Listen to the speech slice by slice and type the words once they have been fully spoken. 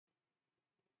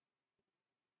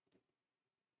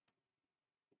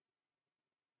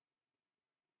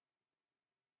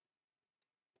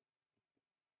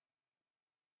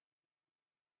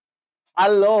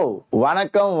Hello,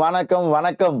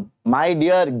 vanakkam, my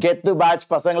dear get to batch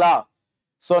pasangla.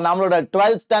 So, நம்மளோட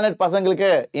 12th standard பசங்களுக்கு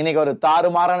இன்னைக்கு ஒரு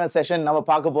தாறுமாறான செஷன் நம்ம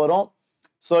பார்க்க போறோம்.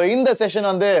 So, இந்த செஷன்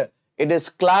வந்து it is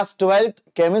class 12th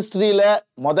chemistryல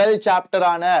முதல் சாப்டர்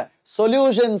ஆன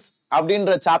solutions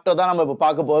அப்படின்ற சாப்டர் தான் நம்ம இப்ப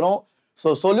பார்க்க போறோம்.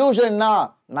 So, solutionனா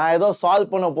நான் ஏதோ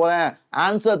சால்வ் பண்ண போறேன்,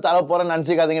 ஆன்சர் தர போறேன்னு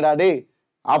நினைச்சுக்காதீங்கடா டேய்.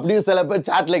 அப்படியே சில பேர்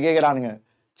சாட்ல கேக்குறானுங்க.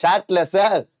 சாட்ல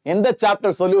சார் எந்த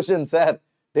சாப்டர் சொல்யூஷன் சார்?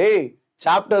 டேய்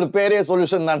சாப்டர் பேரே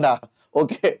சொல்யூஷன் தான்டா.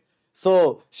 Okay, so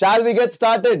shall we get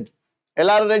started?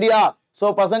 எல்லாரும் ரெடியா? சோ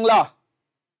பசங்களா,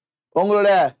 உங்களோட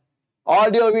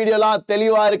ஆடியோ வீடியோலாம்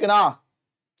தெளிவா இருக்குனா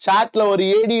சாட்ல ஒரு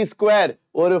AD ஸ்கொயர்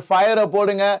ஒரு ஃபயரை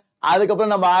போடுங்க.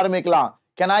 அதுக்கப்புறம் நம்ம ஆரம்பிக்கலாம்.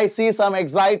 Can I see some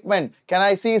excitement? Can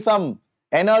I see some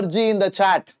energy in the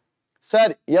chat?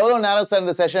 Sir எவ்வளவு நேரம் சார்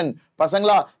இந்த செஷன்?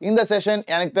 பசங்களா, இந்த செஷன்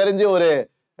எனக்கு தெரிஞ்சு ஒரு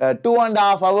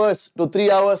 2.5 hours to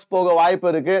 3 hours போக வாய்ப்பு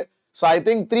இருக்கு. So I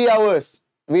think 3 hours.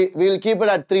 We'll keep it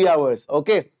at 3 hours.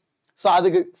 Okay. So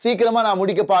அதுக்கு சீக்கிரமா நான்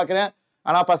முடிக்க பார்க்கிறேன்.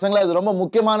 ஆனா பசங்களா, இது ரொம்ப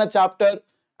முக்கியமான chapter.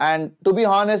 And to be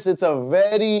honest, it's a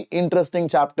very interesting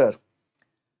chapter.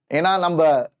 ஏன்னா நம்ம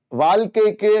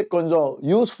வாழ்க்கைக்கு கொஞ்சம்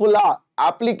யூஸ்ஃபுல்லா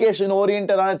அப்ளிகேஷன்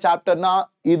ஓரியன்டான சாப்டர்னா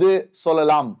இது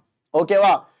சொல்லலாம்.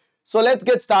 ஓகேவா? So let's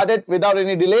get started without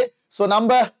any delay. So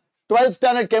நம்ம 12th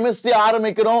standard chemistry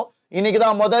ஆரம்பிக்கிறோம். இன்னைக்கு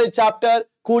தான் முதல் சாப்டர்.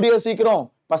 கூடிய சீக்கிரம்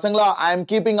பசங்களா, I am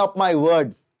keeping up my word.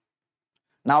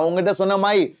 நான் உங்ககிட்ட சொன்ன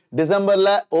மாதிரி டிசம்பர்ல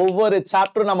ஒவ்வொரு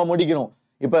சாப்டரும் நம்ம முடிக்கணும்.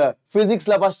 இப்ப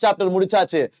பிசிக்ஸ்ல ஃபர்ஸ்ட் சாப்டர்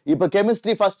முடிச்சாச்சு. இப்ப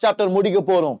கெமிஸ்ட்ரி ஃபர்ஸ்ட் சாப்டர் முடிக்க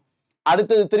போறோம்.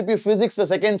 அடுத்தது திருப்பி பிசிக்ஸ்ல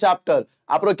செகண்ட் சாப்டர்,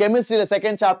 அப்புறம் கெமிஸ்ட்ரியில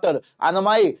செகண்ட் சாப்டர். அந்த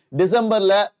மாதிரி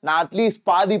டிசம்பர்ல நான் அட்லீஸ்ட்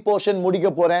பாதி போர்ஷன் முடிக்க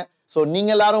போறேன். ஸோ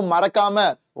நீங்க எல்லாரும் மறக்காம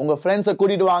உங்க ஃப்ரெண்ட்ஸை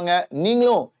கூட்டிட்டு வாங்க.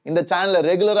 நீங்களும் இந்த சேனல்ல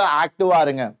ரெகுலரா ஆக்டிவா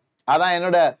இருங்க. அதான்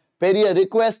என்னோட பெரிய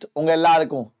ரிக்வெஸ்ட் உங்க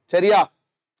எல்லாருக்கும். சரியா?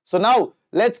 So now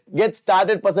let's get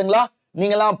started பசங்களா.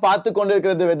 நீங்களாம் பார்த்து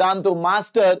கொண்டிருக்கிறது வேதாந்து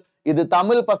மாஸ்டர். இது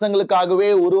தமிழ் பசங்களுக்காகவே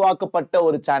உருவாக்கப்பட்ட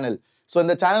ஒரு சேனல். ஸோ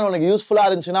இந்த சேனல் உனக்கு யூஸ்ஃபுல்லா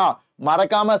இருந்துச்சுன்னா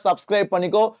மறக்காம சப்ஸ்கிரைப்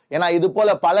பண்ணிக்கோ. ஏன்னா இது போல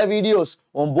பல வீடியோஸ்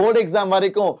உன் போர்டு எக்ஸாம்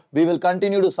வரைக்கும் we will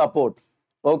continue to support.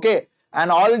 Okay,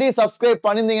 and already subscribe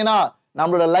பண்ணிருந்தீங்கன்னா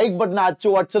நம்மளோட லைக் பட்டனை அடிச்சு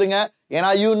உடச்சிருங்க.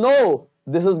 ஏன்னா you know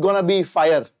this is gonna be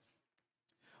fire.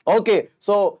 Okay,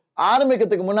 so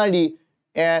ஆரம்பிக்கிறதுக்கு முன்னாடி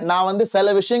நான் வந்து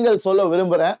சில விஷயங்கள் சொல்ல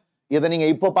விரும்புறேன். இதை நீங்க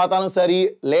இப்போ பார்த்தாலும் சரி,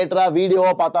 லேட்டரா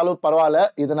வீடியோவா பார்த்தாலும் பரவாயில்ல.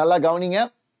 இது நல்லா கவனிங்க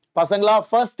பசங்களா.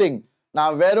 ஃபர்ஸ்ட் திங்,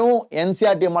 நான் வெறும்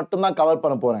NCERT மட்டும் தான் கவர்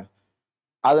பண்ண போறேன்.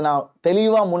 அது நான்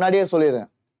தெளிவா முன்னாடியே சொல்லிடுறேன்.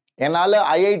 என்னால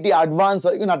IIT அட்வான்ஸ்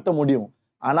வரைக்கும் நடத்த முடியும்.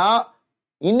 ஆனா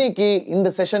இன்னைக்கு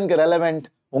இந்த செஷனுக்கு ரெலவென்ட்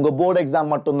உங்க போர்டு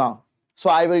எக்ஸாம் மட்டும்தான். So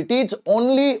I will teach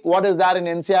only what is there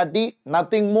in NCERT,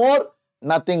 nothing more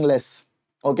nothing less.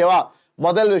 ஓகேவா?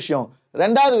 முதல் விஷயம்.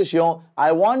 ரெண்டாவது விஷயம், I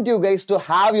want you guys to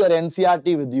have your NCERT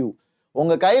with you.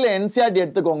 உங்க கையில NCERT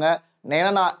எடுத்துக்கோங்க.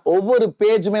 ஏன்னா நான் ஒவ்வொரு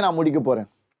பேஜுமே நான் முடிக்க போறேன்.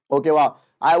 ஓகேவா?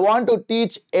 I want to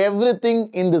teach everything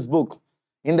in this book.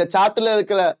 இந்த சாப்டர்ல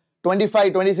இருக்கிற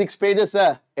 25-26 பேஜஸ்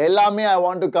எல்லாமே I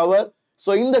want to cover.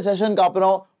 So இந்த செஷனுக்கு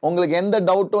அப்புறம் உங்களுக்கு எந்த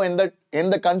டவுட்டும்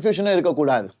எந்த கன்ஃபியூஷனும்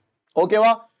இருக்கக்கூடாது.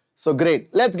 ஓகேவா? So great,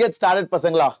 let's get started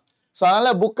பசங்களா. ஸோ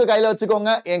அதனால புக்கை கையில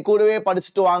வச்சுக்கோங்க, என் கூடவே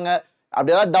படிச்சுட்டு வாங்க.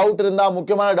 அப்படி ஏதாவது டவுட் இருந்தா,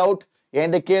 முக்கியமான டவுட்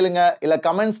என்கிட்ட கேளுங்க, இல்ல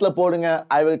கமெண்ட்ஸ்ல போடுங்க.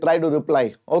 I will try to reply.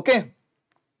 Okay,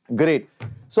 great.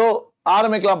 So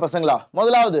ஆரம்பிக்கலாம் பசங்களா.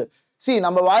 முதலாவது, see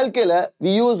நம்ம வாழ்க்கையில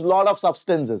we use lot of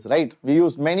substances, right? We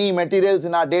use many materials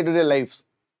in our day-to-day lives,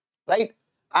 right?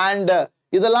 And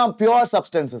இதெல்லாம் pure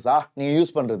substances நீங்க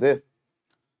யூஸ் பண்றது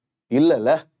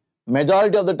இல்ல.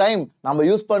 majority of the time நம்ம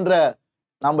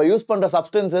யூஸ் பண்ற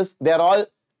substances, they are all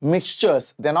mixtures,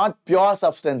 they are not pure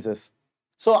substances.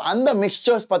 So அந்த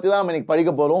mixtures பத்தி தான் நம்ம இன்னைக்கு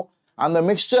படிக்க போறோம். அந்த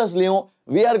mixturesலயும்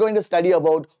we are going to study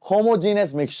about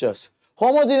homogeneous mixtures.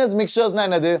 Homogeneous mixtures னா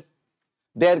என்னது?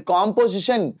 Their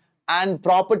composition and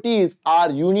properties are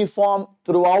uniform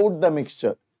throughout the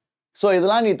mixture. So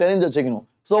இதெல்லாம் நீ தெரிஞ்சு வச்சுக்கணும்.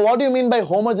 So what do you mean by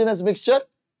homogeneous mixture?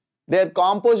 Their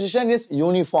composition is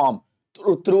uniform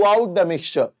throughout the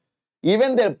mixture.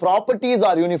 Even their properties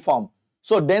are uniform.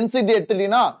 So density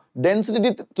எடுத்துட்டீங்கன்னா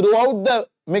density throughout the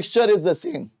mixture is the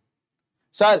same.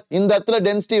 Sir இந்த இடத்துல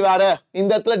density வேற, இந்த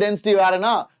இடத்துல density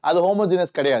வேறனா அது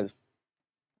homogeneous கிடையாது.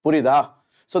 புரியுதா?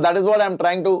 So that is what I am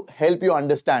trying to help you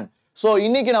understand. So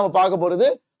இன்னைக்கு நம்ம பார்க்க போறது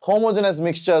homogeneous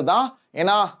mixture தான்.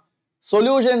 ஏன்னா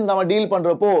சொல்யூஷன்ஸ் நம்ம டீல்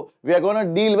பண்றப்போ we are going to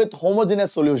deal with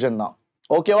homogeneous solution தான்.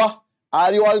 ஓகேவா?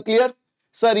 Are you all clear?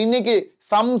 Sir இன்னைக்கு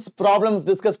sums problems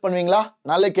டிஸ்கஸ் பண்ணுவீங்களா?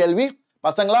 நல்ல கேள்வி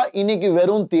பசங்களா. இன்னைக்கு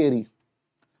வெறும் theory.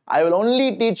 I will only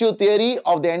teach you theory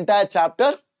of the entire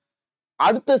chapter.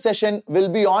 அடுத்த session will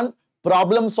be on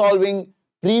problem solving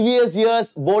previous years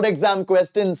board exam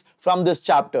questions from this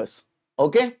chapters.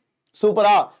 Okay?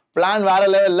 சூப்பரா? Plan வேற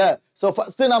லெவல்ல. So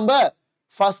first நம்ம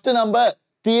first நம்ம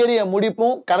theory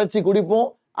முடிப்போம் கரைச்சி குடிப்போம்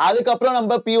அதுக்கப்புறம்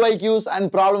நம்ம PYQs and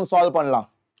problem solve பண்ணலாம்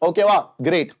ஓகேவா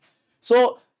great so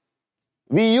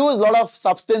we use lot of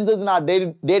substances in our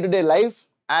day-to-day life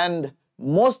and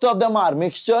most of them are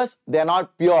mixtures they are not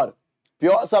pure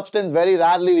substance very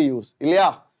rarely we use இல்லையா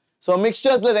so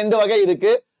mixturesல ரெண்டு வகை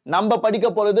இருக்கு நம்ம படிக்க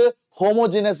போறது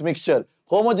homogeneous mixture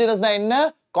homogeneousனா என்ன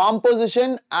composition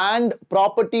and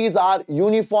properties are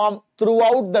uniform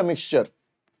throughout the mixture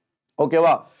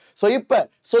ஓகேவா so இப்ப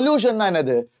சொல்யூஷன்னா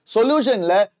என்னது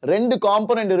சொல்யூஷன்ல ரெண்டு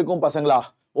காம்போனன்ட் இருக்கும் பசங்களா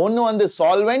ஒன்னு வந்து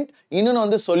சால்வெண்ட் இன்னொன்னு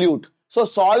வந்து சொல்யூட் so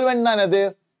சால்வெண்ட்னா என்னது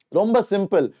ரொம்ப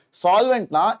சிம்பிள்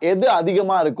சால்வெண்ட்னா எது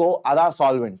அதிகமா இருக்கோ அதான்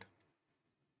சால்வெண்ட்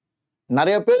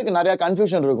நிறைய பேருக்கு நிறைய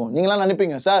கன்ஃபியூஷன் இருக்கும் நீங்களாம்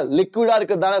நினைப்பீங்க சார் லிக்விடா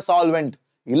இருக்கிறதால சால்வெண்ட்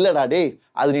இல்லடா டேய்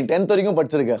அது நீ 10th வரைக்கும்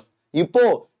படிச்சிருக்க இப்போ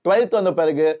 12th வந்த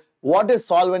பிறகு வாட் இஸ்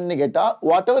சால்வெண்ட்னு கேட்டா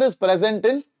what ever is present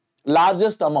in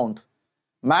largest amount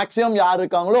maximum யார்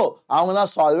இருக்காங்களோ அவங்க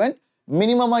தான் சால்வெண்ட்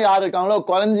மினிமமா யார் இருக்காங்களோ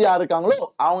குறைஞ்சி யார் இருக்காங்களோ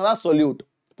அவங்க தான் சொல்யூட்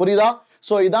புரியுதா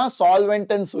சோ இதான்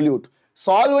சால்வெண்ட் அண்ட் சொல்யூட்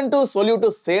சால்வெண்ட்டும்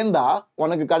சொல்யூட்டும் சேர்ந்தா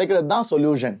உனக்கு கிடைக்கிறது தான்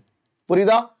சொல்யூஷன்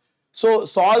புரியுதா சோ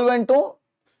சால்வெண்ட்டும்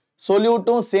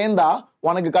சொல்யூட்டும் சேர்ந்தா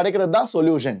உனக்கு கிடைக்கிறது தான்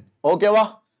சொல்யூஷன் ஓகேவா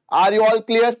are you all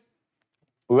clear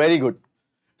very good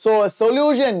so a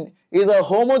solution is a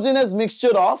homogeneous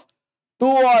mixture of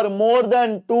two or more than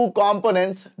two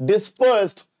components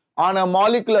dispersed on a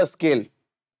molecular scale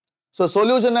so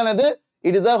solution என்னது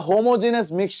it is a homogeneous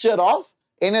mixture of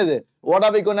என்னது what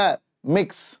are we going to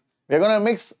mix we are going to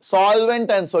mix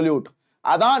solvent and solute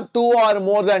அதான் two or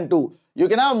more than two you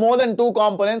can have more than two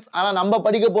components ஆனா நம்ம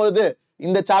படிக்க போறது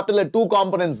இந்த சாப்டர்ல two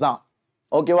components தான்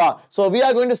ஓகேவா so we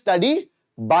are going to study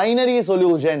binary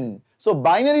solution so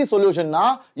binary solution na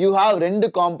you have ரெண்டு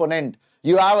component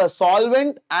you have a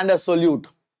solvent and a solute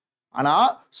ஆனா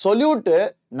solute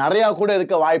நிறைய கூட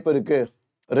இருக்க வாய்ப்பு இருக்கு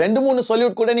ரெண்டு மூணு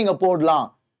solute கூட நீங்க போடலாம்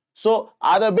so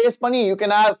அத பேஸ் பண்ணி you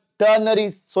can have ternary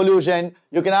solution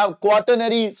you can have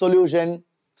quaternary solution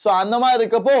so அந்த மாதிரி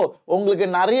இருக்கப்போ உங்களுக்கு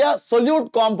நிறைய solute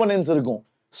components இருக்கும்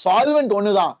solvent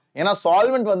ஒண்ணுதான் ஏன்னா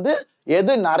solvent வந்து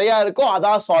எது நிறைய இருக்கோ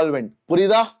அதான் solvent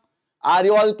புரியுதா are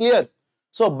you all clear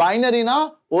so binary na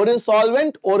ஒரு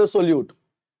solvent ஒரு solute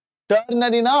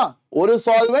ternary na ஒரு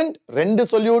solvent ரெண்டு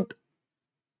solute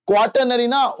quaternary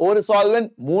na ஒரு solvent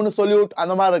மூணு solute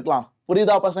அந்த மாதிரி இருக்கலாம்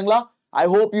புரியுதா பசங்களா I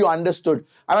hope you understood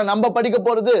ஆனா நம்ம படிக்க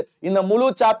போறது இந்த முழு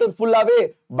சாப்டர் ஃபுல்லாவே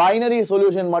binary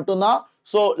solution மட்டும்தான்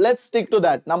so let's stick to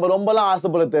that நம்ம ரொம்பலாம்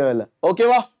ஆசைப்பட தேவையில்லை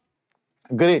ஓகேவா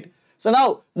great so now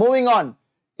moving on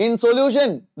in solution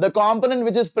the component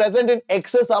which is present in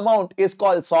excess amount is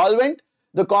called solvent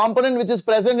the component which is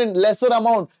present in lesser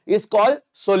amount is called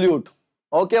solute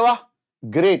okay va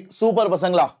great super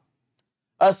pasangla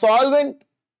a solvent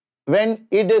when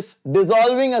it is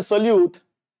dissolving a solute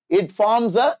it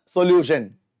forms a solution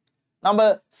நம்ம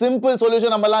simple solution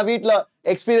நம்மலாம் வீட்ல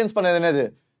experience பண்ணது என்னது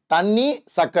தண்ணி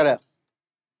சக்கரை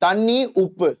தண்ணி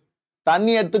உப்பு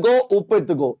தண்ணி எடுத்துக்கோ உப்பு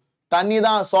எடுத்துக்கோ தண்ணி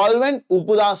தான் solvent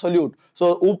உப்பு தான் solute so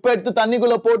உப்பு எடுத்து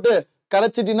தண்ணிக்குள்ள போட்டு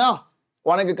கரைச்சிட்டினா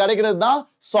உனக்கு கிடைக்கிறது தான்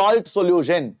salt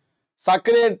solution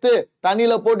சர்க்கரை எடுத்து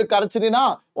தண்ணில போட்டு கரைச்சிட்டினா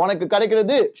உனக்கு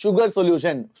கிடைக்கிறது sugar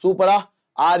solution சூப்பரா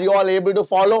are you all able to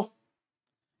follow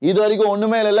இது வரைக்கும்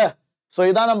ஒண்ணுமே இல்லல so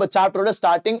இதான் நம்ம சாப்டரோட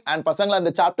ஸ்டார்டிங் and பசங்களா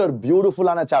இந்த சாப்டர்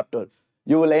பியூட்டிஃபுல்லான chapter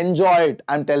you will enjoy it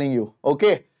I'm telling you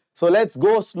okay so let's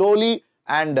go slowly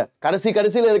and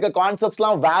கடைசில இருக்க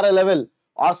கான்செப்ட்ஸ்லாம் வேற level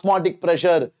osmotic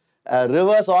pressure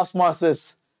reverse osmosis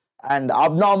and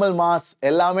abnormal mass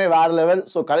எல்லாமே வேற லெவல்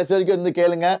so கடைசி வரைக்கும் இருந்து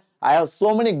கேளுங்க I have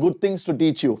so many good things to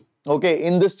teach you okay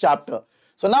in this chapter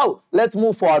so now let's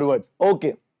move forward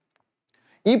okay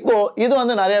இப்போ இது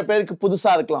வந்து நிறைய பேருக்கு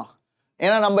புதுசா இருக்கலாம்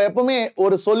ஏன்னா நம்ம எப்பவுமே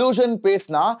ஒரு சொல்யூஷன்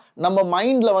பேசினா நம்ம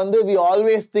மைண்ட்ல வந்து we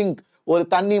always think ஒரு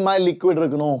தண்ணி மாதிரி லிக்விட்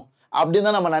இருக்கணும் அப்படின்னு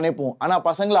தான் நம்ம நினைப்போம் ஆனா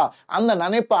பசங்களா அந்த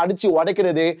நினைப்பை அடிச்சு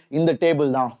உடைக்கிறதே இந்த டேபிள்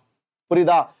தான்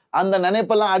புரியுதா அந்த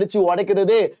நினைப்பெல்லாம் அடிச்சு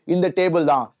உடைக்கிறதே இந்த டேபிள்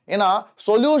தான் ஏன்னா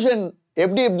சொல்யூஷன்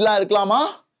எப்படிலாம் இருக்கலாமா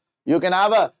you can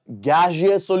have a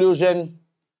gaseous solution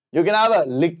you can have a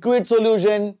liquid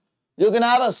solution you can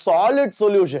have a solid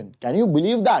solution can you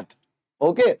believe that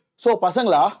okay so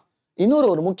பசங்களா இன்னொரு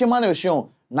ஒரு முக்கியமான விஷயம்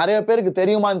நிறைய பேருக்கு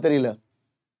தெரியுமான்னு தெரியல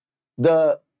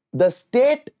the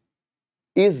state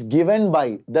is given by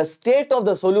the state of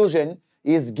the solution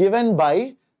is given by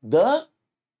the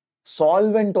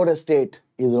solvent or state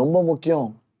இது ரொம்ப முக்கியம்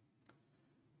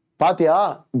பாத்தியா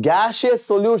gaseous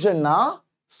solution na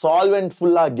solvent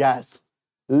fulla gas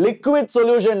liquid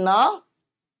solution na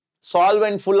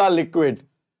solvent fulla liquid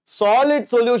solid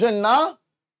solution na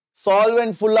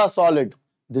solvent fulla solid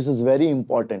this is very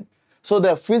important so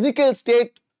the physical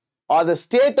state or the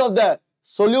state of the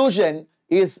solution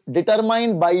is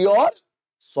determined by your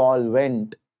solvent.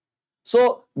 So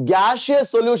gaseous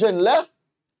solution la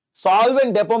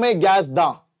solvent எப்பவுமே gas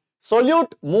தான்.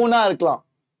 solute மூணா இருக்கலாம்.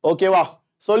 ஓகேவா?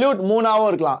 solute மூணாவும்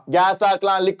இருக்கலாம். gas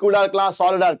இருக்கலாம், liquid இருக்கலாம்,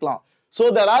 solid இருக்கலாம். So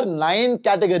there are 9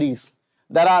 categories.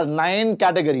 There are 9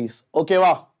 categories.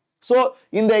 ஓகேவா? So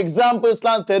இந்த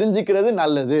examples-லாம் தெரிஞ்சிக்கிறது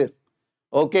நல்லது.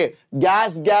 Okay,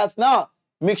 gas na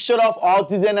mixture of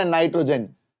oxygen and nitrogen.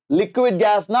 Liquid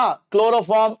gas na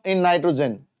chloroform in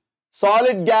nitrogen.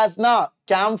 Solid gas na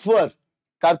camphor,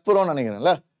 karpuron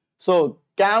nenikirenla. So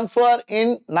camphor in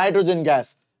nitrogen gas.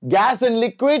 Gas in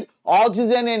liquid,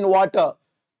 oxygen in water,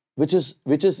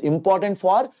 which is important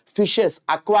for fishes,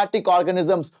 aquatic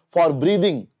organisms, for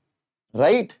breathing,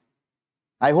 right?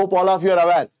 I hope all of you are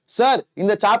aware. Sir, in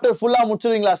the chapter full ah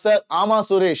mudichirvingla sir? Ama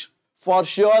Suresh, for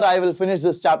sure I will finish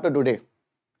this chapter today.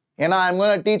 And I'm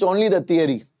going to teach only the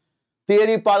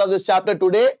theory part of this chapter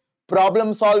today.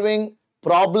 Problem solving,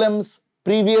 problems,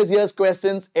 previous year's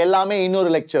questions, ellame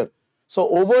இன்னொரு lecture. So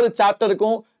ஒவ்வொரு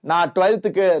சாப்டருக்கும் நான் 12th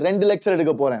க்கு 2 lecture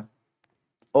எடுக்க போறேன்.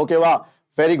 ஓகேவா?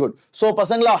 Very good. So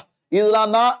பசங்களா,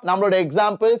 இதெல்லாம் தான் நம்மளோட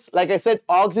examples. Like I said,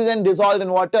 oxygen dissolved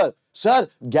in water. Sir,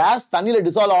 gas தண்ணில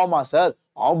dissolve ஆகுமா sir?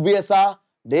 Obviously,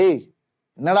 டேய்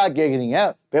என்னடா கேக்குறீங்க?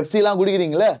 பெப்சிலாம்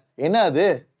குடிக்கிறீங்களே, என்ன அது?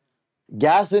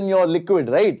 Gas in your liquid,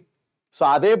 right? So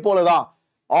அதே போல தான்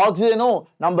ஆக்சிஜனும்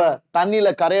நம்ம தண்ணில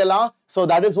கரையலாம். So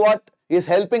that is what is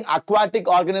helping aquatic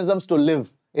organisms to live.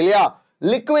 இல்லையா?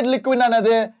 liquid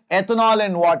என்னது? ethanol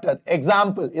in water.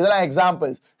 Example, இதெல்லாம்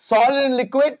examples. Solid in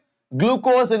liquid,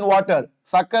 glucose in water,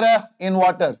 சக்கரை in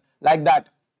water, like that.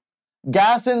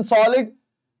 Gas in solid,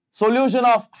 solution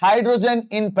of hydrogen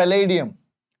in palladium.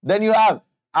 Then you have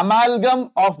amalgam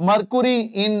of mercury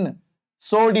in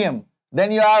sodium. Then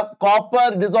you have copper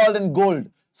dissolved in gold.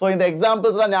 So in the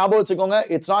examples la ஞாபகம் வச்சுக்கோங்க,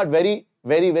 it's not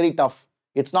very tough.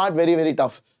 It's not very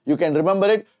tough. You can remember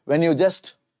it when you just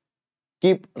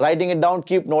keep writing it down,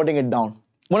 keep noting it down.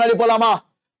 முன்னாடி போலாமா?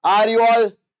 Are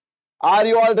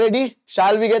you all ready?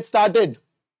 Shall we get started?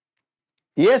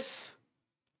 Yes.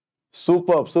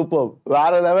 Superb.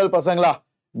 வேற level பசங்களா.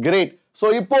 Great. So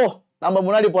இப்போ நம்ம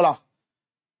முன்னாடி போலாம்.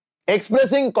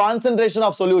 Expressing concentration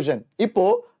of solution. இப்போ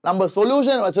நம்ம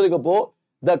solution வச்சிருக்கப்போ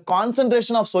the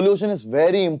concentration of solution is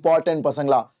very important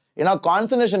பசங்களா. ஏன்னா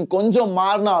concentration கொஞ்சம்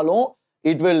மாறினாலும்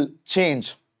it will change.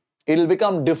 It will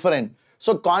become different.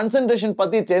 So concentration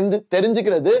பத்தி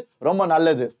தெரிஞ்சுக்கிறது ரொம்ப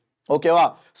நல்லது. ஓகேவா?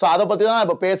 So அதை பத்தி தான் நான்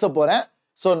இப்போ பேச போறேன்.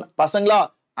 So பசங்களா,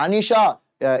 அனிஷா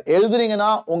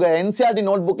எழுதுறீங்கன்னா உங்க NCERT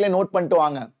நோட்புக்ல நோட் பண்ணிட்டு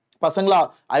வாங்க. பசங்களா,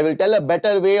 I will tell a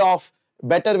better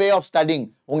way of studying.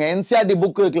 உங்க NCERT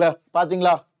புக் இருக்குல்ல,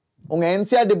 பாத்தீங்களா? உங்க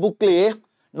NCERT புக்லயே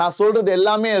நான் சொல்றது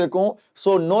எல்லாமே இருக்கும்.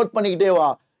 ஸோ நோட் பண்ணிக்கிட்டே வா.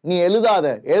 நீ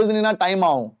எழுதுனா டைம்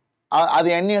ஆகும், அது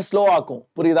என்னைய ஸ்லோ ஆக்கும்.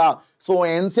 புரியுதா? ஸோ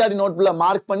NCERT நோட்ல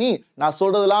மார்க் பண்ணி நான்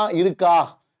சொல்றதெல்லாம் இருக்கா,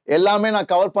 எல்லாமே நான்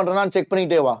கவர் பண்றேன்னு செக்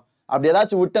பண்ணிக்கிட்டே வா. அப்படி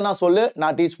ஏதாச்சும் விட்டு நான் சொல்லு,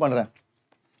 நான் டீச் பண்றேன்.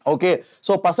 ஓகே?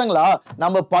 ஸோ பசங்களா,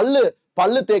 நம்ம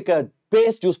பல்லு தேக்க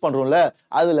பேஸ்ட் யூஸ் பண்றோம்ல,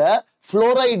 அதுல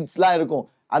ஃப்ளோரைட்ஸ்லாம் இருக்கும்.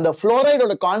 அந்த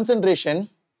ஃப்ளோரைடோட கான்சென்ட்ரேஷன்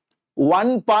 1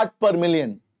 part per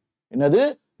million. என்னது?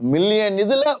 மில்லியன்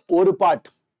இதுல ஒரு பார்ட்.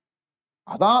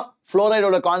 அதான்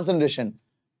ஃப்ளோரைடோட கான்சென்ட்ரேஷன்.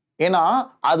 ஏன்னா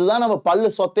அதுதான் நம்ம பல்லு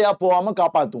சொத்தையா போகாம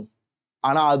காப்பாத்தும்.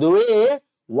 ஆனா அதுவே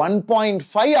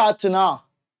 1.5 ஆச்சுன்னா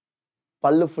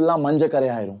பல்லு ஃபுல்லா மஞ்சக்கரை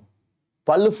ஆயிரும்.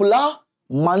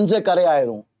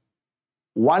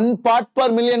 1 part per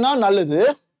million நல்லது,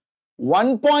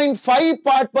 1.5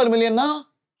 part per million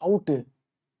out.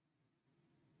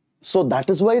 So that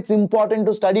is why it's important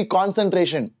to study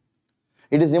concentration.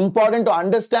 It is important to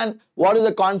understand what is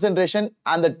the concentration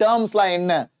and the terms la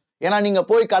enna. ஏன்னா நீங்க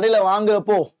போய் கடையில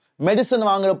வாங்குறப்போ, மெடிசன்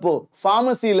வாங்குறப்போ,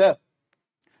 ஃபார்மசில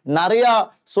நிறைய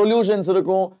solutions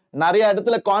இருக்கும், நிறைய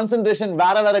இடத்துல கான்சென்ட்ரேஷன்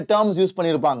வேற டேர்ம்ஸ் யூஸ்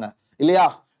பண்ணிருப்பாங்க இல்லையா?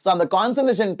 ஸோ அந்த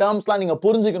கான்சென்ட்ரேஷன் டேர்ம்ஸ்லாம் நீங்க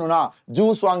புரிஞ்சுக்கணும்னா,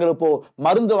 ஜூஸ் வாங்குறப்போ,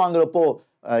 மருந்து வாங்குறப்போ,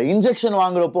 இன்ஜெக்ஷன்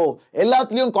வாங்குறப்போ,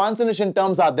 எல்லாத்துலயும் concentration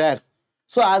terms R there.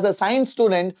 So as a science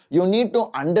student, you need to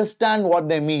understand what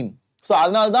they mean. So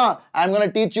அதனால தான் I'm going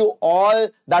to teach you all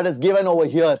that is given over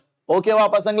here. ஓகேவா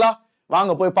பசங்களா?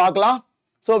 வாங்க போய் பார்க்கலாம்.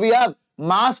 So we have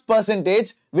mass percentage,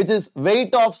 which is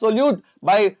weight of solute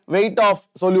by weight of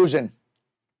solution.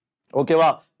 ஓகேவா?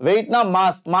 weightனா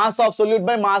mass of solute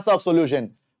by mass of solution.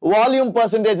 volume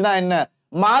percentage na என்ன?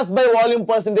 mass by volume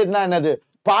percentage na என்னது?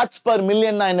 parts per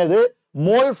million na என்னது?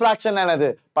 mole fraction na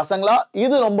என்னது? பசங்களா,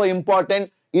 இது ரொம்ப important.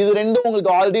 இது ரெண்டும் உங்களுக்கு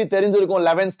ஆல்ரெடி தெரிஞ்சிருக்கும்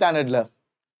 11th ஸ்டாண்டர்ட்ல.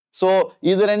 So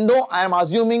இது ரெண்டும் I am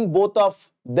assuming both of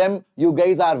them you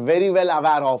guys are very well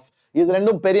aware of. இது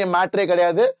ரெண்டும் பெரிய மேட்டரே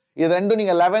கிடையாது. இது ரெண்டும்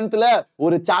நீங்க 11thல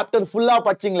ஒரு சாப்டர் ஃபுல்லா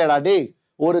படிச்சீங்களேடா டேய்.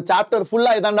 ஒரு சாப்டர்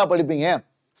ஃபுல்லா இதாண்டா படிப்பீங்க.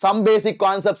 some basic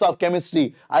concepts of chemistry.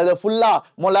 அதுல ஃபுல்லா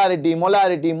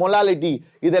molarity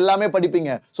இது எல்லாமே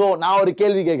படிப்பீங்க. So நான் ஒரு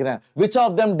கேள்வி கேக்குறேன். Which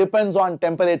of them depends on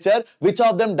temperature? Which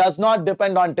of them does not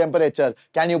depend on temperature?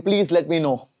 Can you please let me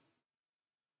know?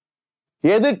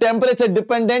 எது temperature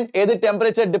dependent, எது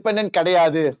temperature dependent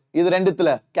கிடையாது? இது ரெண்டுத்துல.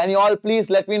 Can you all please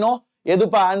let me know?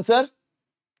 எதுப்பா answer?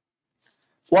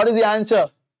 What is the answer?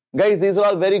 Guys, these are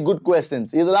all very good questions.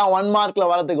 இதெல்லாம் 1 markல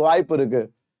வரதுக்கு வாய்ப்பு இருக்கு.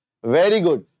 Very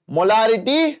good.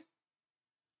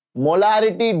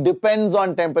 Molarity depends on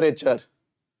temperature.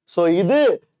 So இது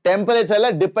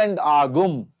temperatureல depend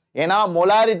ஆகும். ஏன்னா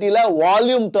molarityல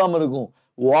volume term இருக்கும்.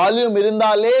 Volume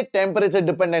இருந்தாலே temperature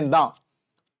dependent தான்.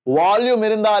 Volume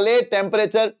இருந்தாலே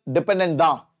temperature dependent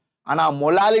தான். ஆனா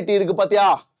molarity இருக்கு பாத்தியா?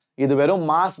 இது வெறும்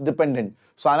mass dependent.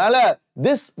 So அதனால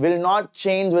this will not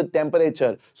change with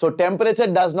temperature. So temperature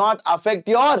does not affect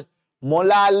your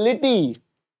molality.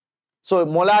 So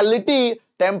molality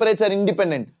temperature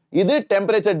independent. இது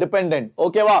temperature dependent.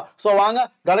 ஓகேவா? So வாங்க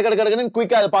கடகடன்னு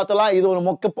குயிக்கா அதை பார்த்தலாம். இது ஒரு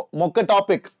மொக்க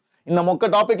டாபிக். இந்த மொக்க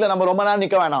டாபிக்ல நம்ம ரொம்ப நேரம்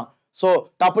நிக்க வேணாம். So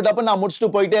டப்பு நான்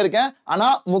முடிச்சுட்டு போயிட்டே இருக்கேன். ஆனா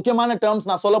முக்கியமான டேர்ம்ஸ்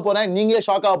நான் சொல்ல போறேன். நீங்களே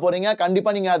ஷாக் ஆக போறீங்க.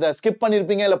 கண்டிப்பா நீங்க அதை ஸ்கிப்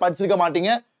பண்ணிருப்பீங்க இல்ல படிச்சிருக்க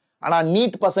மாட்டீங்க. ஆனா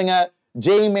நீட் பசங்க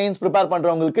JEE மெயின்ஸ் ப்ரிப்பேர்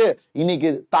பண்றவங்களுக்கு இன்னைக்கு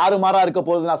தாறுமாறா இருக்க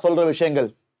போகுது நான் சொல்ற விஷயங்கள்.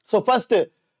 So first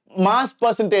mass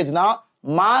percentage na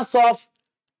mass of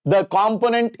the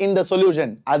component in the solution.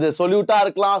 அது solute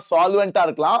இருக்கலாம், solvent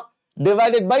இருக்கலாம்,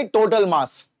 divided by total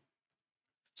mass.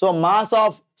 So mass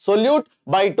of solute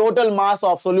by total mass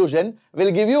of solution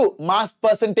will give you mass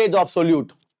percentage of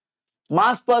solute.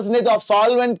 Mass percentage of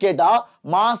solvent கேட்டா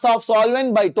mass of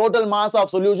solvent by total mass of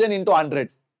solution into 100.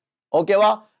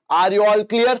 ஓகேவா? Are you all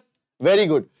clear? Very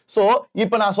good. So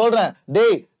இப்போ நான் சொல்றேன்,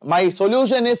 டேய் my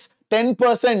solution is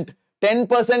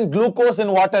 10% glucose in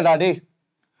water டா டேய்.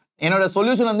 என்னோட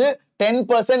solution வந்து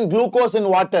 10% glucose in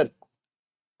water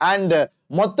and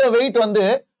மொத்த weight வந்து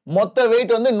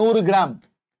 100 கிராம்.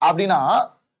 அப்படின்னா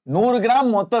 100 கிராம்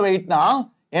மொத்த வெயிட்னா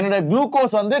என்னோட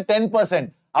குளுக்கோஸ் வந்து 10%.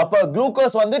 அப்ப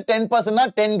குளுக்கோஸ் வந்து 10% னா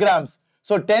 10 grams.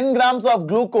 So 10 grams of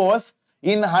glucose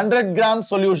in 100 grams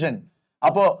solution.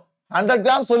 அப்போ 100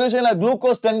 grams solutionல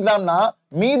glucose 10 gram னா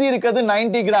மீதி இருக்கிறது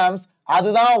 90 grams.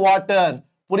 அதுதான் வாட்டர்.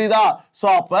 புரியுதா? சோ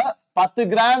அப்ப 10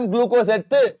 கிராம் குளுக்கோஸ்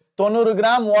எடுத்து 90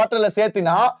 கிராம் வாட்டர்ல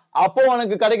சேர்த்தினா அப்போ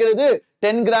உனக்கு கிடைக்கிறது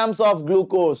 10 grams of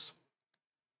glucose.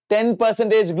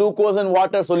 10% glucose in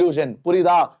water solution.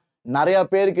 புரியுதா? நிறைய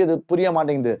பேருக்கு இது புரிய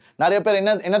மாட்டேங்குது. நிறைய பேர்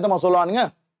என்னத்தமா சொல்லுவானுங்க,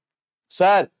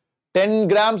 sir 10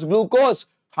 grams glucose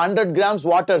 100 grams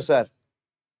water sir.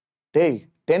 டேய்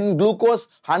 10 glucose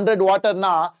 100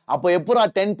 waterனா அப்போ எப்பறா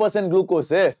 10%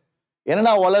 glucose?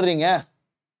 என்னடா வளர்றீங்க?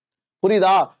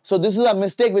 புரியுதா? So this is a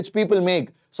mistake which people make.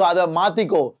 So அத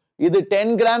மாத்திக்கோ. இது 10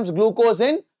 grams glucose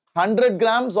in 100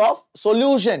 grams of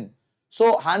solution. So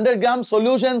 100 grams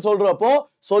solution சொல்றப்போ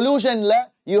solutionல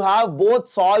you have both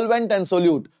solvent and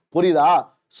solute. புரியுதா?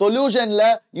 solutionல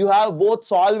you have both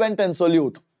solvent and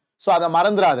solute. So அத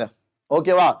மறந்துறாத.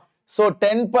 ஓகேவா? So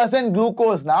 10%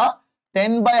 glucose na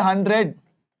 10 by 100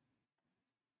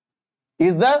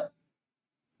 is the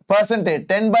percentage.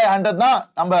 10 by 100 na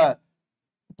நம்ம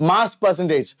mass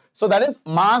percentage. So that is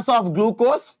mass of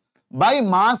glucose by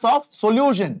mass of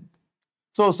solution.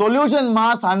 So solution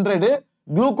mass 100,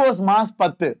 glucose mass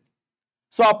 10.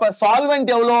 So அப்ப solvent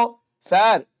எவ்வளோ?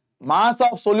 Sir mass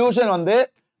of solution வந்து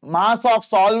mass of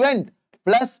solvent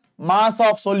plus mass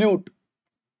of solute.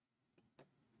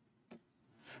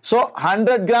 So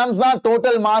 100 grams தான்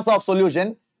total mass of solution.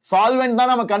 Solvent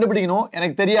தான் நம்ம கண்டுபிடிக்கணும்.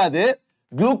 எனக்கு தெரியாது.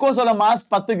 குளுக்கோஸோட mass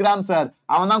 10 gram sir.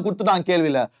 அவன் தான் கொடுத்துட்டான்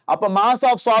கேள்வியில. அப்ப மாஸ்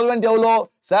ஆஃப் சால்வெண்ட் எவ்வளோ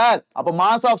சார்? அப்ப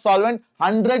mass of solvent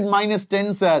 100 minus 10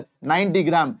 sir, 90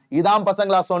 gram. இதான்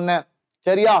பசங்களா சொன்னேன்.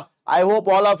 சரியா? I hope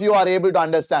all of you are able to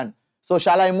understand. So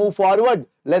shall I move forward?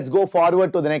 Let's go forward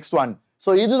to the next one. So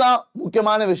இதுதான்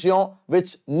முக்கியமான விஷயம்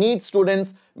which NEET students,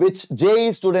 which JEE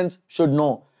students should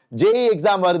know. JEE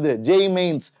exam வருது, JEE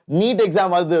mains, NEET exam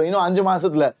வருது இன்னும் 5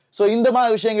 மாசத்துல. So இந்த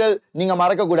மாதிரி விஷயங்கள் நீங்க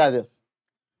மறக்க கூடாது.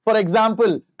 For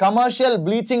example, commercial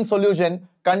bleaching solution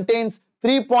contains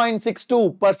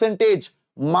 3.62%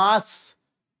 mass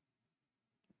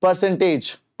percentage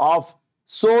of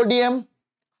sodium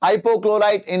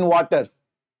hypochlorite in water.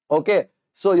 Okay?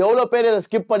 So எவ்வளவு பேர் இதை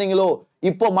skip பண்ணீங்களோ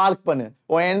இப்போ மார்க் பண்ணு.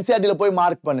 உன் NCERTல போய்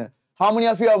மார்க் பண்ணு. How many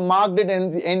of you have marked it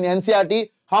in NCERT?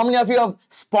 How many of you have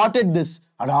spotted this?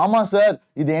 அட ஆமா சார்,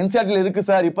 இது NCERTல இருக்கு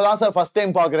சார், இப்பதான் சார் ஃபர்ஸ்ட்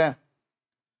டைம் பார்க்கறேன்.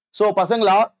 So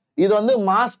பசங்களா, இது வந்து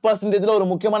மாஸ் பர்சன்டேஜ்ல ஒரு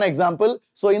முக்கியமான எக்ஸாம்பிள்.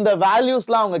 சோ இந்த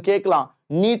வேல்யூஸ்லாம் அவங்க கேட்கலாம்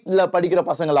நீட்ல படிக்கிற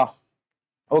பசங்களா.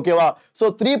 ஓகேவா? So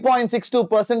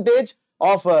 3.62%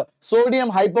 of sodium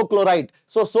hypochlorite.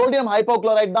 So sodium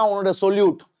hypochlorite தான் உன்னோட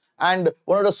solute and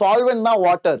உன்னோட solvent தான்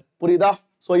water. புரியுதா?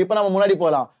 So இப்போ நம்ம முன்னாடி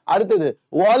போலாம். அடுத்தது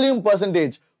volume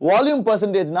percentage. Volume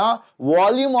percentage na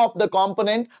volume of the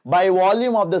component by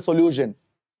volume of the solution.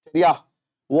 சரியா?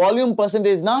 Volume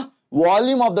percentage na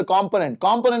volume of the component.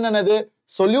 Component என்னது?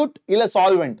 Solute இல்ல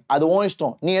solvent. அது உன்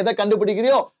இஷ்டம். நீ எதை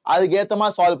கண்டுபிடிக்கிறியோ அதுக்கு ஏத்தமா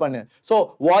solve பண்ணு. So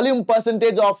volume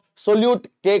percentage of solute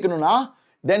கேட்கணும்னா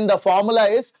then the formula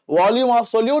is volume of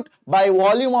solute by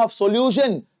volume of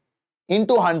solution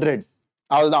into 100.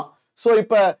 அவ்வளவுதான். So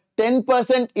இப்ப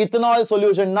 10% ethanol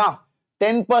solution na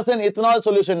 10% ethanol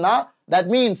solution na that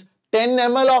means 10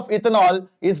 ml of ethanol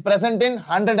is present in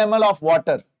 100 ml of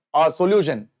water or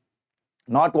solution.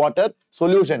 Not water,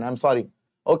 solution. I'm sorry.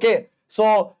 Okay. So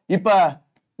இப்ப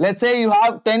let's say you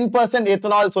have 10%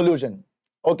 ethanol solution.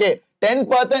 Okay.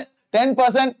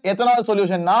 10% ethanol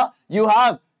solution na you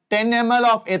have 10 ml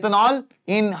of ethanol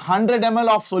in 100 ml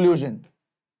of solution.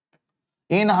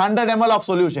 In 100 ml of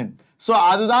solution. So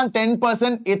அதுதான்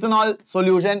 10% ethanol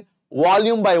solution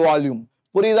volume by volume.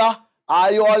 புரியுதா?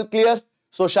 Are you all clear?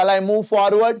 So shall I move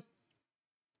forward?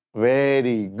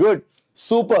 Very good.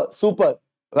 Super, super.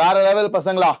 வேற level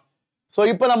பசங்களா. So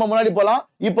இப்போ நம்ம முன்னாடி போலாம்.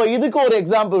 இப்போ இதுக்கு ஒரு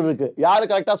எக்ஸாம்பிள் இருக்கு. யாரு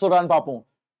கரெக்ட்டா சொல்றான்னு பாப்போம்.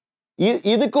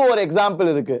 இதுக்கு ஒரு எக்ஸாம்பிள்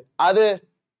இருக்கு.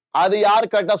 அது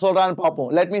யார் கரெக்ட்டா சொல்றான்னு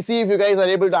பாப்போம். Let me see if you guys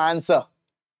are able to answer.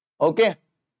 Okay?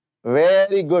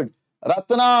 Very good.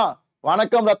 Ratna,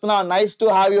 Vanakkam Ratna, nice to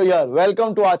have you here.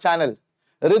 Welcome to our channel.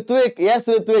 Ritvik, yes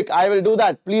Ritvik, I will do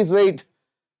that. Please wait.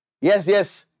 Yes, yes.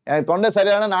 எனக்கு தொண்டை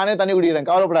சரியான நானே தண்ணி குடிக்கிறேன்.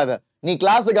 கவலைப்படாத. நீ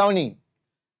class கவனி.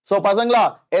 So பசங்களா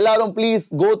எல்லாரும் please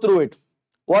go through it.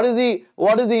 What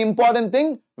is the important thing?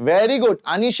 Very good.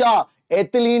 Anisha,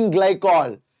 ethylene glycol.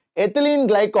 Ethylene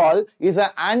glycol is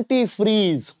an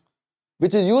antifreeze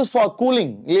which is used for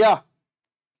cooling. இல்லையா?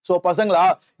 So பசங்களா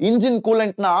engine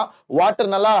coolantனா water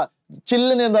நல்லா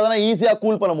சில்லுன்னு இருந்தா தானே ஈஸியா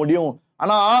கூல் பண்ண முடியும்.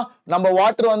 ஆனா நம்ம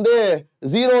வாட்டர் வந்து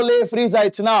ஜீரோலே ஃப்ரீஸ்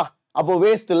ஆயிடுச்சுன்னா அப்போ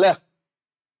வேஸ்ட் இல்ல.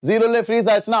 ஜீரோலே ஃப்ரீஸ்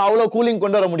ஆயிடுச்சுன்னா அவ்வளவு கூலிங்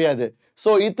கொண்டு வர முடியாது. So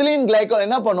ethylene glycol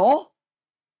என்ன பண்ணும்?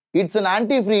 It's an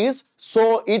antifreeze, so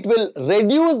it will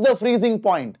reduce the freezing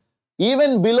point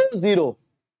even below zero.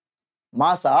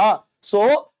 Masa. So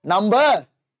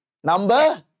நம்ம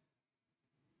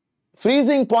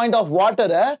freezing point of water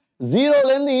zero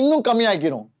ல இருந்து இன்னும்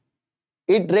கம்மியாக்கிரும்.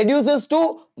 It reduces to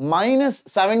minus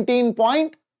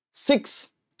 17.6.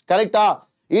 Correct?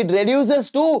 It reduces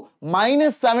to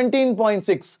minus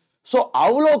 17.6. So,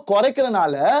 avlo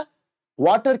korekranala,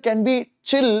 water can be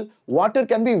chill, water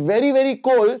can be very, very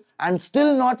cold and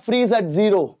still not freeze at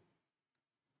zero.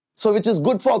 So, which is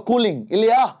good for cooling.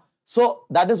 Ilya? So,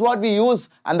 that is what we use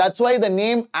and that's why the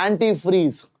name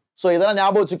antifreeze. So, idala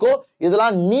nyabam vechiko, idala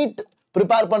neat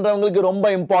prepare பண்றவங்களுக்கு ரொம்ப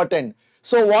important.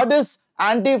 So, what is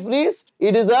antifreeze?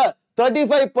 It is a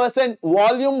 35%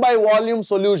 volume by volume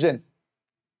solution.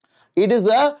 It is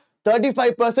a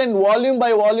 35% volume by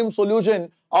volume solution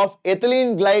of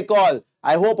ethylene glycol.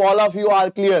 I hope all of you are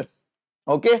clear.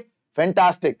 Okay?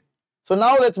 Fantastic. So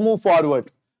now let's move forward.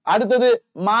 அடுத்தது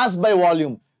mass by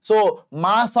volume. So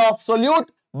mass of solute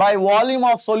by volume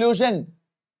of solution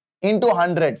into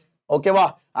 100. Okay வா?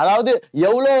 அதாவது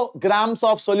எவ்வளோ grams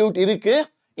of solute இருக்கு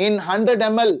in 100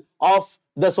 ml of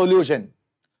the solution.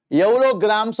 எவ்வளோ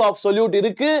grams of solute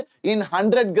இருக்கு in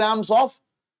 100 grams of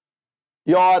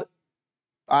your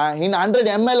in 100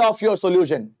 ml of your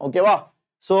solution. Okay வா?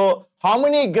 So how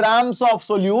many grams of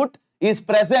solute is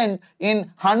present in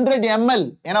 100 ml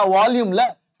in a volume la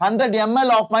 100 ml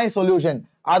of my solution.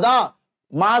 அதான்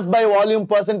mass by volume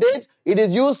percentage. It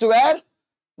is used where?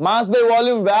 Mass by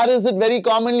volume, where is it very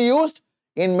commonly used?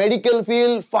 In medical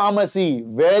field, pharmacy.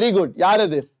 Very good. யார்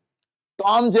இது?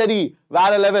 Tom Jerry,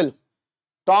 வேற level.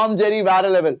 Tom Jerry, வேற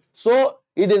level. So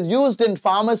it is used in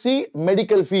pharmacy,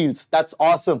 medical fields. That's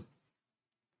awesome.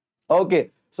 Okay.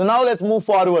 So now let's move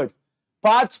forward.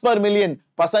 Parts per million.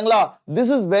 பசங்களா, this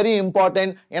is very important.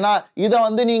 ஏன்னா இதை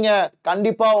வந்து நீங்க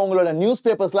கண்டிப்பா உங்களோட நியூஸ்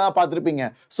பேப்பர்ஸ்லாம் பார்த்திருப்பீங்க.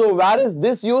 So where is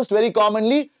this used very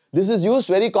commonly? This is used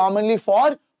very commonly for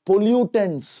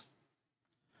pollutants.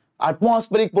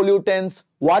 Atmospheric pollutants,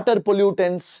 water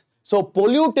pollutants. So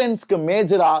pollutants க்கு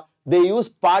major-ஆ they use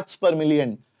parts per million.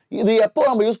 இது எப்போ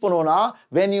நம்ம யூஸ் பண்ணுவோம்னா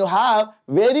when you have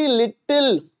very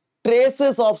little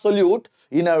traces of solute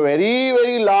in a very,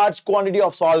 very large quantity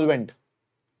of solvent.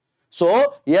 So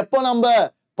எப்போ நம்ம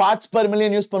parts per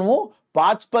million use பண்ணுவோம்?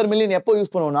 Parts per million எப்போ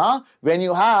use பண்ணுவோம்னா when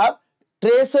you have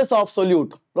traces of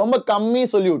solute, ரொம்ப கம்மி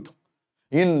solute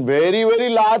in very, very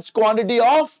large quantity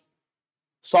of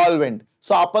solvent.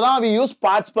 So அப்பதான் we use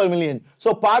parts per million. So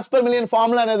parts per million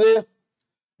formula என்னது?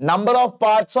 Number of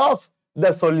parts of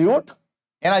the solute.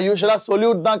 ஏன்னா யூசுவலா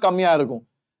solute தான் கம்மியா இருக்கும்.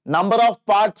 Number of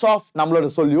parts of நம்மளோட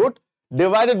solute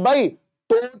divided by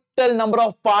total number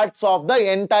of parts of the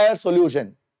entire solution.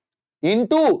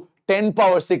 into 10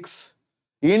 power 6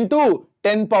 into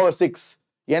 10 power 6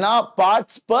 ஏனா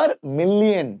parts per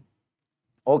million.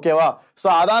 ஓகேவா? So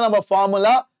அதான் நம்ம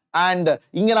ஃபார்முலா. and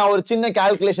இங்க நான் ஒரு சின்ன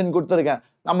கால்குலேஷன் கொடுத்திருக்கேன்.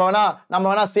 நம்ம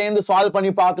வேணா சேர்ந்து சால்வ்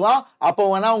பண்ணி பார்க்கலாம். அப்போ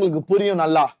வேணா உங்களுக்கு புரியும்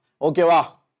நல்லா. ஓகேவா?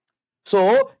 சோ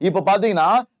இப்போ பாத்தீங்கன்னா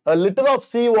a liter of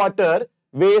sea water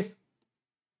weighs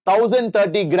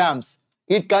 1030 grams.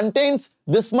 It contains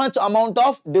this much amount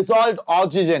of dissolved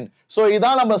oxygen. So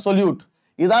இதான் நம்ம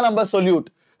solute.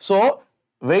 So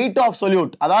weight of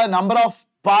solute, அதாவது number of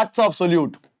parts of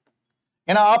solute.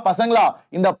 ஏன்னா பசங்களா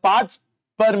இந்த parts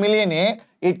per million,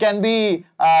 it can be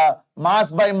mass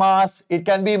by mass, it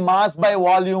can be mass by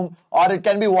volume, or it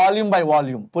can be volume by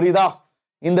volume. புரியுதா?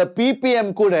 இந்த ppm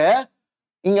கூட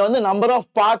இங்க வந்து number of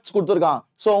parts கொடுத்திருக்கான்.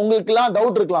 So உங்களுக்குலாம்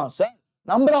doubt இருக்கலாம், சார்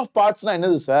number of partsனா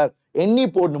என்னது sir? எண்ணி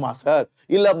போடணுமா சார்?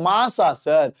 இல்ல மாஸா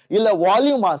சார்? இல்ல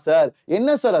வால்யூமா சார்? என்ன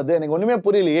சார் அது? எனக்கு ஒண்ணுமே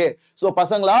புரியலையே. சோ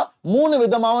பசங்களா மூணு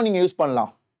விதமாவும் நீங்க யூஸ்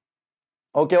பண்ணலாம்.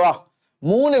 ஓகேவா?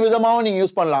 மூணு விதமாவும் நீங்க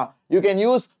யூஸ் பண்ணலாம். You can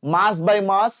use mass by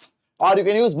mass, or you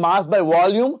can use mass by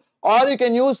volume, or you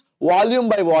can use volume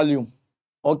by volume.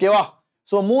 ஓகேவா?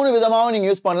 சோ மூணு விதமாவும் நீங்க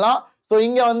யூஸ் பண்ணலாம். சோ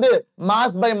இங்க வந்து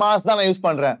mass by mass தான் நான் யூஸ்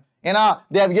பண்றேன். ஏன்னா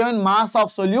they have given mass of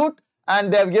solute and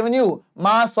they have given you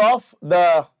mass of the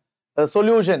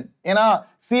solution. ஏன்னா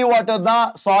sea water தான்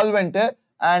solvent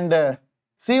and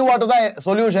sea water தான்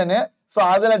solution. சோ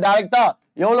அதுல டைரக்டா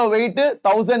எவ்வளவு weight?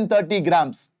 1030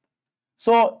 grams.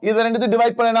 So இது ரெண்டுத்தையும்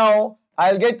டிவைட் பண்ணனா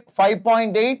I'll get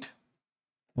 5.8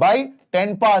 by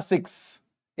 10 power 6.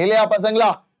 இல்லையா பசங்களா?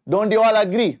 Don't you all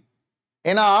agree?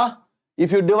 ஏன்னா if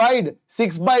you divide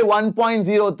 6 by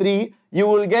 1.03 you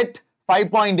will get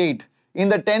 5.8. In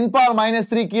the 10 power minus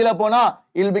 3 கீழ போனா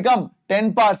it will become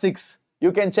 10 power 6.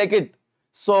 You can check it.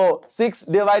 So 6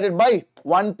 divided by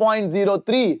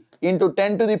 1.03 into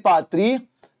 10 to the power 3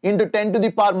 into 10 to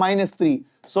the power minus 3.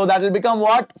 So that will become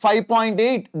what?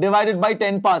 5.8 divided by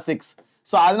 10 power 6.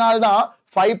 So அதனால்தான்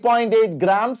 5.8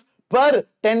 grams per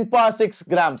 10 power 6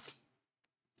 grams.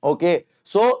 Okay.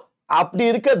 So அப்படி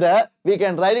இருக்கத we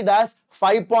can write it as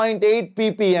 5.8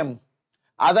 ppm.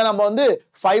 அத நம்ம வந்து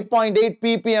 5.8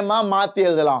 ppm மாத்தி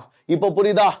எழுதலாம். இப்போ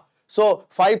புரியுதா? So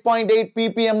 5.8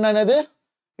 ppm என்னது?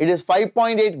 It is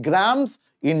 5.8 grams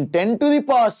in 10 to the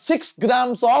power 6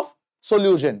 grams of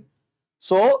solution.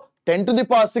 So 10 to the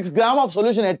power 6 gram of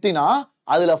solution எடுத்தீனா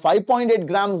அதுல 5.8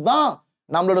 grams தான்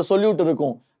நம்மளோட solute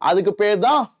இருக்கும். அதுக்கு பேர்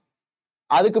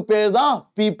தான்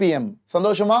ppm.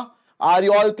 சந்தோஷமா? Are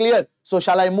you all clear? So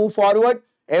shall I move forward?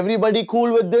 Everybody cool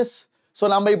with this? So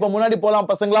நம்ம இப்ப முன்னாடி போலாம்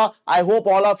பசங்களா. I hope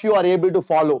all of you are able to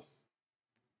follow.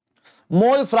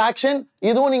 Mole fraction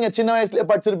இதுவும் நீங்க சின்ன வயசுல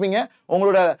படிச்சிருப்பீங்க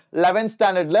உங்களோட 11th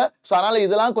ஸ்டாண்டர்ட்ல. சோ அதனால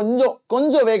இதெல்லாம்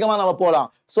கொஞ்சம் வேகமா நம்ம போலாம்.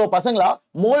 சோ பசங்களா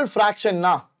mole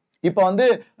fractionனா இப்ப வந்து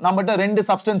நம்மட்ட ரெண்டு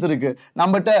சப்ஸ்டன்ஸ் இருக்கு.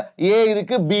 நம்மட்ட A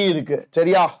இருக்கு, B இருக்கு.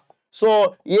 சரியா? சோ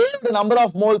A ஓட number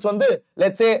of moles வந்து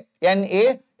let's say Na,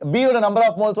 B ஓட number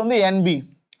of moles வந்து Nb.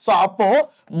 சோ அப்போ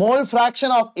mole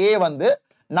fraction of A வந்து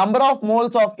number of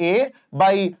moles of A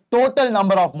by total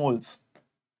number of moles.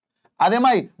 அதே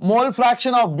மாதிரி mole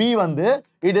fraction of B வந்து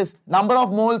it is number of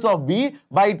moles of B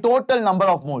by total number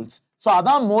of moles. So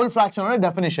அதான் mole fraction ஓட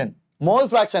definition. Mole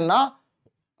fractionனா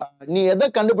நீ எதை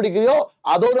கண்டுபிடிக்கிறியோ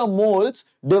அதோட moles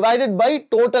divided by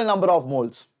total number of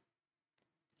moles.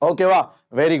 ஓகேவா?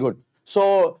 Very good. So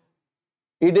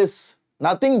it is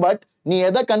nothing but நீ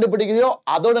எதை கண்டுபிடிக்கிறியோ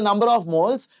அதோட number of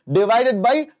moles divided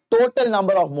by total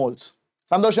number of moles.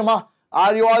 சந்தோஷமா?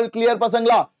 Are you all clear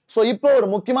பசங்களா? சோ இப்போ ஒரு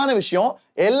முக்கியமான விஷயம்,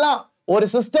 எல்லாம் ஒரு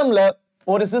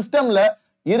சிஸ்டம்ல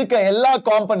இருக்க எல்லா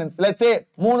காம்போனன்ட்ஸ், let's say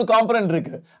மூணு காம்போனன்ட்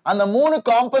இருக்கு. அந்த மூணு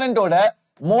காம்போனன்ட்டோட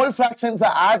மோல் ஃபிராக்ஷன்ஸ்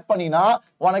ஆட் பண்ணினா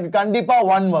உனக்கு கண்டிப்பா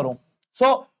 1 வரும். சோ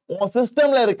உன்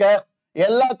சிஸ்டம்ல இருக்க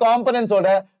எல்லா காம்போனன்ட்ஸோட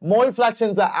மோல்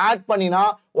ஃபிராக்ஷன்ஸ் ஆட் பண்ணினா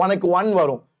உனக்கு 1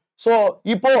 வரும். சோ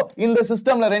இப்போ இந்த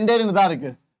சிஸ்டம்ல ரெண்டே தான்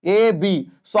இருக்கு, A B.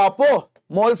 சோ அப்போ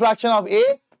mole fraction of A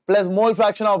plus mole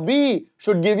fraction of B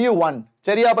should give you 1.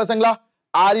 சரியா பசங்களா?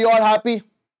 Are you all happy?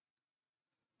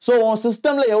 So உன்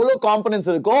சிஸ்டம்ல எவ்வளவு காம்போனன்ட்ஸ்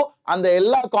இருக்கோ அந்த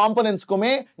எல்லா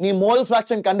காம்போனன்ட்ஸ்க்குமே நீ மோல்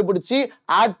ஃபிராக்ஷன் கண்டுபிடிச்சி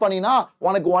ஆட் பண்ணினா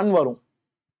உனக்கு 1 வரும்.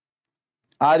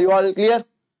 Are you all clear?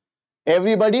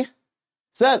 Everybody?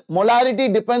 Sir, molarity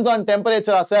depends on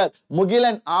temperature, sir.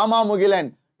 Mugilan, ஆமா முகிலன்,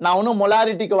 நான் இன்னும்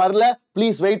மொலாரிட்டிக்கு வரல,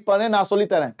 ப்ளீஸ் வெயிட் பண்ணு, நான் சொல்லி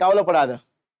தரேன், கவலைப்படாத.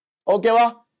 ஓகேவா?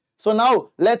 So now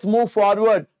let's move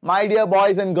forward, my dear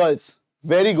boys and girls.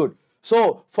 Very good. So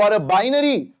for a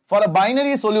binary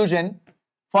solution,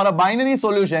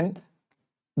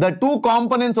 the two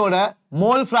components oda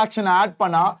mole fraction add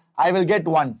panna I will get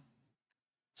 1.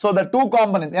 So the two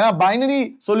components, ஏனா binary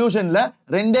solutionல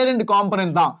ரெண்டு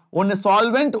component தான், ஒன்னு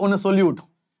solvent ஒன்னு solute.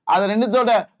 அது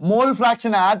ரெண்டுத்தோட mole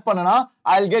ஃபிராக்ஷனை add பண்ணனா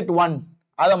I'll get 1.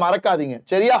 அதை மறக்காதீங்க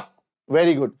சரியா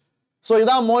வெரி குட் சோ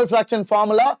இதான் மோல் ஃபிராக்ஷன்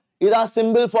ஃபார்முலா இதான்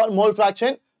சிம்பிள் ஃபார் மோல்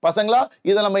ஃபிராக்ஷன் பசங்களா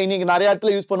இதை நம்ம இன்னைக்கு நிறைய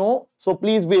இடத்துல யூஸ் பண்ணுவோம் so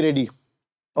please be ready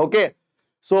okay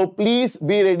so please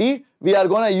be ready we are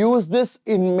going to use this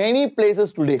in many places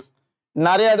today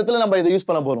நிறைய இடத்துல நம்ம இதை யூஸ்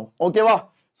பண்ண போறோம் ஓகேவா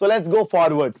so let's go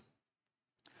forward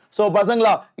so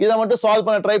பசங்களா இதை மட்டும் சால்வ்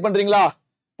பண்ண ட்ரை பண்றீங்களா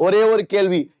ஒரே ஒரு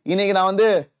கேள்வி இன்னைக்கு நான் வந்து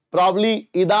probably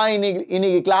இதான்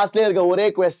இன்னைக்கு கிளாஸ்லயே இருக்க ஒரே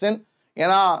क्वेश्चन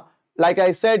ஏனா like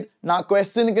I said நான்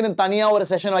क्वेश्चनக்கு தனியா ஒரு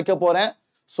செஷன் வைக்க போறேன்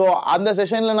சோ அந்த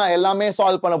செஷன்ல நான் எல்லாமே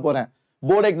சால்வ் பண்ண போறேன்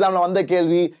போர்ட் எக்ஸாம்ல வந்த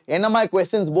கேள்வி என்ன மாதிரி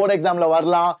क्वेश्चंस போர்ட் எக்ஸாம்ல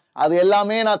வரலாம் அது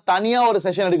எல்லாமே நான் தனியா ஒரு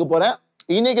செஷன் எடுக்க போறேன்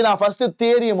இன்னைக்கு நான் ஃபர்ஸ்ட்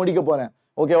தியரியை முடிக்க போறேன்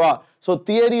ஓகேவா so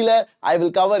தியரியில I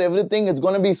will cover everything it's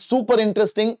going to be super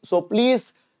interesting so please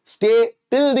stay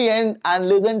till the end and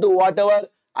listen to whatever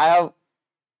I have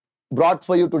brought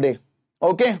for you today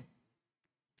okay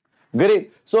great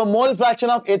so mole fraction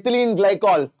of ethylene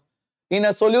glycol in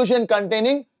a solution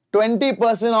containing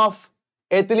 20% of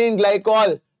ethylene glycol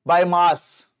by mass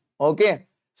okay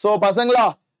so pasangla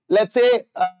let's say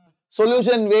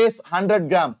solution weighs 100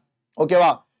 gram okay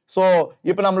va so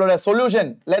ipo nammaloda solution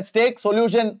let's take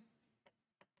solution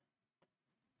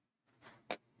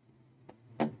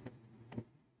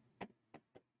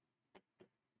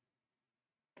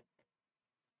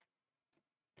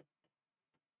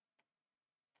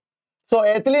so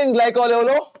ethylene glycol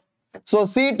evlo so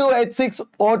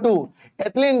C2H6O2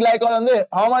 ethylene glycol வந்து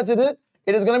how much it is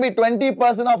it is going to be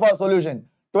 20% of our solution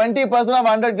 20% of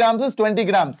 100 grams is 20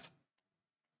 grams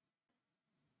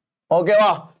okay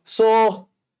va so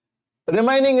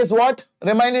remaining is what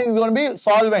remaining is going to be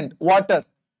solvent water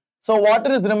so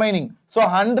water is remaining so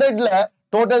 100 la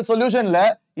total solution la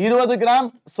 20 gram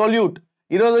solute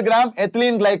 20 gram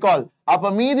ethylene glycol அப்ப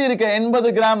மீதி இருக்க 80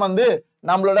 gram வந்து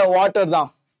நம்மளோட water தான்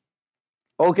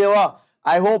okay va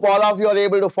I hope all of you are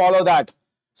able to follow that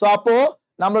so appo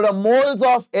nammaloda moles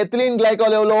of ethylene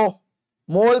glycol evlo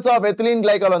moles of ethylene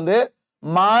glycol வந்து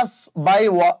mass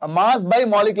by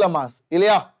molecular mass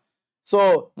இல்லையா so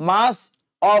mass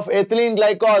of ethylene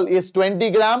glycol is 20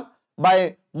 gram by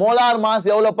molar mass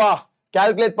evlo pa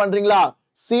calculate பண்றீங்களா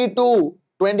C2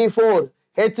 24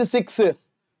 H6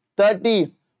 30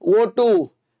 O2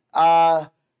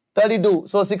 32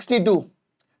 so 62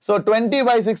 so 20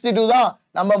 by 62 தான்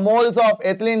நம்ம moles of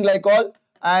ethylene glycol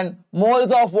and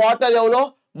moles of water எவ்வளோ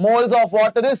moles of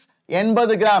water is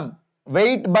 80 gram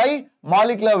weight by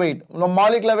molecular weight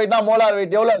molecular weight na molar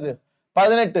weight எவ்வளோ அது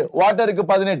 18 waterக்கு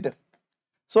 18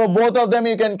 so both of them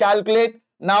you can calculate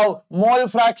now mole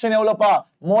fraction எவ்வளோப்பா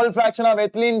mole fraction of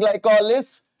ethylene glycol is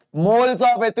moles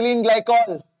of ethylene glycol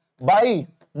by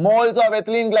moles of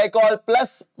ethylene glycol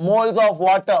plus moles of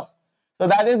water so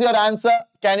that is your answer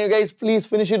can you guys please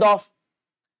finish it off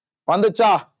வந்துச்சா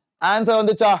answer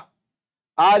வந்துச்சா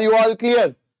are you all clear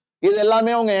இது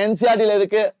எல்லாமே உங்க NCERT ல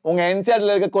இருக்கு உங்க NCERT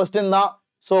ல இருக்க क्वेश्चन தான்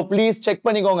so please check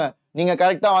பண்ணிக்கோங்க நீங்க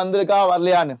கரெக்ட்டா வந்திருக்கா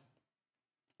வரலையான்னு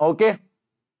ஓகே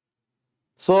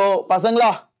so பசங்களா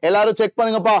எல்லாரும் செக்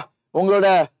பண்ணுங்கப்பா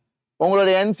உங்களோட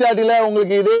NCERT ல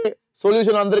உங்களுக்கு இதே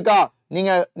சொல்யூஷன் வந்திருக்கா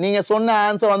நீங்க சொன்ன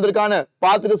ஆன்சர் வந்திருக்கான்னு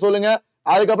பார்த்துட்டு சொல்லுங்க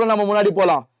அதுக்கு அப்புறம் நம்ம முன்னாடி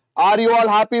போலாம் are you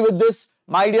all happy with this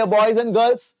my dear boys and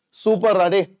girls super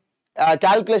ready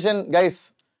calculation guys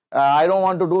I don't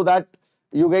want to do that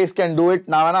you guys can do it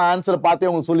நான் வேணா ஆன்சர் பார்த்தே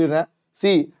உங்களுக்கு சொல்லிடுறேன்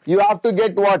see you have to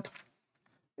get what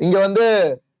இங்க வந்து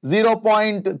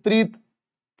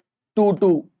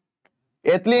 0.322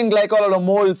 ethylene glycol ஓட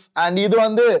moles and இது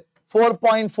வந்து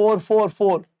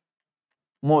 4.444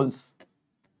 moles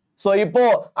so இப்போ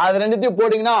அது ரெண்டுத்தையும்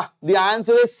போடிங்கனா the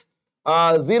answer is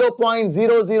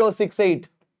 0.0068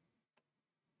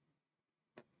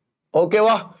 okay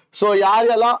வா so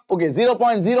யாரெல்லாம் okay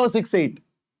 0.068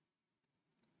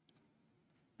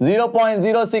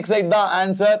 தான்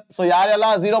ஆன்சர் so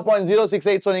யாரெல்லாம்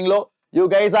 0.068 சொன்னீங்களோ you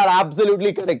guys are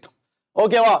absolutely correct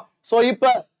okay வா so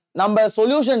இப்போ நம்ம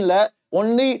சொல்யூஷன்ல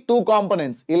only two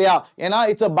components இல்லையா ஏனா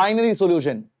it's a binary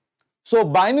solution so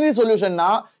binary solution னா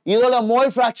இதோட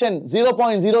mole fraction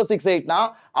 0.068 னா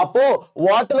அப்போ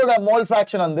வாட்டரோட mole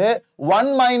fraction வந்து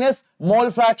 1 minus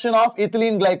mole fraction of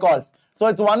ethylene glycol so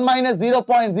it's 1 minus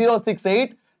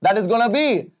 0.068 that is going to be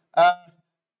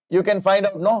you can find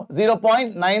out no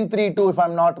 0.932 if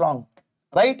I'm not wrong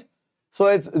right so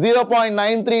it's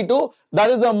 0.932 that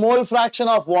is the mole fraction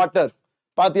of water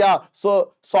பாத்தியா so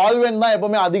solvent தான்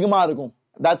எப்பவுமே அதிகமா இருக்கும்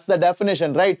that's the definition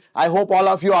right I hope all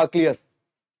of you are clear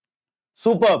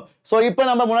superb so இப்போ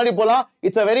நம்ம முன்னாடி போலாம்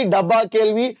it's a very டப்பா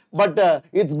கேள்வி but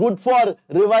it's good for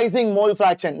revising mole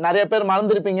fraction நிறைய பேர்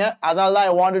மறந்திருப்பீங்க அதனால தான்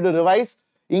I wanted to revise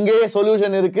இங்கேயே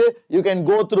சொல்யூஷன் இருக்கு you can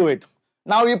go through it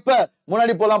Now இப்ப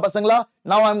முன்னாடி போலாம் பசங்களா.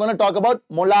 Now I'm going to talk about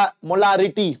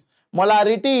molarity.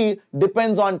 Molarity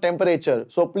depends on temperature.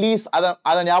 So please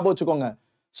அத ஞாபகம் வச்சுக்கோங்க.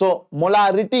 So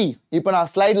molarity இப்ப நான்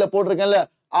ஸ்லைட்ல போட்டிருக்கேன்ல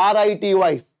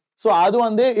RITY. So அது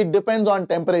வந்து it depends on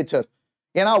temperature.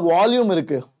 ஏனா வால்யூம்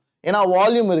இருக்கு.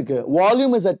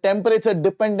 Volume is a temperature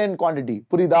dependent quantity.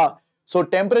 புரியுதா? So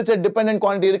temperature dependent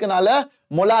quantity இருக்கனால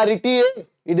molarity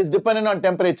it is dependent on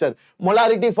temperature.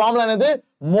 Molarity formula என்னது?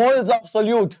 Moles of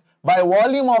solute by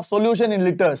volume of solution in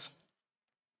liters.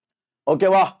 Okay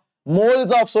வா?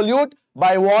 Moles of solute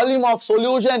by volume of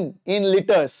solution in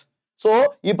liters. So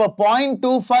இப்ப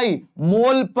 0.25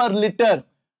 mole per liter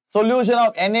solution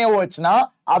of NaOH னா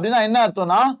அப்படினா என்ன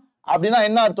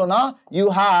அர்த்தம்னா you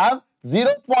have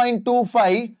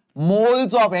 0.25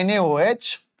 moles of NaOH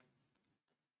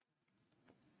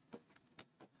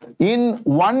in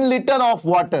 1 liter of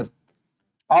water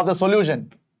of the solution.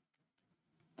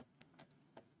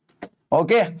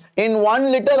 Okay, in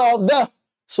 1 liter of the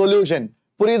solution.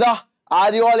 Purida,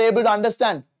 are you all able to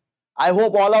understand? I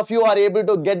hope all of you are able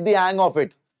to get the hang of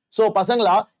it. So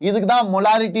pasangla, idhukku da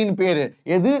molarity in peru.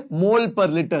 Edu mole per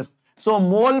liter. So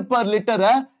mole per liter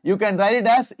you can write it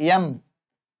as M,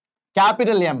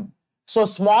 capital M. So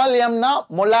small m na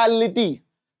molality,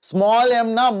 small m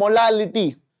na molality.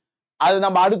 அது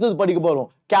நம்ம அடுத்து படிக்க போறோம்.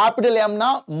 capital M னா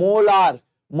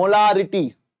molarity.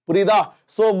 புரியுதா?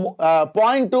 So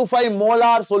 0.25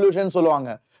 molar solution சொல்லுவாங்க.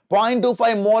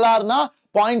 0.25 molar னா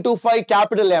 0.25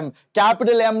 capital M.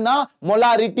 Capital M na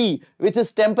molarity, which is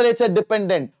temperature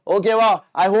dependent. Okay va?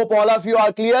 I hope all of you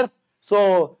are clear. So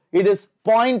it is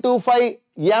 0.25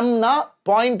 M na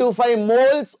 0.25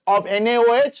 moles of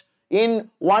NaOH in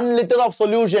 1 liter of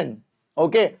solution.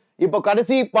 Okay. இப்போ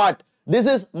கடைசி part. This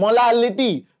is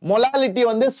molality. Molality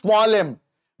வந்து small m.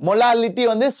 Molality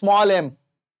வந்து small m.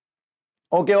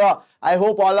 Okay va? I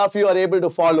hope all of you are able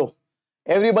to follow.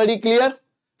 Everybody clear?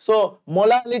 So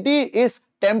molality is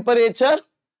temperature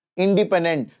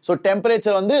independent. So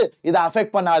temperature வந்து இத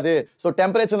affect பண்ணாது. So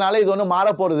temperatureனால இது ஒண்ணும் மாற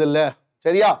போறது இல்ல.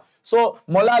 சரியா? So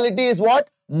molality is what?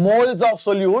 Moles of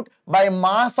solute by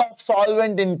mass of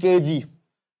solvent in kg.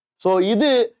 So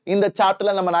இது இந்த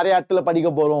சாப்டர்ல நம்ம நிறைய இடத்துல படிக்க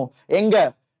போறோம். எங்க?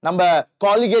 நம்ம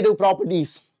colligative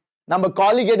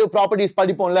properties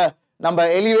படிப்போம்ல. நம்ம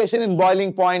elevation in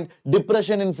boiling point,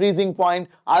 depression in freezing point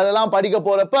அதெல்லாம் படிக்க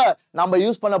போறப்ப நம்ம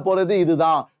யூஸ் பண்ண போறது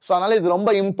இதுதான். சோ அதனால இது ரொம்ப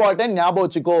இம்பார்ட்டன்ட், ஞாபகம்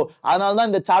வச்சுக்கோ. அதனால தான்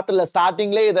இந்த சாப்டர்ல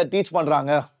ஸ்டார்டிங்லயே இத டீச்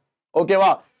பண்றாங்க.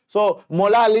 ஓகேவா? சோ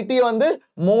molality வந்து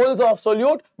moles of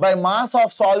solute by mass of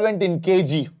solvent in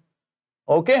kg.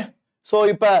 Okay? So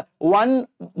இப்ப 1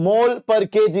 mole per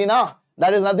kg னா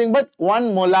that is nothing but 1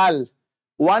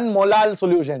 molar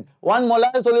solution. 1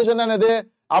 molar solution என்னது?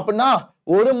 அப்படினா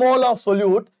 1 mole of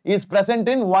solute is present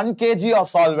in 1 kg of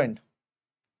solvent.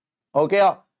 Okay,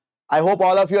 I hope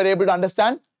all of you are able to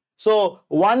understand. So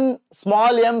 1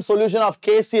 small m solution of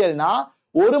KCl na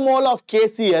 1 mole of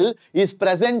KCl is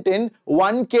present in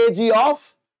 1 kg of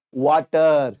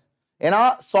water. ஏனா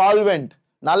solvent.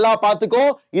 நல்லா பாத்துக்கோ,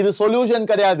 இது solution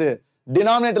கிடையாது.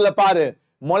 Denominatorல பாரு.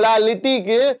 Molality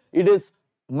க்கு it is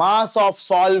mass of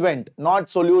solvent, not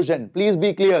solution. Please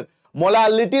be clear.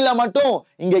 Molality ல மட்டும்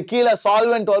இங்க கீழ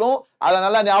solvent வரும். அத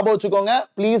நல்லா ஞாபகம் வச்சுக்கோங்க.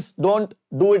 Please don't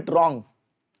do it wrong.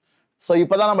 So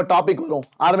இப்போதான் நம்ம டாபிக் வரும்.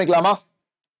 ஆரம்பிக்கலாமா?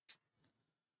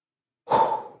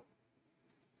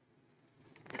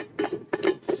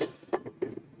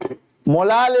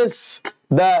 Molal is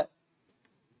the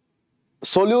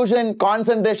solution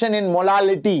concentration in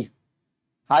molality.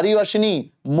 Harivashini,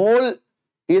 mole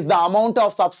is the amount of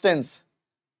substance.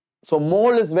 So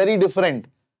mole is very different.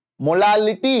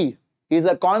 Molality is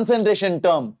a concentration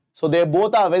term. So they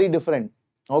both are very different.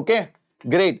 Okay?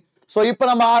 Great. So இப்ப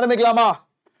நம்ம ஆரம்பிக்கலாமா?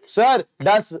 Sir,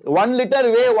 does 1 liter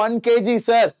weigh 1 kg,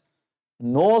 sir?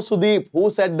 No, Sudeep. Who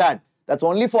said that? That's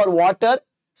only for water.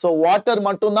 So water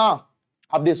மட்டும்தான்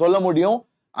அப்படி சொல்ல முடியும்.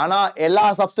 ஆனா எல்லா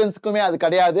சப்ஸ்டன்ஸ்க்குமே அது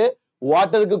கிடையாது.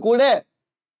 வாட்டருக்கு கூட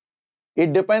it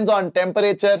depends on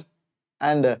temperature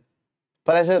and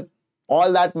pressure. All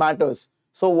that matters.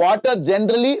 So water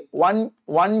generally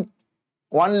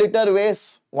 1 liter weighs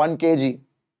 1 kg.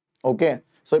 Okay.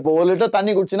 So இப்போ 1 liter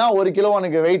தண்ணி குடிச்சினா 1 கிலோ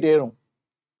உனக்கு weight ஏறும்.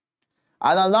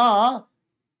 அதனால தான்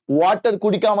வாட்டர்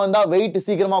குடிக்காம இருந்தா weight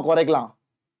சீக்கிரமா குறைக்கலாம்.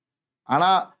 ஆனா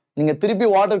நீங்க திருப்பி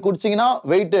வாட்டர் குடிச்சீங்கன்னா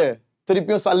weight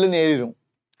திருப்பியும் சல்லுன்னு ஏறிடும்.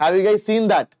 Have you guys seen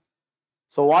that?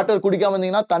 So water குடிக்காம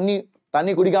இருந்தீங்கன்னா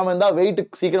தண்ணி குடிக்காம இருந்தா weight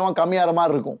சீக்கிரமா கம்மியாற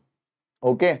மாதிரி இருக்கும்.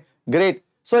 Okay, great.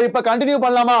 So இப்ப கண்டினியூ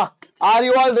பண்ணலாமா? Are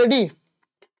you all ready?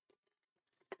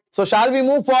 So shall we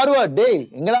move forward? Day,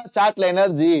 எங்கடா சாட்ல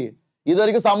எனர்ஜி? இது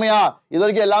வரைக்கும் சமையா? இது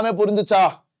வரைக்கும் எல்லாமே புரிஞ்சுச்சா?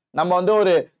 நம்ம வந்து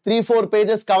ஒரு 3-4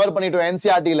 pages கவர் பண்ணிட்டோம்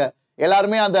NCERT ல.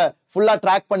 எல்லாருமே அந்த ஃபுல்லா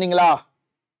ட்ராக் பண்ணீங்களா?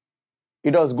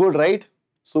 It was good, right?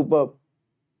 Superb.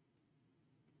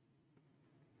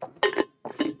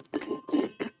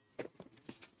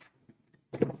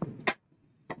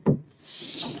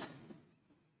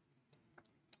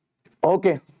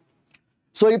 Okay.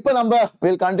 So இப்போ நம்ம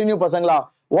will continue பசங்களா.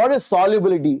 What is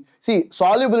solubility? See,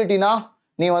 solubility na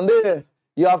நீ வந்து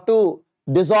you have to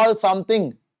dissolve something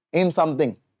in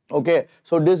something. Okay.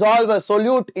 So dissolve a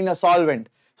solute in a solvent.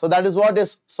 So that is what is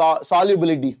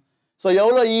solubility. So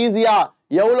எவ்வளோ ஈஸியா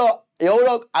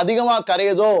எவ்வளோ அதிகமா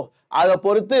கரையுதோ அதை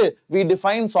பொறுத்து we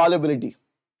define solubility.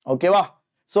 ஓகேவா?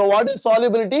 So what is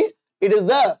solubility? It is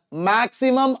the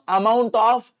maximum amount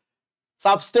of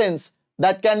substance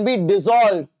that can be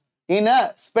dissolved in a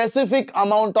specific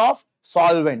amount of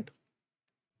solvent.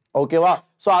 ஓகேவா?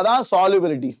 So அதான்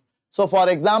solubility. So for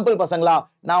example பசங்களா,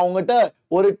 நான் உங்ககிட்ட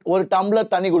ஒரு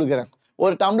டம்ளர் தண்ணி கொடுக்குறேன்.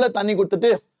 ஒரு டம்ளர் தண்ணி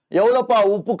கொடுத்துட்டு எவ்வளோப்பா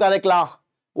உப்பு கரைக்கலாம்,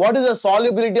 what is the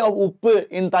solubility of உப்பு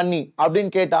in தண்ணி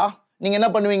அப்படின்னு கேட்டா நீங்க என்ன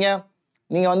பண்ணுவீங்க?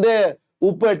 நீங்க வந்து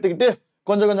உப்பு எடுத்துக்கிட்டு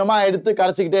கொஞ்சம் கொஞ்சமா எடுத்து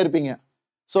கரைச்சிக்கிட்டே இருப்பீங்க.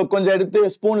 ஸோ கொஞ்சம் எடுத்து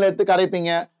ஸ்பூன்ல எடுத்து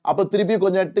கரைப்பீங்க, அப்போ திருப்பி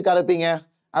கொஞ்சம் எடுத்து கரைப்பீங்க.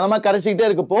 அந்த மாதிரி கரைச்சிக்கிட்டே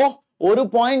இருக்கப்போ ஒரு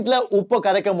பாயிண்ட்ல உப்பை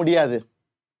கரைக்க முடியாது.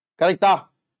 கரெக்டா?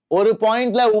 ஒரு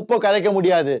பாயிண்ட்ல உப்பை கரைக்க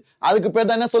முடியாது. அதுக்கு பேர்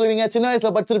தான் என்ன சொல்லுவீங்க? சின்ன வயசுல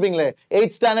படிச்சிருப்பீங்களே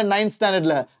 8th standard 9th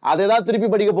standardல, அதை தான் திருப்பி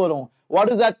படிக்க போறோம். What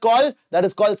is that called? That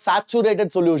is called saturated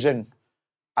solution.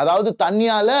 அதாவது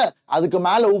தண்ணியால அதுக்கு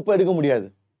மேல உப்பு எடுக்க முடியாது.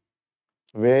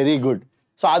 Very good.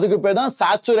 ஸோ அதுக்கு பேர் தான்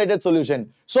சேச்சுரேட்டட் சொல்யூஷன்.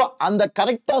 ஸோ அந்த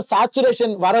கரெக்டா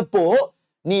சேச்சுரேஷன் வரப்போ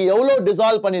நீ எவ்வளோ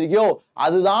டிசால்வ் பண்ணிருக்கியோ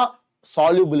அதுதான்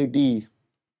சால்யூபிலிட்டி.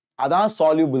 அதான்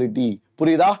சால்யூபிலிட்டி.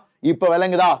 புரியுதா? இப்ப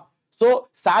விளங்குதா? ஸோ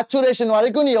சேச்சுரேஷன்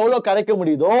வரைக்கும் நீ எவ்வளோ கரைக்க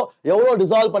முடியுதோ, எவ்வளோ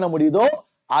டிசால்வ் பண்ண முடியுதோ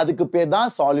அதுக்கு பேர்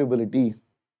தான் சால்யூபிலிட்டி.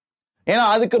 ஏன்னா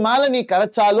அதுக்கு மேல நீ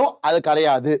கரைச்சாலும் அது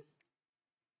கரையாது.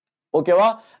 ஓகேவா?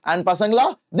 அண்ட் பசங்களா,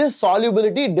 this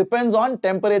solubility depends on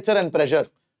temperature and pressure.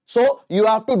 So you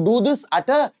have to do this at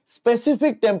a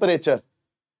specific temperature.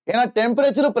 ஏன்னா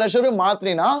டெம்பரேச்சர் பிரஷரும்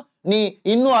மாத்தினா நீ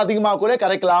இன்னும் அதிகமா கூட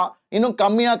கரைக்கலாம், இன்னும்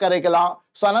கம்மியா கரைக்கலாம்.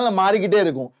 ஸோ அதனால மாறிக்கிட்டே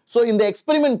இருக்கும். ஸோ இந்த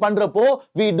எக்ஸ்பெரிமெண்ட் பண்றப்போ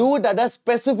we do it at a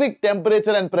specific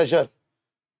temperature and pressure.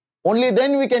 Only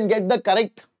then we can get the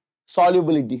correct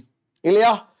solubility.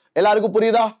 இல்லையா? எல்லாருக்கும்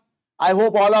புரியுதா? I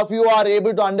hope all of you are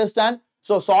able to understand.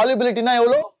 So solubility na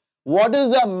எவ்வளோ? What is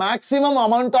the maximum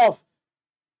amount of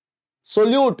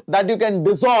solute that you can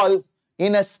dissolve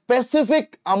in a specific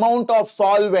amount of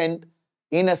solvent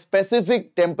in a specific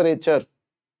temperature.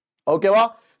 ஓகேவா?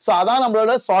 So அதான்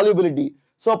நம்மளோட solubility.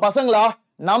 So பசங்களா,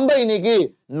 நம்ம இன்னைக்கு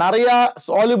நிறைய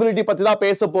solubility பத்தி தான்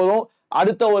பேச போறோம்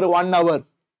அடுத்த ஒரு 1 hour.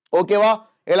 ஓகேவா?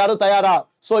 எல்லாரும் தயாரா?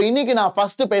 ஸோ இன்னைக்கு நான்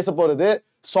ஃபர்ஸ்ட் பேச போறது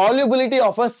solubility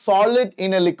of a solid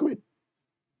in a liquid.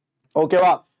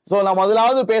 ஓகேவா? ஸோ நான்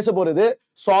முதலாவது பேச போறது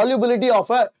solubility of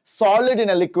a solid in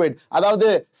a liquid. அதாவது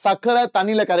சக்கரை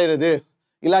தண்ணியில கரைகிறது,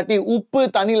 இல்லாட்டி உப்பு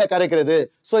தண்ணியில கரைக்கிறது.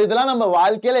 ஸோ இதெல்லாம் நம்ம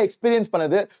வாழ்க்கையில எக்ஸ்பீரியன்ஸ்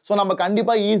பண்ணது. ஸோ நம்ம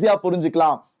கண்டிப்பா ஈஸியா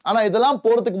புரிஞ்சுக்கலாம். ஆனா இதெல்லாம்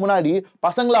போறதுக்கு முன்னாடி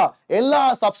பசங்களா, எல்லா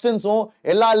சப்ஸ்டன்ஸும்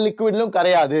எல்லா லிக்விட்லயும்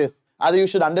கரையாது. அது you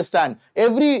should understand.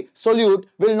 Every solute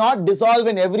will not dissolve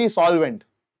in every solvent.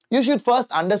 You should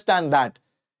first understand that.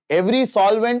 Every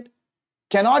solvent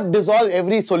cannot dissolve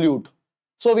every solute.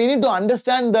 So we need to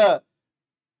understand the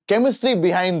chemistry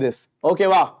behind this.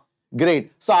 ஓகேவா? Great.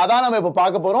 So அதான் நம்ம இப்போ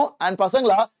பார்க்க போறோம். And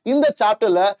பசங்களா, இந்த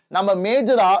சாப்டர்ல நம்ம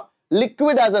மேஜரா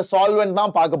லிக்விட் ஆஸ் அ சால்வெண்ட்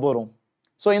தான் பார்க்க போறோம்.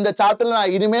 ஸோ இந்த சாப்டர்ல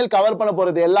நான் இனிமேல் கவர் பண்ண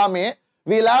போறது எல்லாமே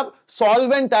we'll have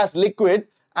solvent as liquid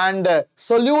and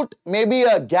solute may be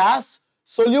a gas,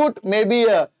 solute may be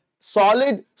a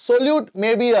solid, solute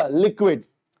may be a liquid.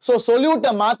 So solute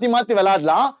மாத்தி மாத்தி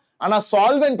விளையாடலாம். ஆனா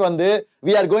solvent வந்து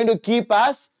we are going to keep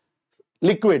as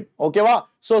liquid. ஓகேவா?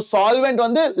 So solvent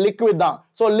வந்து liquid தான்.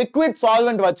 So liquid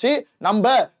solvent வச்சு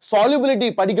நம்ம solubility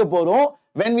படிக்க போறோம்.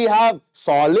 when we have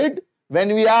solid, when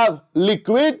we have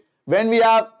liquid, when we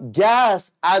have gas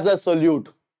as a solute.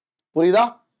 புரியுதா?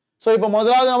 சோ இப்போ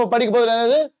முதலாவது நம்ம படிக்க போறது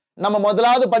என்னது? நம்ம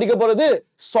முதலாவது படிக்க போறது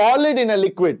solid in a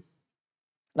liquid.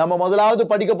 நம்ம முதலாவது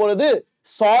படிக்க போறது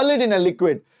solid in a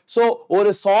liquid. So ஒரு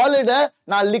சாலிட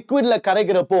நான் லிக்விட்ல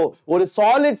கரைக்கிறப்போ, ஒரு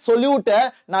சாலிட் சொல்யூட்டை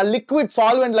நான் லிக்விட்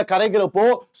சால்வெண்ட்ல கரைக்கிறப்போ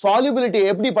சால்யூபிலிட்டி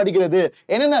எப்படி படிக்கிறது,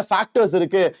 என்னென்ன ஃபேக்டர்ஸ்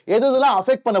இருக்கு, எதெல்லாம்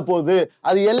அஃபெக்ட் பண்ண போகுது,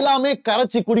 அது எல்லாமே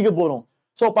கரைச்சி குடிக்க போறோம்.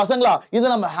 சோ பசங்களா, இது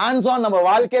நம்ம ஹேண்ட்ஸ் ஆன் நம்ம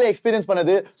வாழ்க்கையில எக்ஸ்பீரியன்ஸ்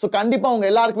பண்ணது. சோ கண்டிப்பா உங்க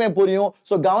எல்லாருக்குமே புரியும்.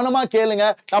 சோ கவனமா கேளுங்க.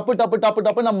 டப்பு டப்பு டப்பு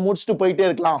டப்பு நம்ம முடிச்சுட்டு போயிட்டே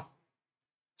இருக்கலாம்.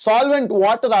 Solvent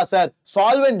வாட்டரா sir?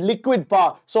 சால்வெண்ட் லிக்விட் பா.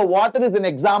 So water is an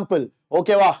example.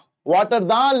 ஓகேவா? வாட்டர்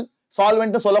தான்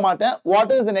solvent சொல்ல மாட்டேன்.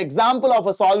 Water is an example of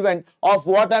a solvent of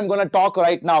what I'm going to talk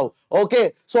right now. Okay?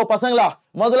 So பசங்களா,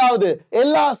 முதலாவது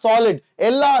எல்லா solid,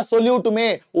 எல்லா solute-மே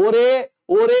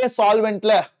ஒரே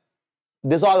solvent-ல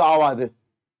dissolve ஆவாது.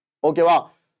 ஓகேவா?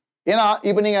 ஏன்னா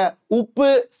இப்போ நீங்க உப்பு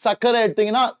சர்க்கரை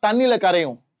எடுத்தீங்கன்னா தண்ணியில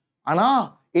கரையும். ஆனா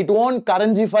it won't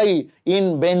கரைஞ்சிஃபை in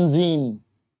benzene.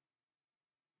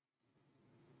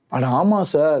 அட ஆமா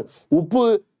சார், உப்பு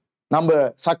நம்ம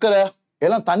சர்க்கரை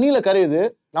எல்லாம் தண்ணியில கரையுது,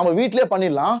 நம்ம வீட்டிலே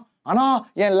பண்ணிடலாம். ஆனா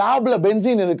என் லேப்ல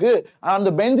பென்சீன் இருக்கு, அந்த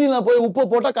பென்சீன்ல போய் உப்பு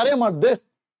போட்டா கரைய மாட்டுது,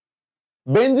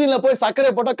 பென்சீன்ல போய்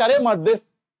சர்க்கரை போட்டா கரைய மாட்டுது.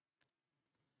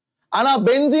 ஆனா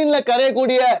பென்சீன்ல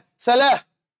கரையக்கூடிய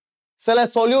சில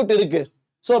சொல்யூட் இருக்கு.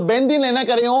 சோ பென்சீன்ல என்ன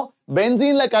கரையும்?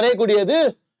 பென்சீன்ல கரையக்கூடியது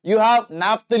you have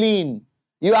naphthalene,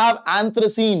 you have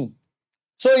anthracene.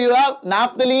 So you have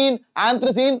naphthalene,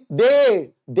 anthracene,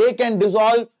 they can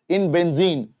dissolve in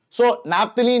benzene. So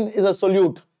naphthalene is a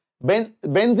solute.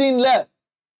 Benzene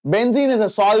is a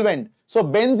solvent. So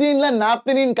benzene la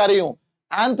naphthalene கரையும்,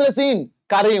 anthracene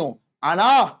கரையும். ஆனா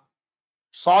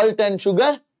salt and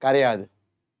sugar கரையாது.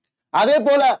 அதே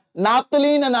போல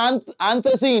naphthalene and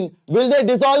anthracene, will they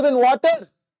dissolve in water?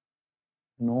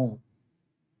 No.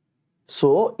 So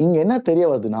இங்க என்ன தெரிய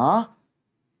வருதுன்னா,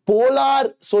 polar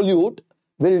solute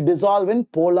will dissolve in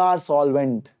polar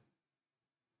solvent.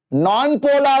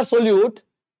 Non-polar solute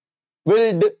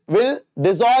will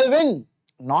dissolve in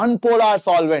non-polar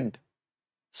solvent.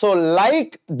 So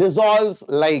like dissolves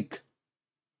like.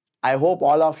 I hope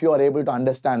all of you are able to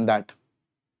understand that.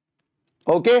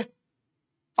 Okay?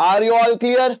 Are you all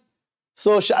clear?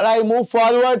 So shall I move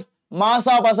forward?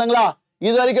 Masa pasangla.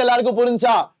 இது வரைக்கும் எல்லாருக்கும்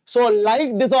புரிஞ்சா? So like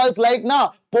dissolves like na,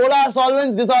 polar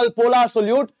solvents dissolve polar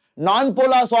solute,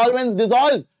 non-polar solvents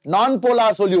dissolve non-polar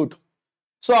solute.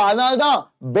 So அதனால தான்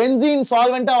benzene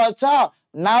solvent-ஆ வச்சா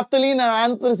naphthalene and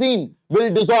anthracene will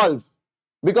dissolve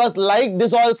because like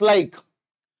dissolves like.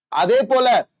 அதே போல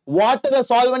water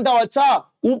solvent-ஆ வச்சா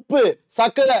உப்பு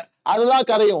சர்க்கரை அதெல்லாம்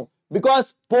கரையும் because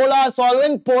polar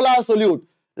solvent polar solute,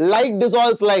 like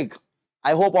dissolves like.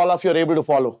 I hope all of you are able to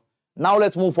follow. Now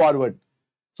let's move forward.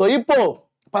 So இப்போ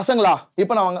பசங்களா,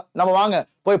 இப்போ நம்ம வாங்க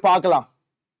போய் பார்க்கலாம்.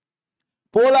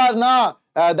 Polarனா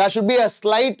there should be a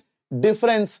slight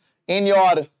difference in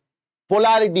your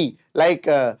polarity, like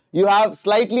you have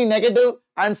slightly negative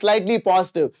and slightly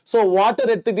positive. So water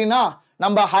எடுத்துக்கிட்டீங்கன்னா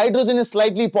நம்ம hydrogen is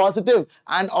slightly positive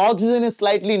and oxygen is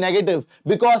slightly negative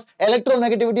because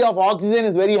electronegativity of oxygen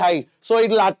is very high. So it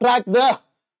will attract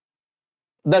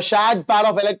the shared pair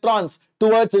of electrons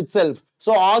towards itself.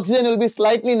 So oxygen will be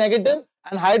slightly negative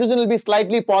and hydrogen will be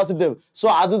slightly positive. So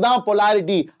அதுதான்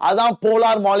polarity, அதான்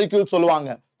polar molecule சொல்லுவாங்க.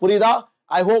 புரியுதா?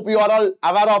 I hope you are all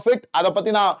aware of it. அத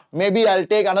பத்தி நான் maybe I'll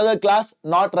take another class,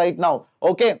 not right now.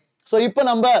 Okay? So இப்போ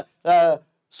நம்ம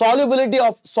solubility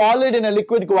of solid in a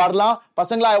liquid க்கு வரலாம்.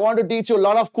 பசங்களா, I want to teach you a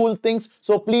lot of cool things,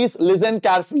 so please listen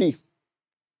carefully.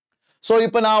 So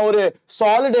இப்போ நான் ஒரு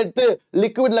solid எடுத்து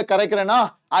liquidல கரைக்கிறேன்னா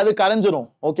அது கரைஞ்சிரும்.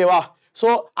 ஓகேவா? So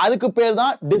அதுக்கு பேர்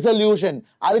தான் dissolution.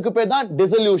 அதுக்கு பேர் தான்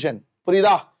dissolution.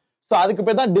 புரியுதா? So அதுக்கு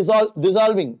பேர் தான்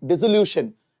dissolving, dissolution.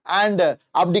 And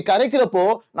அப்படி கரைக்கிறப்போ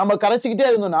நம்ம கரைச்சிக்கிட்டே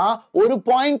இருந்தோம்னா ஒரு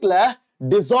பாயிண்ட்ல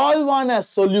dissolve ஆன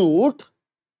solute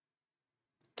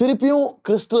திருப்பியும்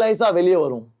crystallize வெளியே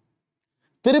வரும்,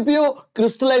 திருப்பியும்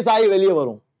crystallize ஆகி வெளியே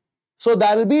வரும். So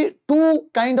there will be two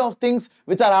kind of things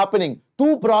which are happening,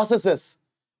 two processes.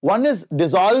 One is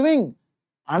dissolving,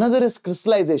 another is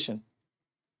crystallization.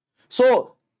 So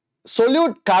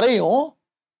solute கரையும்,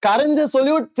 கரைஞ்ச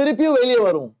solute திருப்பியும் வெளியே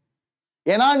வரும்.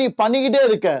 ஏன்னா நீ பண்ணிக்கிட்டே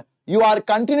இருக்க, you are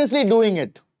continuously doing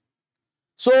it.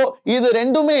 So இது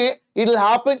ரெண்டுமே it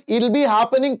will be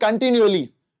happening continually.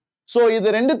 So இது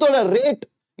ரெண்டுத்தோட rate,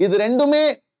 இது ரெண்டுமே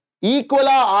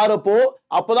ஈக்குவலா ஆறப்போ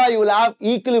அப்பதான் you will have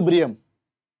equilibrium,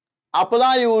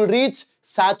 அப்பதான் you will reach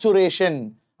saturation.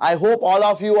 I hope all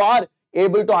of you are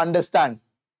able to understand.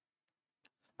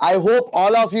 I hope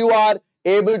all of you are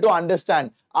able to understand.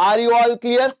 Are you all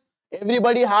clear?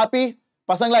 Everybody happy?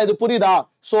 பசங்களா இது புரியுதா?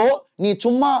 So நீ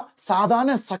சும்மா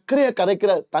சாதாரண சர்க்கரையை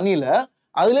கரைக்கிற தண்ணியில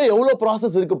அதுல எவ்வளவு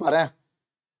ப்ராசஸ் இருக்கு பாரு.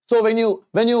 So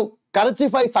when you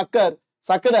கரைச்சிஃபை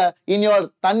சர்க்கரை in your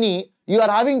தண்ணி, you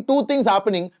are having two things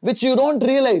happening which you don't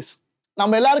realize.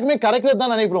 நம்ம எல்லாருக்குமே கரைக்கிறது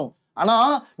தான் நினைக்கிறோம், ஆனா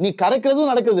நீ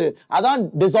கரைக்கிறதும் நடக்குது, அதான்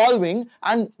dissolving,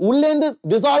 and உள்ளேந்து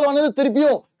dissolve ஆனது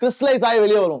திருப்பியும் crystallize ஆகி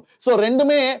வெளியே வரும். So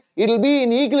ரெண்டுமே it will be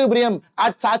in equilibrium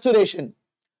at saturation,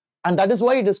 and that is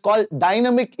why it is called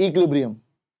dynamic equilibrium.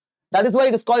 That is why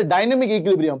it is called dynamic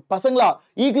equilibrium. பசங்களா,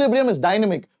 equilibrium is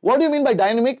dynamic. What do you mean by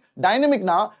dynamic? Dynamic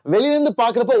na வெளியிருந்து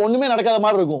பார்க்கறப்ப ஒண்ணுமே நடக்காத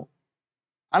மாதிரி இருக்கும்,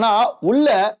 ஆனா உள்ள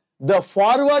the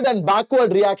forward and backward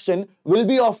reaction will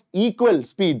be of equal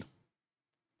speed.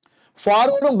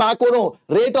 Forward backward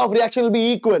rate of reaction will be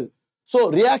equal. So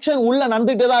reaction உள்ள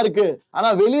நடந்துட்டே தான் இருக்கு, ஆனா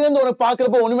வெளியிருந்து ஒரு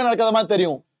பார்க்கறப்ப ஒண்ணுமே நடக்காத மாதிரி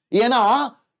தெரியும். ஏன்னா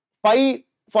 5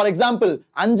 for example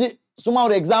 5 சும்மா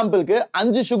ஒரு எக்ஸாம்பிளுக்கு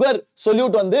 5 sugar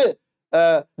solute வந்து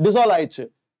dissolve ஆயிடுச்சு.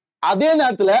 அதே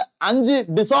நேரத்துல 5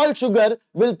 dissolved sugar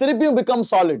will திருப்பியும் become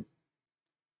solid,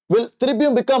 will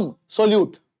திருப்பியும் become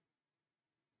solute.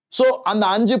 So அந்த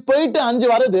 5 போயிட்டு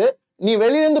 5 வருது, நீ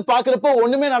வெளியில இருந்து பாக்குறப்போ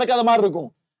ஒண்ணுமே நடக்காத மாதிரி இருக்கும்.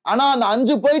 ஆனா அந்த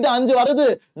 5 போயிட்டு 5 வருது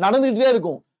நடந்துகிட்டே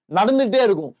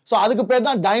இருக்கும். So அதுக்கு பேர்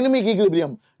தான் dynamic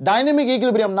equilibrium. Dynamic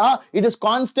equilibrium na it is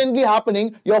constantly happening.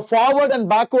 Your forward and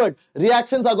backward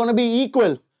reactions are going to be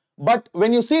equal. But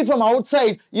when you see it from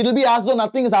outside, it will be as though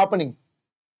nothing is happening.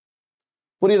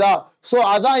 புரியுதா? So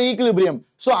அதான் equilibrium.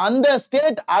 So அந்த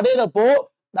state அடையறப்போ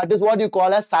that is what you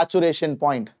call as saturation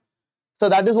point. So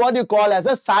that is what you call as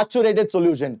a saturated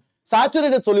solution.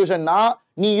 Saturated solution na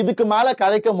நீ இதுக்கு மேல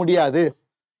கரைக்க முடியாது.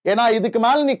 ஏனா இதுக்கு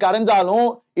மேல நீ கரைஞ்சாலும்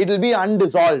it will be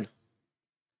undissolved.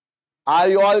 Are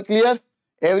you all clear?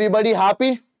 Everybody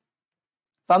happy?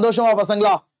 சந்தோஷமா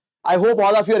பசங்களா? I hope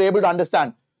all of you are able to understand.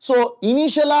 So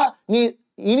initially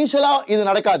இது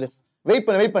நடக்காது. வெயிட்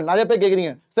பண்ணு நிறைய பேர்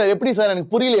கேக்குறீங்க சார் எப்படி சார்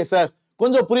எனக்கு புரியலையே சார்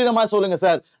கொஞ்சம் புரியுற மாதிரி சொல்லுங்க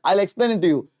sir I'll explain it to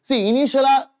you. See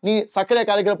initially நீ சர்க்கரை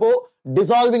கரைக்கிறப்போ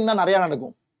dissolving தான் நிறைய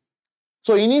நடக்கும்.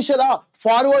 So initially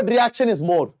forward reaction is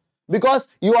more because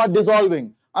you are dissolving.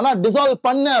 ஆனா dissolve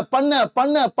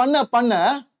பண்ண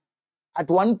at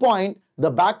one point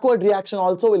the backward reaction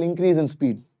also will increase in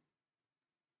speed.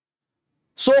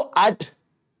 So at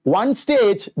one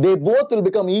stage they both will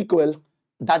become equal.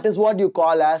 That is what you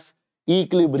call as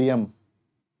equilibrium.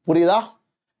 புரியுதா?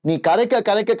 நீ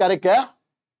கரைக்க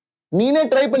நீனே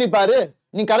try பண்ணி பாரு.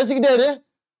 நீ கரைச்சிக்கிட்டே இரு,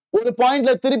 ஒரு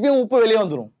பாயிண்ட்ல திருப்பியும் உப்பு வெளியே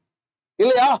வந்துரும்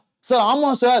இல்லையா? சார் ஆமா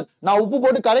சார் நான் உப்பு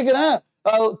போட்டு கரைக்கிறேன்,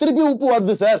 திருப்பியும் உப்பு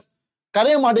வருது சார்,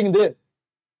 கரைய மாட்டேங்குது.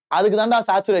 அதுக்கு தான்டா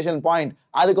saturation point.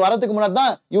 அதுக்கு வரதுக்கு முன்னாடி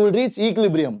தான் you will reach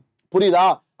equilibrium. புரியுதா?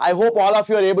 I hope all of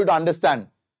you are able to understand.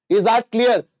 Is that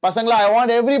clear? பசங்களா, I want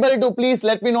everybody to please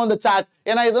let me know in the chat.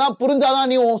 ஏன்னா இதெல்லாம் புரிஞ்சாதான்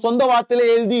நீ உன் சொந்த வார்த்தையில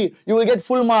எழுதி you will get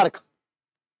full mark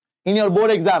in your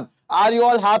board exam. Are you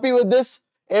all happy with this?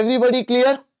 Everybody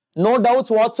clear? No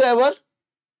doubts whatsoever?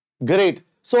 Great.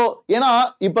 So ஏன்னா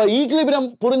இப்ப equilibrium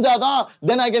புரிஞ்சாதான்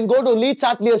then I can go to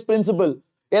Lee-Chatelier's principle.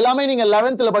 எல்லாமே நீங்க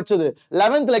 11th ல படிச்சது.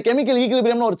 11th ல chemical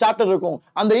equilibrium னு ஒரு chapter இருக்கும்.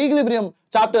 அந்த equilibrium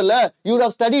chapterல you would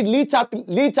have studied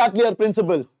Lee-Chatelier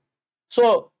principle. So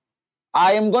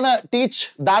I am gonna teach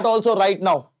that also right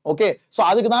now. Okay, so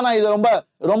அதுக்கு தான் நான் இது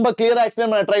ரொம்ப clear-ஆ explain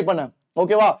பண்ண ட்ரை பண்ணேன்.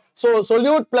 ஓகேவா? So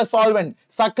solute plus solvent,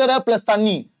 சக்கரை plus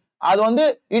தண்ணி, அது வந்து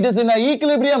it is in a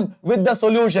equilibrium with the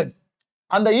solution.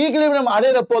 அந்த equilibrium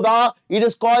அடையறப்போ தான் it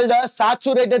is called a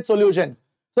saturated solution.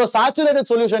 So saturated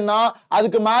solution na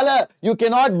அதுக்கு மேல you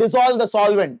cannot dissolve the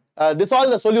solvent, dissolve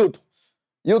the solute.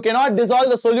 You cannot dissolve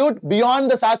the solute beyond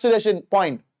the saturation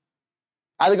point.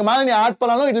 அதுக்கு மேல நீ add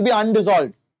பண்ணாலும் it will be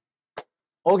undissolved.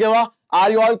 Okay va?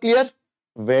 Are you all clear?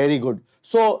 Very good.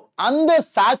 So under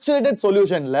saturated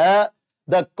solution la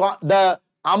the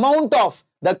amount of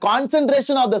the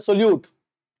concentration of the solute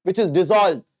which is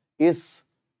dissolved is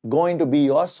going to be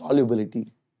your solubility.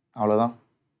 அவ்வளவுதான்.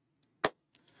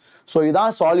 So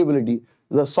இதான் solubility.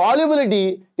 The solubility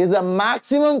is the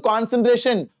maximum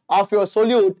concentration of your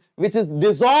solute which is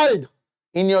dissolved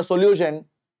in your solution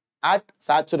at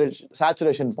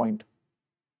saturation point.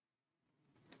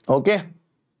 Okay?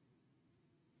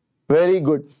 Very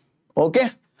good. Okay?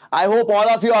 I hope all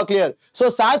of you are clear. So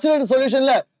saturated solution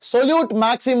la solute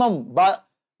maximum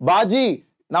baji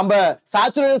நம்ம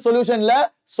saturated solution la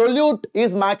solute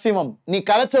is maximum. நீ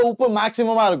கரைச்ச உப்பு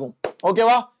maximum-ஆ இருக்கும்.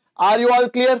 ஓகேவா? Are you all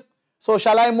clear? So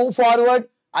shall I move forward?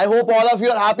 I hope all of you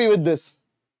are happy with this.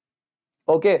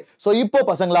 Okay, so இப்போ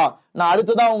பசங்களா நான்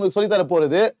அடுத்ததா உங்களுக்கு சொல்லி தர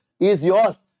போறது is your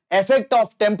effect of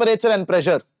temperature and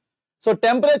pressure. So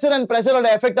temperature and pressure ஓட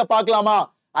effect பார்க்கலாமா?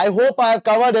 I hope I have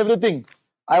covered everything.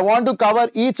 I want to cover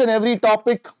each and every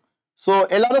topic. So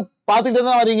எல்லாரும் பார்த்துக்கிட்டே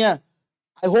தான் வரீங்க.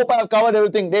 I hope I have covered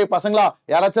everything. டேய் பசங்களா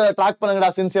யாராச்சும் track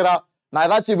பண்ணுங்கடா சின்சியரா. நான்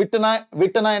ஏதாச்சும்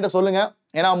விட்டனா என்று சொல்லுங்க.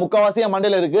 ஏன்னா முக்காவாசி என்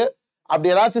மண்டையில இருக்கு.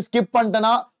 அப்படி ஏதாச்சும் ஸ்கிப்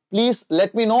பண்ணிட்டேனா please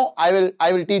let me know.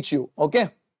 I will teach you. Okay?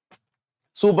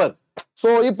 Super. So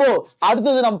இப்போ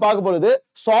அடுத்தது நம்ம பார்க்க போறது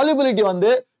solubility வந்து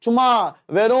சும்மா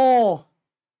வெறும்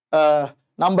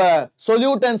நம்ம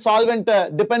solute and solvent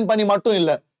டிபெண்ட் பண்ணி மட்டும்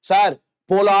இல்ல சார்.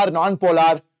 போலார் நான்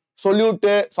போலார்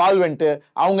solute solvent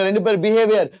அவங்க ரெண்டு பேர்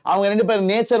பிஹேவியர் அவங்க ரெண்டு பேர்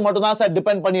நேச்சர் மட்டும் தான் சார்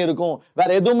டிபெண்ட் பண்ணி இருக்கும், வேற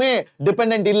எதுவுமே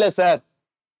டிபெண்டன்ட் இல்ல சார்.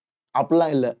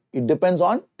 அப்படிலாம் இல்ல. It depends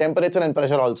on temperature and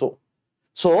pressure also.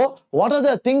 So what are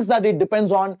the things that it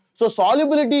depends on? So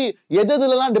solubility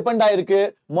எதுலலாம் depend ஆயிருக்கு?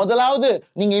 முதலாவது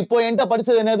நீங்க இப்போ என்கிட்ட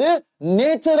படிச்சது என்னது?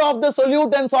 nature of the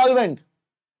solute and solvent.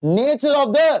 nature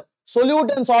of the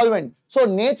solute and solvent. So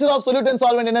nature of solute and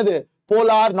solvent என்னது?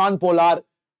 polar non polar.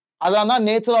 அதான் தான்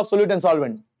nature of solute and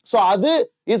solvent. So அது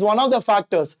is one of the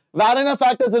factors. வேற என்ன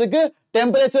factors இருக்கு?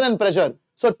 temperature and pressure.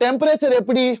 So temperature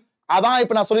எப்படி? அதான்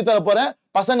இப்போ நான் சொல்லி தர போறேன்.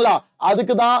 பசங்களா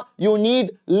அதுக்கு தான் you need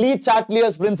Lee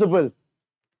Chatterjee's principle.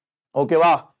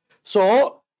 ஓகேவா? So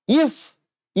if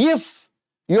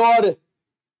you are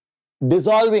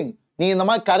dissolving, நீ இந்த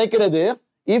மாதிரி கரைக்கிறது,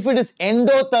 if it is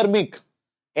endothermic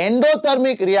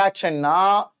reaction na,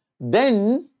 then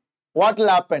what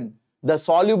will happen? The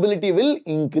solubility will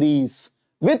increase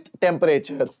with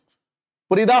temperature.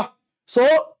 புரியுதா? So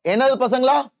என்னது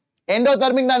பசங்களா?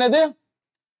 endothermic na என்னது?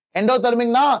 endothermic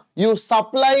na you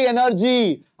supply energy.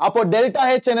 அப்போ delta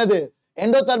H என்னது?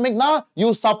 endothermic na you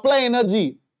supply energy,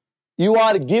 you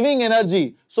are giving energy.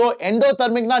 So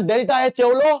endothermic na delta H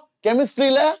எவ்வளோ? chemistry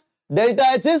ல delta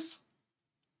H is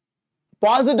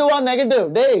positive or negative?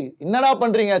 டேய் என்னடா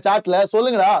பண்றீங்க சாட்ல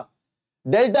சொல்லுங்கடா.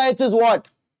 delta H is what?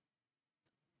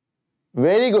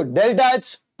 Very good. delta H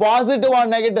positive or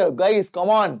negative? Guys,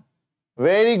 come on.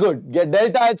 Very good. Get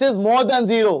delta H is more than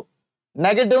 0.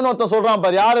 Negative னு ஒருத்தன் சொல்றான்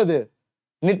பாரு, யார் அது?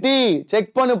 நிட்டி செக்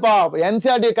பண்ணுப்பா,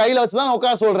 NCERT கையில வச்சு தான்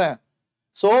உட்கார சொல்றேன்.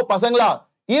 So பசங்களா,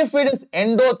 if it is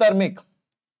endothermic,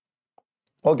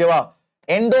 ஓகேவா,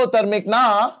 endothermic na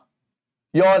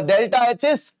your delta H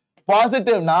is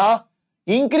positive na,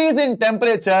 increase in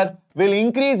temperature will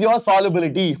increase your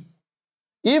solubility.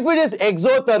 If it is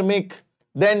exothermic,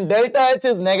 then delta H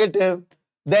is negative,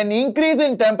 then increase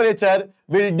in temperature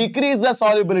will decrease the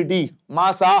solubility.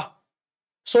 Masa.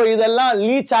 So இதெல்லாம்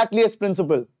Lee Chatterjee's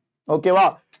principle. ஓகேவா?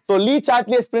 So Lee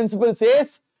Chatterjee's principle says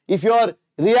if your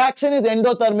reaction is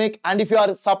endothermic and if you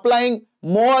are supplying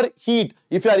more heat,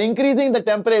 if you are increasing the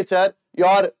temperature,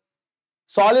 your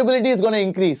solubility is going to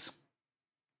increase.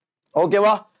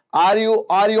 ஓகேவா? Are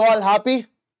you all happy?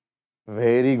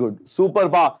 Very good. Super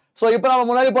pa. So இப்போ நாம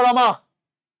முன்னாடி போலாமா?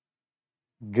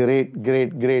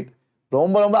 Great.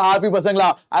 ரொம்ப happy பசங்களா.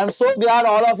 I am so glad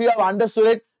all of you have understood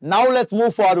it. Now let's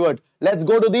move forward. Let's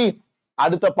go to the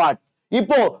அடுத்த part.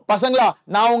 இப்போ பசங்களா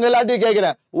நான் உங்க எல்லாத்தையும்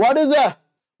கேக்குறேன், what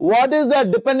is the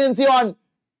dependency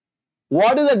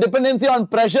on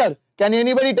pressure? Can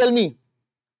anybody tell me?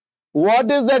 What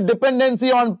is the dependency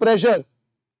on pressure?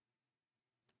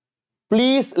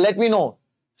 Please let me know.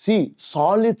 See,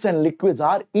 solids and liquids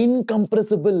are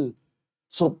incompressible,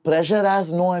 so pressure has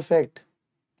no effect.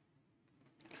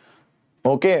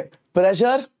 Okay,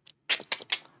 pressure,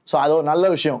 so அது ஒரு நல்ல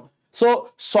விஷயம். So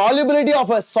solubility of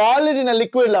a solid in a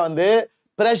liquid la வந்து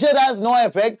pressure has no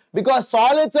effect because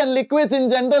solids and liquids in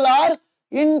general are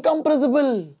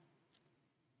incompressible.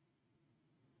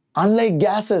 Unlike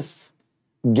gases,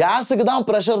 gasக்கு தான்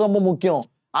pressure ரொம்ப முக்கியம்,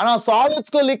 ஆனா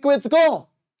solidsக்கும் liquidsக்கும்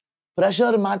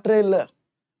pressure matter இல்ல.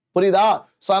 புரியுதா?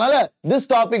 So அதனால this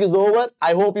topic is over.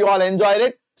 I hope you all enjoyed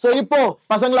it. So இப்போ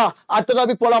பசங்களா அடுத்த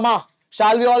டாபிக் போலாமா?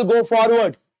 Shall we all go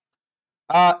forward?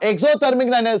 Exothermic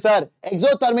na என்ன சார்?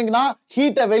 exothermic na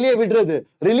heat வெளியே விடுறது,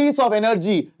 release of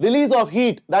energy, release of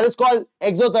heat, that is called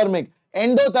exothermic.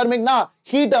 endothermic na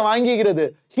heat வாங்கிக்கிறது,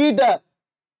 heat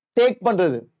take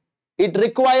பண்றது, it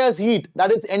requires heat,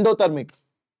 that is endothermic.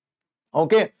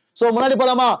 Okay, so முன்னாடி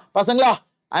போலாமா பசங்களா?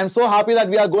 I am so happy that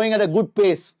we are going at a good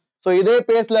pace. So இதே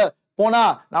பேஸ்ல போனா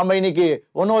நம்ம இன்னைக்கு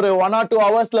இன்னொரு 1 or 2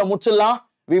 hours முடிச்சிடலாம்.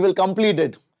 We will complete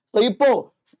it. So இப்போ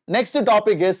next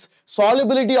topic is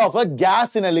solubility of a gas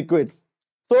in a liquid.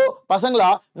 So பசங்களா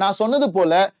நான் சொன்னது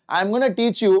போல I am going to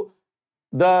teach you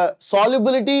the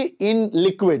solubility in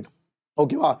liquid.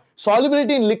 ஓகேவா?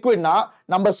 solubility in liquid னா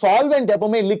நம்ம solvent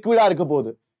எப்பவுமே liquid-ஆ இருக்க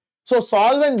போகுது. So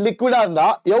solvent liquid-ஆ இருந்தா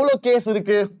எவ்வளவு கேஸ்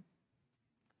இருக்கு?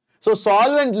 So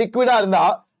solvent liquid-ஆ இருந்தா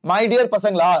my dear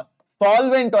பசங்களா,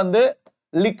 solvent வந்து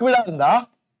liquid-ஆ இருந்தா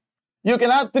you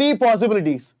can have 3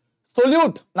 possibilities.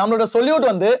 solute, நம்மளோட solute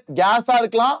வந்து கேஸா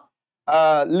இருக்கலாம்,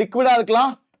 லிக்விடா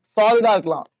இருக்கலாம், சாலிடா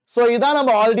இருக்கலாம். சோ இதான்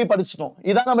நம்ம ஆல்ரெடி படிச்சிட்டோம்.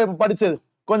 இதான் நம்ம இப்ப படிச்சது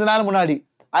கொஞ்ச நேரம் முன்னாடி.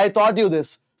 I taught you this.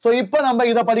 So இப்போ நம்ம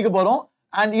இத படிக்க போறோம்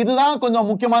and இதுதான் கொஞ்சம்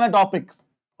முக்கியமான டாபிக்.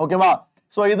 ஓகேவா?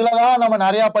 சோ இதுல தான் நம்ம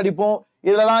நிறைய படிப்போம்.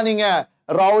 இதுல தான் நீங்க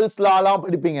Raoult's law எல்லாம்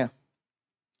படிப்பீங்க.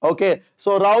 ஓகே,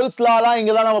 சோ Raoult's law எல்லாம்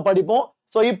இங்க தான் நம்ம படிப்போம்.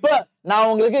 சோ இப்போ நான்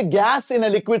உங்களுக்கு கேஸ் இன்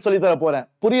a liquid சொல்லி தர போறேன்.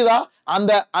 புரியுதா?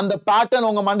 அந்த பேட்டர்ன்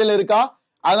உங்க மண்டையில இருக்கா?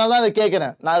 அதனால தான் இதை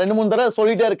கேட்கிறேன். நான் 2-3 தடவை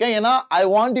சொல்லிட்டே இருக்கேன், ஏன்னா I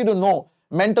want you to know.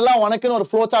 மென்டலா உனக்குன்னு ஒரு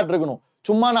ஃப்ளோ சார்ட் இருக்கணும்.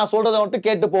 சும்மா நான் சொல்றதை மட்டும்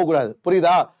கேட்டு போக கூடாது.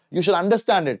 புரியுதா? You should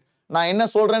understand it. நான் என்ன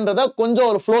சொல்றேன்றத கொஞ்சம்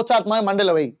ஒரு ஃப்ளோ சார்ட் மாதிரி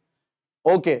மண்டையில வை.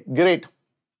 Okay, great.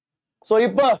 சோ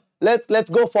இப்போ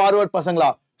let's go forward பசங்களா.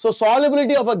 So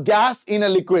solubility of a gas in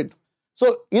a liquid. So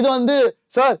இது வந்து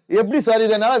சார் எப்படி சார்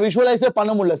இதை என்னால விஷுவலைஸே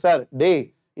பண்ண முடியல சார்? டேய்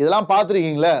இதெல்லாம்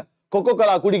பார்த்துருக்கீங்களே, கொக்கோ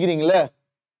கோலா குடிக்கிறீங்களே,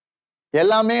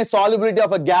 எல்லாமே solubility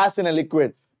of a gas in a liquid.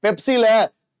 பெப்சில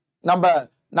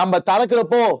நம்ம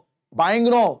தரக்கிறப்போ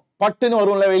பயங்கரம் பட்டுன்னு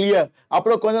வரும்ல வெளியே,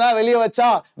 அப்புறம் கொஞ்ச நேரம் வெளியே வச்சா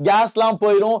கேஸ்லாம்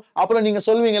போயிடும். அப்புறம் நீங்க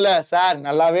சொல்லுவீங்கல்ல, சார்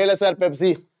நல்லா வேலை சார்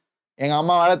பெப்சி, எங்க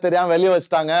அம்மா வேலை தெரியாம வெளியே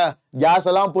வச்சுட்டாங்க, கேஸ்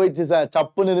எல்லாம் போயிடுச்சு சார்,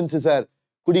 சப்புன்னு இருந்துச்சு சார்,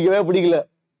 குடிக்கவே பிடிக்கல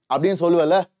அப்படின்னு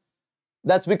சொல்லுவல.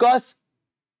 That's because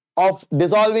of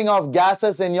dissolving of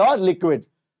gases in your liquid.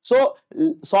 So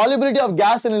solubility of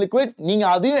gas in liquid நீங்க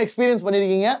அதையும் எக்ஸ்பீரியன்ஸ்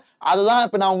பண்ணிருக்கீங்க. அதுதான்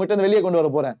இப்ப நான் உங்ககிட்ட வெளியே கொண்டு வர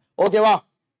போறேன். ஓகேவா?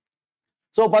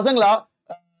 சோ பசங்களா,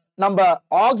 நம்ம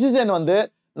ஆக்சிஜன் வந்து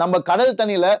நம்ம கடல்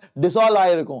தண்ணியில டிசால்வ்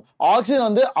ஆயிருக்கும். ஆக்சிஜன்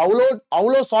வந்து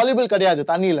அவ்வளோ சால்யூபிள் கிடையாது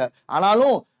தண்ணியில.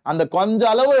 ஆனாலும் அந்த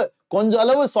கொஞ்ச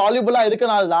அளவு சால்யூபிளா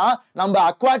இருக்கனால தான் நம்ம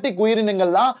அக்வாட்டிக்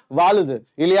உயிரினங்கள்லாம் வாழுது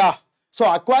இல்லையா? So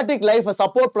aquatic life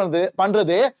support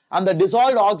பண்றது அந்த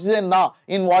dissolved oxygen தான்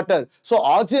in water. So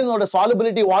oxygen ஓட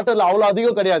solubility waterல அவ்வளவு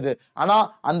அதிகம் கிடையாது. ஆனா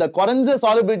அந்த குறைஞ்ச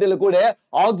solubilityல கூட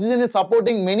oxygen is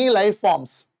supporting many life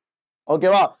forms.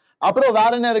 ஓகேவா? அப்புறம்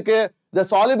வேற என்ன இருக்கு? The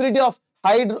solubility of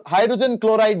hydrogen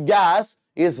chloride gas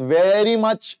is very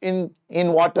much in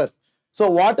water. So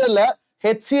waterல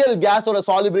HCl gas ஓட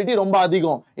solubility ரொம்ப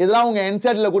அதிகம். இதெல்லாம் உங்க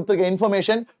NCERT ல கொடுத்திருக்க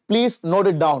information, please note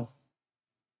it down.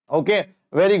 Okay,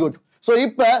 very good. So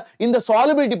இப்ப இந்த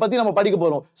solubility பத்தி நம்ம படிக்க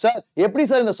போறோம். சார் எப்படி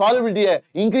சார் இந்த solubility-யை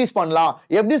இன்க்ரீஸ் பண்ணலாம்,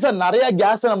 எப்படி சார் நிறைய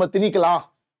கேஸ் நம்ம திணிக்கலாம்?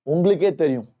 உங்களுக்கே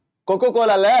தெரியும், கொக்கோ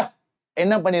கோலால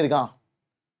என்ன பண்ணிருக்கான்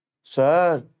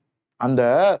சார், அந்த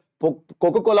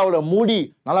கொக்கோ கோலாவோட மூடி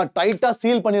நல்லா டைட்டா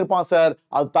சீல் பண்ணிருப்பான் சார்.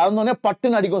 அது திறந்தோடனே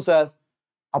பட்டுன்னு அடிக்கும் சார்.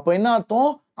 அப்ப என்ன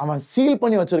அர்த்தம்? அவன் சீல்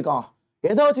பண்ணி வச்சிருக்கான்.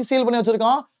 எதை வச்சு சீல் பண்ணி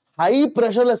வச்சிருக்கான்? ஹை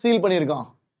பிரஷர்ல சீல் பண்ணிருக்கான்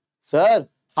சார்.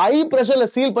 ஹை பிரஷர்ல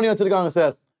சீல் பண்ணி வச்சிருக்காங்க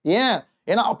சார். ஏன்?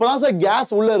 ஏன்னா அப்பதான் சார் கேஸ்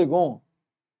உள்ள இருக்கும்.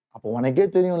 அப்போ உனக்கே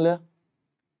தெரியும்ல.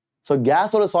 So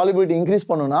கேஸோட solubility increase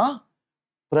பண்ணுனா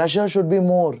pressure should be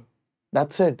more.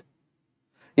 That's it.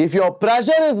 If your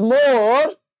pressure is more,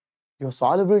 your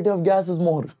solubility of gas is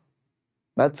more.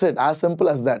 That's it. As simple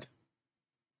as that.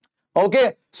 Okay.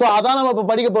 So அதான் நம்ம இப்ப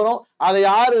படிக்க போறோம். அதை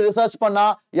யார் ரிசர்ச் பண்ணா,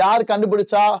 யார்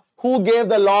கண்டுபிடிச்சா, who gave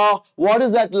the law, what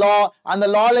is that law, அந்த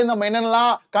lawல இருந்து நம்ம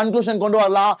என்னென்னலாம் கன்க்ளூஷன் கொண்டு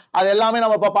வரலாம், அது எல்லாமே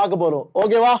நம்ம இப்ப பார்க்க போறோம்.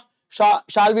 ஓகேவா?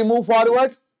 Shall we move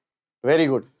forward? Very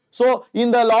good. So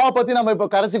இந்த law பத்தி நம்ம இப்ப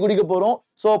கரைச்சி குடிக்க போறோம்.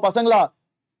 So பசங்களா,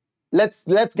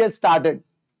 let's get started.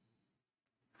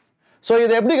 So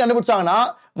இது எப்படி கண்டுபிடிச்சாங்கன்னா,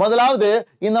 முதலாவது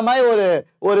இந்த மாதிரி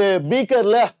ஒரு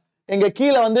பீக்கர்ல எங்க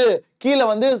கீழே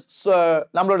வந்து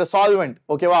நம்மளோட சால்வெண்ட்.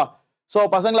 ஓகேவா? சோ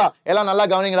பசங்களா எல்லாம் நல்லா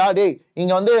கவனிங்கடா. டேய்,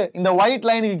 இங்க வந்து இந்த ஒயிட்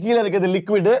லைனுக்கு கீழே இருக்கிறது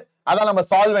லிக்விட், அதான் நம்ம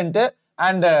சால்வெண்ட்.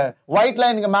 அண்ட் ஒயிட்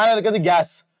லைனுக்கு மேல இருக்கிறது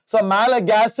கேஸ். சோ மேல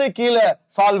கேஸ், கீழே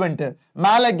சால்வெண்ட்,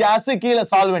 மேல கேஸ், கீழே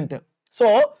சால்வெண்ட். சோ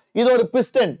இது ஒரு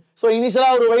பிஸ்டன். சோ இனிஷியலா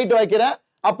ஒரு வெயிட் வைக்கிறேன்.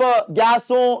 அப்போ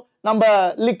கேஸும் நம்ம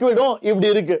லிக்விடும் இப்படி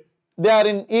இருக்கு. they are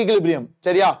in equilibrium.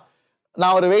 சரியா?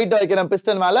 நான் ஒரு வெயிட் வைக்கிறேன்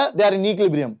பிஸ்டன் மேல, they are in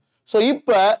equilibrium. So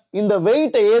இப்ப இந்த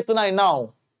வெயிட்டை ஏத்துனா என்ன ஆகும்,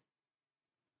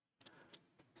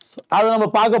 அதை நம்ம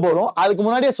பார்க்க போறோம். அதுக்கு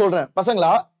முன்னாடியே சொல்றேன்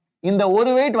பசங்களா, இந்த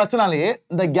ஒரு வெயிட் வச்சனாலே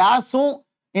இந்த கேஸும்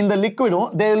இந்த லிக்விடும்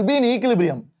they will be in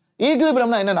equilibrium.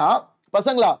 ஈக்லிபிரியம்னா என்னன்னா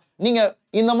பசங்களா, நீங்க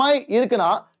இந்த மாதிரி இருக்குன்னா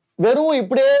வெறும்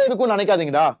இப்படியே இருக்கும்னு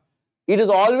நினைக்காதீங்கடா. It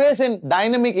is always in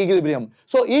dynamic equilibrium.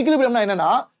 So ஈக்லிபிரியம்னா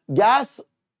என்னன்னா, case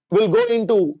will go in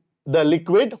to the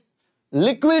liquid,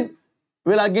 liquid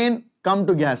will again come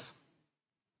to case.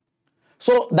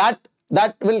 So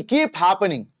that will keep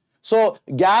happening. So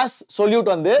case solute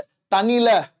வந்து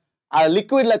தண்ணியில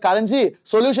லிக்விட்ல கரைஞ்சி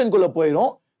சொல்யூஷனுக்குள்ள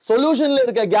போயிடும். சொல்யூஷன்ல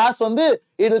இருக்க கேஸ் வந்து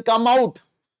it will come out.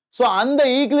 So அந்த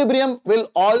equilibrium will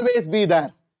always be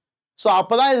there. So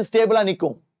அப்பதான் இது ஸ்டேபிளா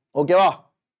நிக்கும். ஓகேவா?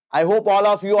 I hope all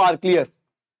of you are clear.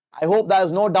 I hope there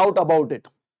is no doubt about it.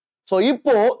 So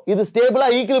இப்போ இது ஸ்டேபிளா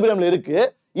ஈக்லிபிரியம்ல இருக்கு.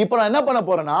 இப்போ நான் என்ன பண்ண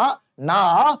போறேன்னா,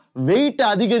 நான் வெயிட்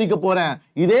அதிகரிக்க போறேன்.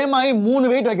 இதே மாதிரி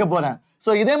 3 வெயிட் வைக்க போறேன். So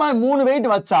இதே மாதிரி 3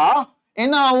 வெயிட் வச்சா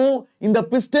என்ன ஆகும்? இந்த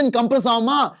பிஸ்டன் கம்ப்ரஸ்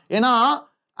ஆகுமா? ஏன்னா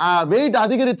வெயிட்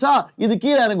அதிகரிச்சா இது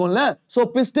கீழே இறங்கும்ல. சோ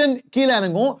பிஸ்டன் கீழே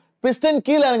இறங்கும். பிஸ்டன்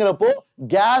கீழே இறங்குறப்போ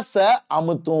கேஸ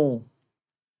அமுத்தும்.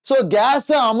 சோ கேஸ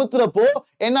அமுத்துறப்போ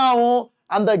என்ன ஆகும்?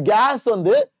 அந்த கேஸ்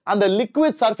வந்து அந்த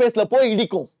லிக்விட் சர்ஃபேஸ்ல போய்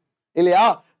இடிக்கும் இல்லையா?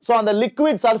 சோ அந்த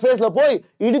லிக்விட் சர்ஃபேஸ்ல போய்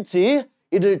இடிச்சு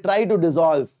it will try to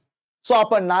dissolve. So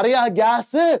அப்ப நிறைய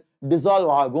கேஸ்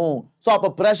டிசால்வ் ஆகும். சோ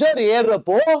அப்ப பிரஷர்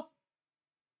ஏறுறப்போ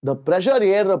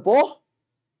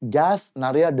கேஸ்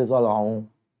நிறைய டிசால்வ் ஆகும்.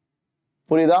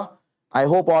 புரியுதா? I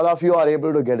hope all of you are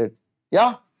able to get it.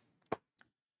 Yeah?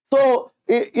 So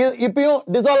இப்பயும்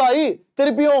டிசால்வ் ஆகி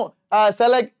திருப்பியும்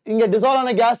இங்க டிசால்வ்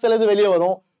ஆன கேஸ் செலது வெளியே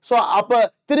வரும். சோ அப்ப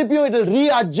திருப்பியும் it will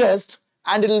readjust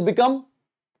and it will become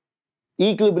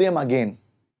equilibrium again.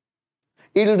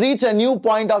 It will reach a new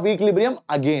point of equilibrium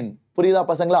again. புரியுதா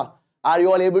பசங்களா? Are you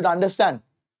all able to understand?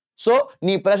 So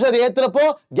நீ பிரஷர் ஏத்துறப்போ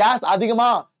கேஸ்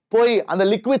அதிகமா போய் அந்த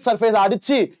லிக்விட் சர்ஃபேஸ்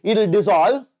அடிச்சு it will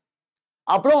dissolve.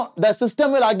 அப்புறம் the system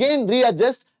will again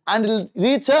readjust and it will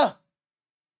reach a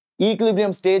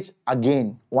equilibrium stage again,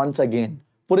 once again.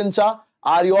 புரிஞ்சா?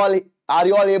 Are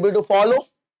you all able to follow?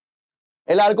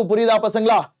 எல்லாருக்கும் புரியுதா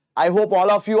பசங்களா? I hope all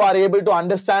of you are able to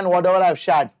understand whatever I have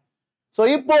shared. So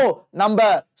இப்போ நம்ம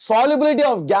solubility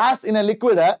of gas in a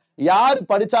liquid யார்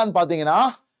படிச்சான்னு பாத்தீங்கன்னா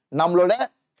நம்மளோட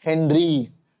Henry.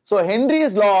 So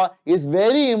Henry's law is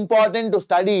very important to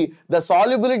study the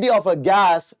solubility of a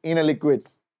gas in a liquid.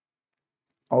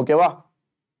 Okay va?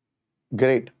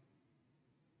 Great.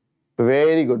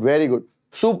 Very good, very good.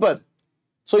 Super.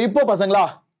 So இப்போ பசங்களா,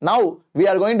 now we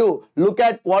are going to look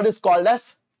at what is called as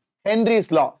Henry's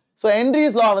law. So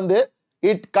Henry's law வந்து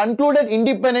it concluded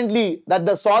independently that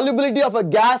the solubility of a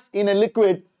gas in a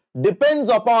liquid depends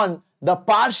upon the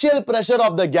partial pressure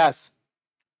of the gas.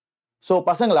 So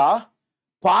பசங்களா,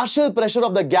 partial pressure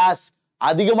of the gas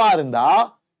அதிகமா இருந்தா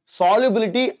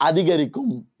solubility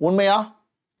அதிகரிக்கும். உண்மையா?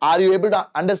 Are you able to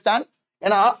understand?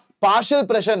 ஏன்னா partial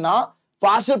pressure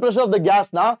of the gas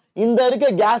னா இந்த இருக்க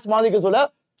gas molecules ஓட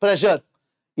pressure,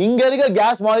 இங்க இருக்க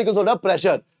gas molecules ஓட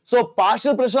pressure. So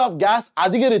partial pressure of gas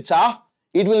அதிகரிச்சா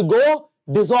it will go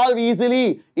dissolve easily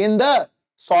in the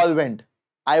solvent.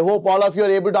 I hope all of you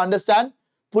are able to understand.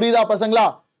 புரியுதா பசங்களா?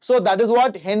 So that is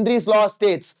what Henry's law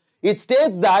states. It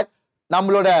states that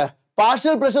நம்மளோட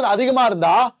partial pressure அதிகமா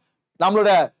இருந்தா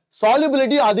நம்மளோட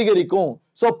solubility அதிகரிக்கும்.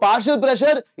 So partial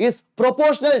pressure is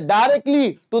proportional directly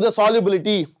to the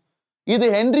solubility. இது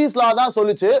Henry's law தான்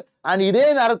சொல்லுச்சு. and இதே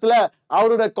நேரத்துல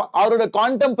அவரோட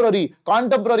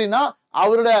contemporaryனா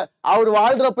அவர்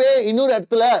வாழ்றப்பே இன்னொரு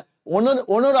இடத்துல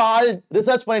ஒன்னொரு ஆள்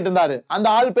ரிசர்ச் பண்ணிட்டு இருந்தாரு. அந்த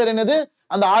ஆள் பேர் என்னது?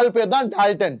 அந்த ஆள் பேர் தான்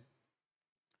டால்டன்.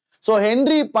 சோ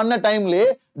ஹென்றி பண்ண டைம்ல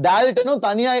டால்டனும்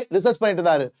தனியா ரிசர்ச் பண்ணிட்டு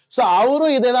இருந்தாரு. சோ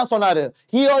அவரும் இதே தான் சொன்னாரு.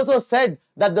 He also said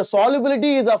that the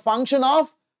solubility is a function of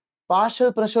partial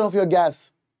pressure of your gas.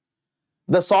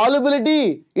 The solubility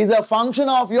is a function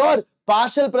of your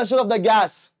partial pressure of the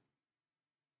gas.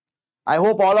 I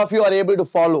hope all of you are able to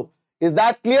follow. Is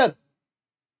that clear?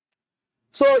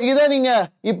 So இத நீங்க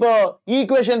இப்போ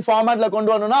equation ஃபார்மட்ல கொண்டு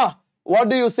வரணும்னா what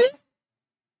do you say?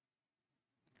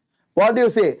 What do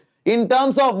you say? In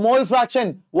terms of mole fraction,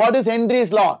 what is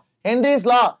Henry's law? Henry's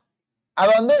law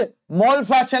அது வந்து mole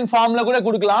fraction ஃபார்ம்ல கூட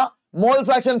கொடுக்கலாம். Mole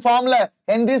fraction ஃபார்ம்ல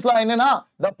Henry's law என்னன்னா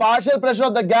the partial pressure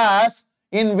of the gas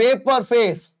in vapor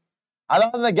phase.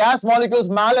 அதாவது the gas molecules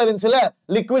மேல இருந்துச்சுல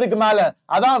லிக்விடுக்கு மேல,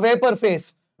 அதான் vapor phase.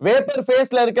 Vapor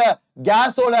phaseல இருக்க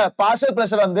கேஸோட partial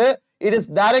pressure வந்து it is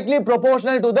directly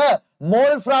proportional to the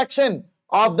mole fraction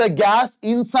of the gas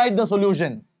inside the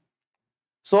solution.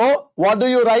 So what do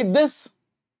you write this?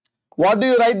 What do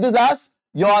you write this as?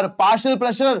 Your partial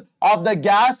pressure of the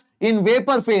gas in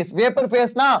vapor phase. Vapor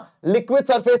phase na liquid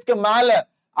surface ke mele.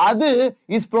 Adu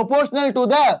is proportional to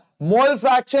the mole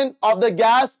fraction of the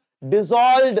gas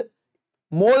dissolved.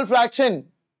 Mole fraction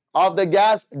of the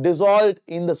gas dissolved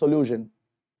in the solution.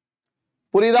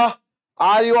 Purida?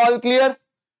 Are you all clear?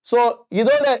 So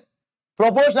idoda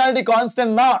proportionality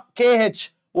constant na KH.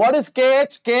 What is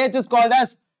KH? KH is called as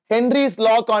Henry's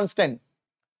law constant.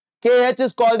 KH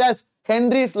is called as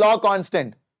Henry's law constant.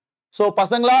 So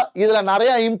பசங்களா இதுல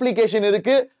நிறைய implication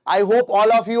இருக்கு. I hope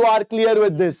all of you are clear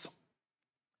with this.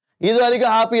 இது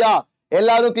வரைக்கும் ஹாப்பியா?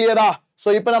 எல்லாரும் கிளியரா? So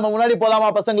இப்போ நம்ம முன்னாடி போலாமா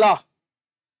பசங்களா?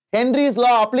 Henry's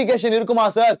law application இருக்குமா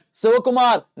சார்?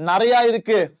 சிவகுமார் நிறைய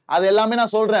இருக்கு. அது எல்லாமே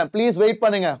நான் சொல்றேன். ப்ளீஸ் வெயிட்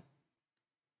பண்ணுங்க.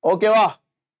 ஓகேவா?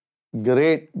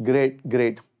 Great, great,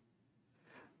 great.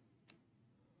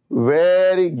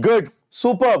 Very good.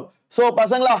 Superb. So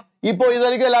பசங்களா இப்போ இது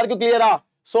வரைக்கும் எல்லாருக்கும் கிளியரா?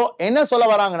 So என்ன சொல்ல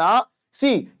வராங்கன்னா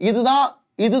see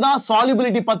இதுதான்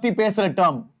solubility பத்தி பேசுற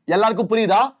term. எல்லாருக்கும்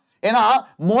புரியுதா? ஏனா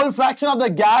mole fraction of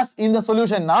the gas in the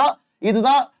solution னா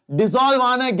இதுதான் dissolve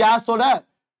ஆன gas ஓட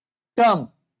term.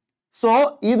 So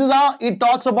இதுதான் it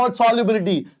talks about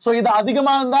solubility. So இது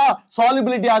அதிகமா இருந்தா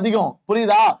solubility அதிகம்.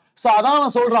 புரியுதா? So அதான்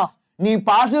நான் சொல்றான். நீ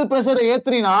partial pressure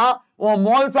ஏத்துறினா உன்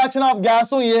mole fraction of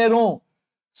gasம் ஏறும்.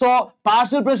 So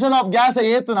partial pressure of gas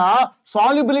ஏத்துனா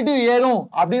solubility ஏறும்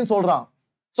அப்படின்னு சொல்றான்.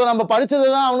 So நம்ம படிச்சது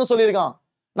தான் அவனும் சொல்லியிருக்கான்.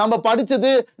 நம்ம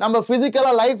படிச்சது நம்ம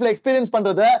பிசிக்கலா லைஃப்ல எக்ஸ்பீரியன்ஸ்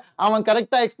பண்றத அவன்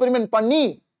கரெக்டா எக்ஸ்பெரிமெண்ட்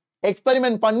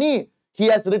பண்ணி he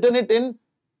has written it in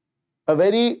a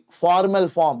very formal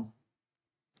form.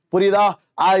 புரியுதா?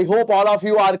 I hope all of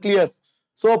you are clear.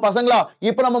 So பசங்களா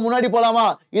இப்போ நம்ம முன்னாடி போலாமா?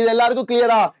 இது எல்லாருக்கும்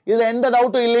கிளியரா? இதுல எந்த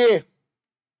டவுட்டும் இல்லையே?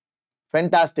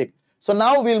 Fantastic. So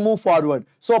now we'll move forward.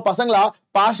 So பசங்களா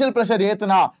partial pressure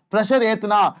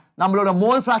ஏத்துனா நம்மளோட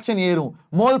mole fraction ஏறும்.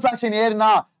 mole fraction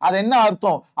ஏறினா அது என்ன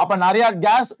அர்த்தம்? அப்ப நிறைய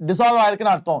gas dissolve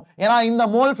ஆயிருக்குன்னு அர்த்தம். ஏன்னா இந்த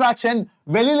mole fraction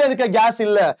வெளியில இருக்க gas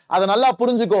இல்ல. அத நல்லா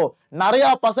புரிஞ்சுக்கோ. நிறைய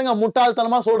பசங்க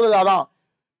முட்டாள்தனமா சொல்றது அதான்.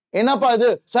 என்னப்பா இது?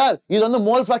 சார் இது வந்து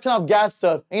mole fraction of gas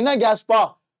sir. என்ன gas பா?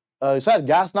 சார்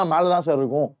gasனா மேல தான் சார்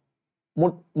இருக்கும்.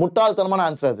 முட்டாள்தனமான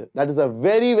ஆன்சர் அது. That is a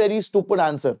very very stupid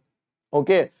answer.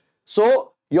 Okay, so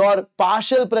your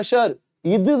partial pressure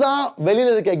இதுதான் வெளியில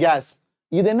இருக்க gas.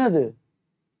 இது என்னது?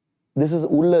 This is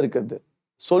உள்ள இருக்குது.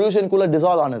 Solution குள்ள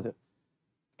dissolve ஆனது.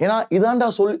 ஏன்னா இதான்டா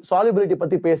solubility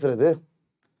பத்தி பேசுறது.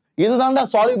 இதுதான்டா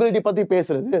solubility பத்தி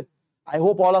பேசுறது. I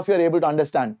hope all of you are able to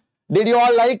understand. Did you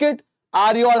all like it?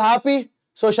 Are you all happy?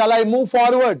 So shall I move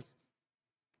forward?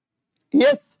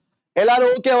 Yes.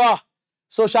 எல்லாரும் ஓகேவா?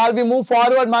 So shall we move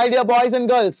forward, my dear boys and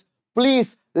girls? Please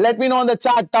let me know in the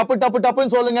chat. டப்பு டப்பு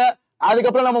டப்புன்னு சொல்லுங்க.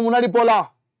 அதுக்கப்புறம் நம்ம முன்னாடி போலாம்.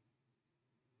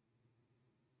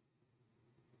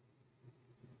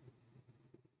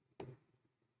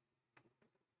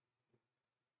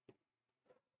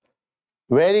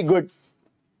 Very good.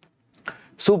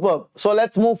 Super. So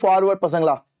let's move forward,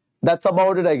 pasangla. That's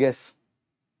about it, I guess.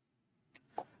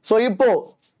 So இப்போ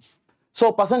so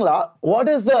pasangla, what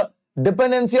is the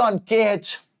dependency on KH?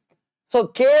 So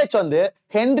KH on the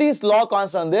Henry's law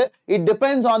constant, it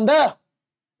depends on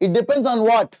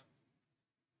what?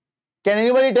 Can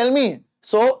anybody tell me?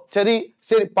 So சரி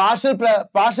partial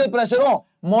pressure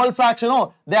mole fraction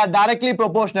they are directly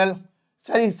proportional.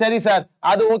 சரி sir,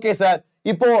 அது okay sir.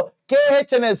 இப்போ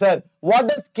KH என்ன sir? What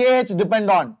does KH depend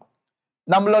on?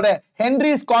 நம்மளோட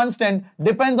Henry's constant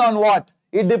depends on what?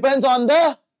 It depends on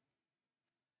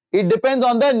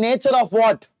the nature of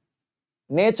what?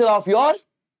 Nature of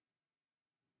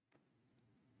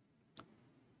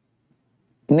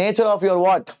your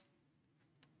what?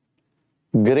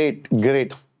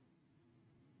 Great.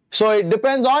 So it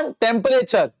depends on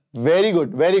temperature. Very good.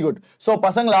 So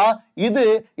pasangla,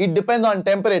 it depends on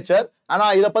temperature. ஆனா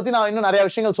இத பத்தி நான் இன்னும் நிறைய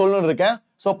விஷயங்கள் சொல்லணும்னு இருக்கேன்.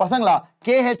 So பசங்களா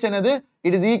KH என்னது?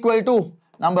 It is equal to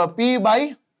நம்ம P by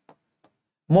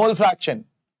mole fraction.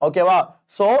 ஓகேவா?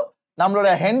 So நம்மளோட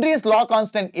Henry's law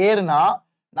constant ஏறுனா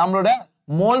நம்மளோட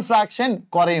mole fraction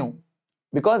குறையும்.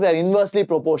 Because they are inversely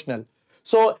proportional.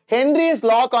 So Henry's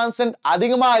law constant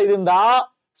அதிகமா இருந்தா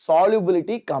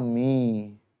solubility கம்மி.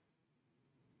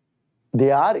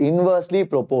 They are inversely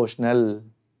proportional.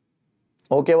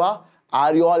 ஓகேவா?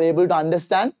 Are you all able to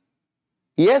understand?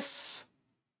 Yes.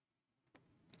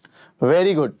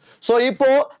 Very good. So இப்போ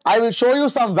I will show you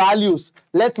some values.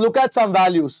 Let's look at some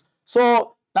values. So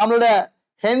நம்மளோட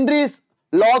Henry's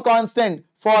law constant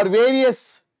for various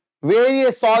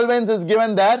solvents is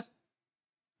given there.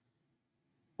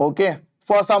 Okay.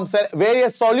 For some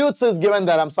various solutes is given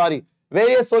there. I'm sorry.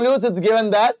 Various solutes is given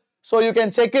there. So you can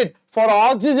check it. For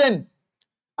oxygen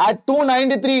at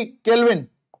 293 Kelvin.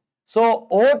 So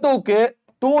O2 க்கு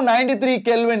 293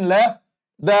 Kelvin la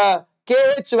the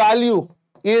KH value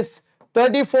is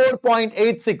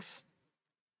 34.86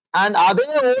 and அதே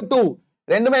O2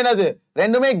 ரெண்டுமே என்னது?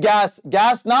 ரெண்டுமே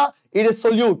gas na it is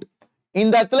solute. In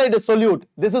that it is solute.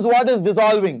 This is what is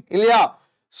dissolving. இல்லையா?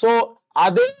 So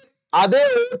அதே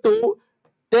O2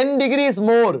 10 degrees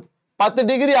more 10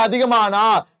 degree அதிகமானா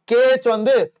KH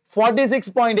வந்து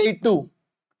 46.82.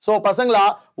 So pasangla,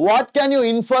 what can you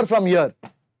infer from here?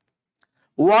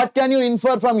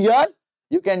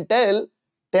 You can tell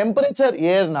temperature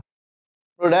ஏறுனா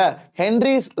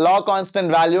Henry's law constant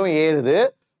value ஏறுது,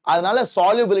 அதனால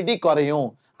solubility குறையும்.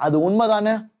 அது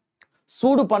உண்மைதானே?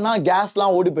 சூடு பண்ணா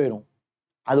கேஸ்லாம் ஓடி போயிடும்.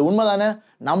 அது உண்மைதானே?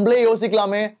 நம்மளே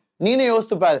யோசிக்கலாமே. நீனே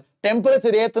யோசித்து பாரு.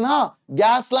 டெம்பரேச்சர் ஏத்துனா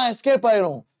கேஸ்லாம் எஸ்கேப்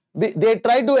ஆயிடும். They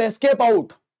try to escape out.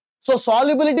 So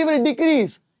solubility will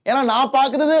decrease. ஏன்னா நான்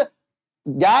பார்க்கிறது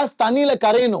கேஸ் தண்ணியில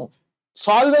கரையணும்,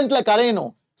 சால்வெண்ட்ல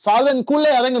கரையணும், சால்வெண்ட் குள்ள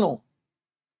இறங்கணும்.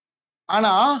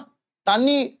 ஆனா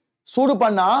தண்ணி சூடு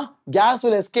பண்ணா gas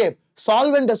will escape.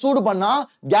 Solvent சூடு பண்ணா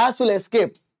gas will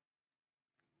escape.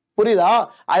 புரியுதா?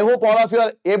 I hope all of you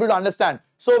are able to understand.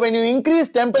 So when you increase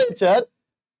temperature,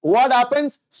 what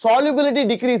happens? Solubility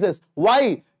decreases. Why?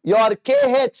 Your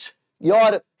KH,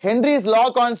 your Henry's law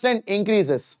constant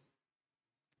increases.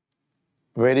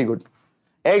 Very good.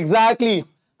 Exactly.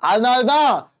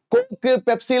 அதனால்தான் கோக்கு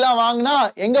பெப்சிலாம் வாங்கினா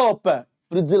எங்க வைப்ப?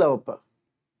 ஃப்ரிட்ஜில் வைப்ப.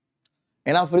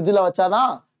 ஏன்னா ஃப்ரிட்ஜில்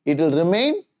வச்சாதான் it will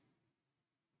remain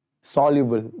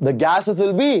soluble. The gases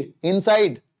will be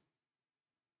inside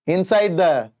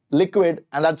the liquid,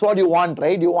 and that's what you want,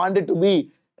 right? You want it to be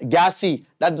gassy.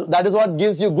 That is what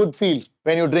gives you good feel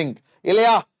when you drink.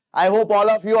 Ilya, I hope all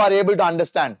of you are able to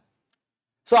understand.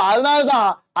 So அதனால்தான்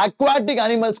aquatic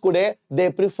animals கூட they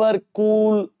prefer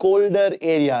colder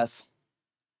areas.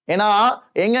 ஏன்னா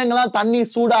எங்கெங்கெல்லாம் தண்ணி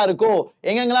சூடா இருக்கோ,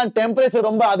 எங்கெங்கெல்லாம் temperature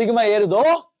ரொம்ப அதிகமா ஏறுதோ,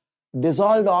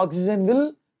 dissolved oxygen will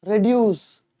reduce.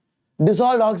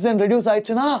 Dissolved oxygen reduce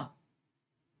ஆயிடுச்சுன்னா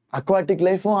aquatic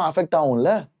life-உம் affect ஆகும்ல.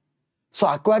 So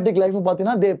aquatic life-உம்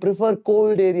பார்த்தீங்கன்னா they prefer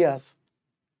cold areas.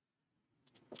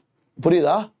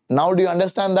 புரியுதா? Now do you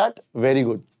understand that? Very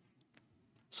good.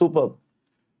 Superb.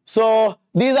 So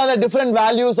these are the different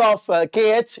values of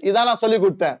KH. இதான் நான் சொல்லி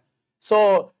கொடுத்தேன். So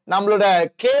நம்மளோட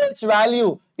KH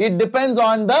value, it depends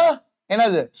on the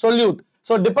solute.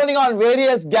 So depending on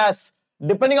various gas,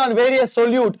 depending on various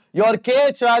solute, your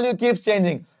KH value keeps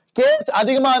changing. KH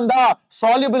அதிகமா இருந்தா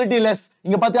solubility less.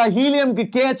 இங்க பாத்தியா helium க்கு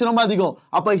KH ரொம்ப அதிகம்.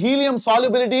 அப்ப helium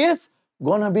solubility is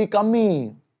gonna be கம்மி.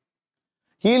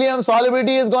 Helium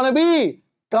solubility is gonna be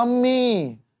கம்மி.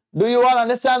 Do you all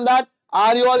understand that?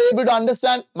 Are you all able to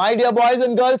understand, my dear boys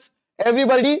and girls?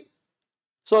 Everybody?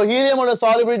 So helium ஓட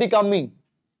solubility கம்மி.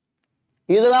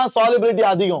 இதெல்லாம் solubility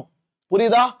அதிகம்.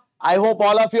 புரியுதா? I hope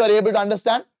all of you are able to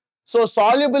understand. So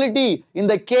solubility in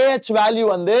the KH value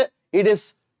வந்து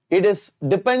it is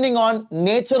depending on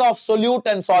nature of solute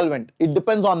and solvent. It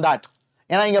depends on that.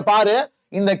 ஏன்னா இங்க பாரு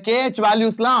இந்த KH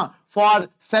valuesலாம் for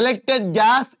selected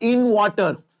gas in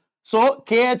water. So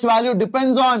KH value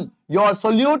depends on your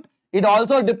solute. It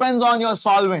also depends on your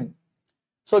solvent.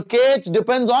 So KH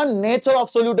depends on nature of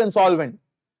solute and solvent.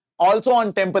 Also on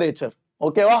temperature.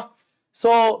 Okay va?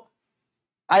 So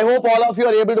I hope all of you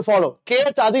are able to follow.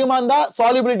 KH அதிகமா இருந்தா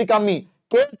solubility கம்மி.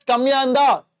 KH கம்மியா இருந்தா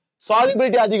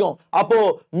solubility அதிகம். அப்போ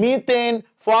methane,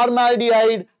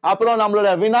 formaldehyde, அப்புறம் நம்மளோட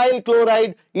vinyl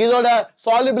chloride இதோட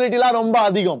solubility எல்லாம் ரொம்ப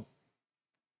அதிகம்.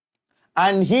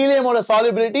 And helium ஓட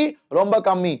solubility ரொம்ப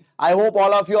கம்மி. I hope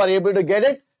all of you are able to get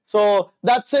it. So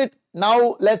that's it. Now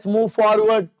let's move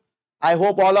forward. I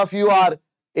hope all of you are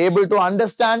able to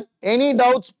understand. Any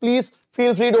doubts, please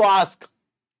feel free to ask.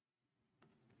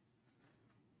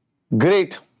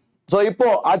 Great. So இப்போ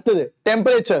அடுத்தது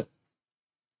temperature.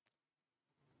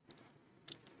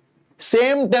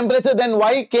 Same temperature, then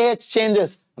why KH changes?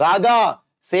 Raga,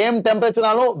 same temperature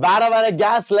நாலும் வேற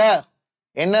gasல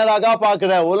என்ன ராகா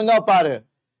பாக்குற ஒழுங்கா பாரு.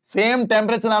 Same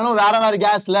temperature நாலும் வேற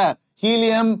gasல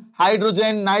helium,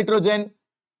 hydrogen, nitrogen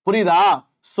புரியுதா?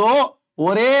 So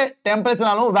ஒரே temperature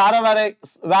நாலும்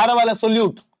வேற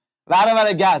solute,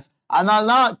 வேற gas. அதனால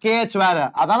தான் KH வேற.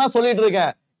 அதான் சொல்லிட்டு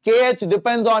இருக்கேன். KH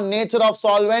depends on nature of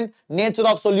solvent, nature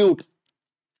of solute,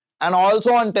 and also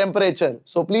on temperature.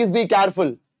 So please be careful.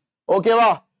 Okay வா?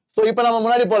 So இப்போ நம்ம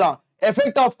முன்னாடி போலாம்.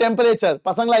 Effect of temperature.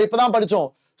 பசங்களா இப்பதான் படிச்சோம்.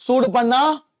 சூடு பண்ணா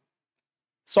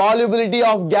solubility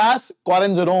of gas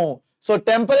குறைஞ்சிரும். So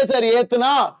temperature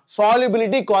ஏத்துனா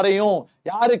solubility குறையும்.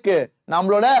 யாருக்கு?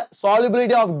 நம்மளோட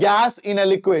solubility of gas in a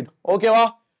liquid. Okay வா?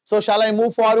 So shall I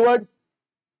move forward?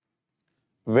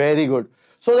 Very good.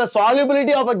 So the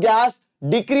solubility of a gas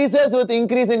decreases with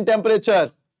increase in temperature.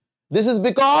 This is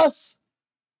because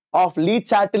of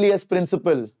Le-Chatelier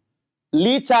principle.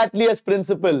 Le-Chatelier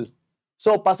principle.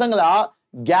 So பசங்களா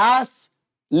gas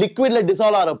liquidல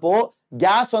dissolve ஆறப்போ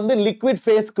gas வந்து liquid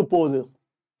phase க்கு போகுது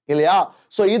இல்லையா?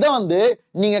 So இத வந்து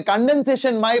நீங்க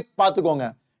condensation மாதிரி பாத்துக்கோங்க.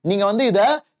 நீங்க வந்து இத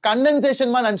condensation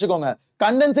மாதிரி நினைச்சுக்கோங்க.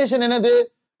 condensation என்னது?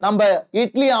 நம்ம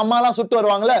இட்லி அம்மாலாம் சுட்டு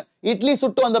வருவாங்கல்ல, இட்லி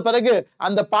சுட்டு வந்த பிறகு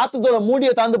அந்த பாத்திரத்தோட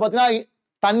மூடியை தாந்து பார்த்தீங்கன்னா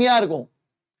தண்ணியா இருக்கும்.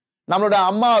 நம்மளோட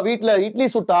அம்மா வீட்டுல இட்லி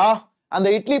சுட்டா அந்த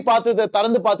இட்லி பாத்திரத்தை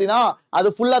திறந்து பார்த்தீங்கன்னா அது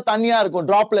ஃபுல்லா தண்ணியா இருக்கும்,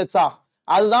 டிராப்லெட்ஸா.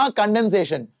 அதுதான்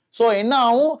கண்டென்சேஷன். ஸோ என்ன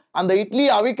ஆகும்? அந்த இட்லி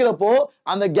அவிக்கிறப்போ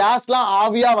அந்த கேஸ்லாம்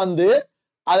ஆவியா வந்து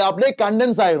அது அப்படியே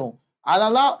கண்டென்ஸ் ஆயிரும்.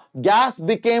 அதனால கேஸ்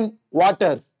பிகேம்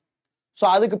வாட்டர். ஸோ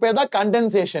அதுக்கு பேர் தான்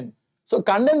கண்டென்சேஷன். ஸோ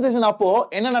கண்டென்சேஷன் அப்போ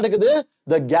என்ன நடக்குது?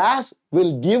 The gas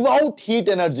will give out heat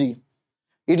energy.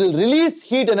 It will release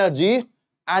heat energy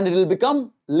and it will become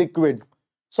liquid.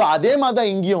 So அதே மாதிரி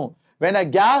தான் இங்கேயும். When a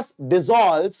gas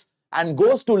dissolves and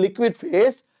goes to liquid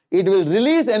phase, it will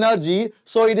release energy.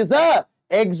 So it is the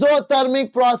exothermic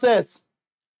process.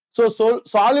 So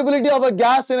solubility of a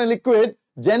gas in a liquid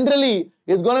generally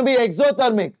is going to be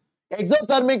exothermic.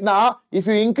 Exothermic now, if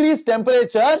you increase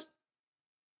temperature,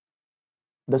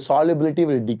 the solubility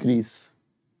will decrease.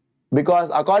 Because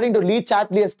according to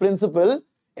Le-Chatelier's principle,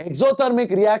 exothermic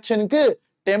reaction க்கு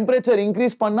temperature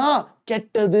increase பண்ணா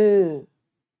கெட்டது.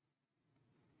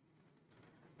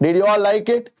 Did you all like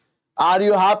it? Are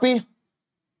you happy?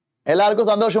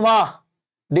 எல்லாருக்கும் சந்தோஷமா?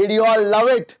 Did you all love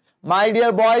it, my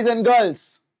dear boys and girls?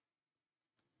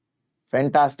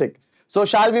 Fantastic. So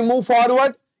shall we move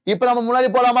forward? இப்போ நம்ம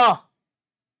முன்னாடி போலாமா?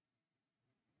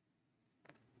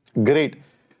 Great.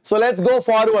 So let's go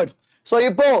forward. So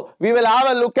இப்போ we will have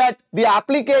a look at the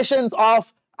applications of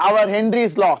our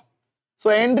Henry's law. So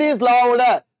Henry's law ஓட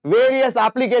various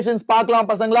applications பார்க்கலாம்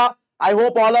பசங்களா. I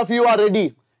hope all of you are ready.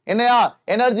 என்னையா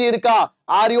energy இருக்கா?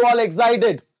 Are you all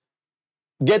excited?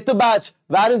 Get the batch.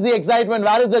 Where is the excitement?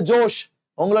 Where is the josh?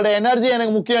 உங்களோட energy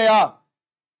எனக்கு முக்கியம்யா.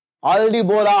 Already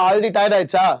Bora? Already tired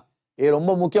ஆயிடுச்சா? இது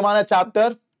ரொம்ப முக்கியமான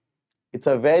chapter. It's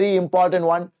a very important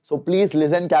one. So please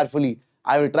listen carefully.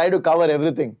 I will try to cover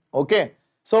everything. Okay?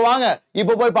 So வாங்க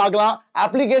இப்போ போய் பார்க்கலாம்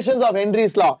applications of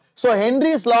Henry's law. So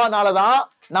Henry's law நாலதான்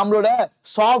நம்மளோட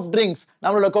soft drinks,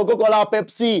 நம்மளோட Coca-Cola,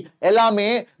 Pepsi எல்லாமே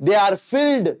they are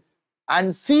filled and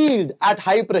sealed at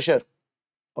high pressure.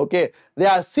 Okay, they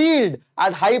are sealed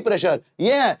at high pressure.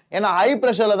 ஏன் ஏன்னா high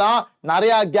pressureல தான்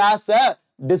நிறைய gas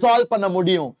dissolve பண்ண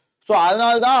முடியும். So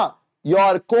அதனால தான்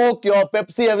your Coke, your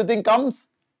Pepsi, everything comes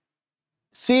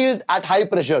sealed at high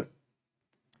pressure.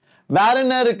 வேற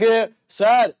என்ன இருக்கு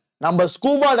சார்? நம்ம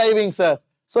ஸ்கூபா டைவிங் சார்.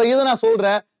 சோ இத நான்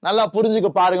சொல்றேன், நல்லா புரிஞ்சுக்க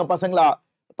பாருங்க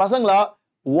பசங்களா.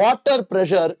 Water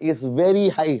pressure is very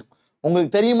high.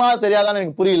 உங்களுக்கு தெரியுமா தெரியாதான்னு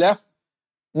எனக்கு புரியல.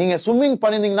 நீங்க ஸ்விம்மிங்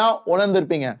பண்ணிருந்தீங்கன்னா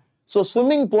உணர்ந்திருப்பீங்க. சோ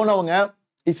ஸ்விம்மிங் போனவங்க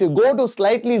if you go to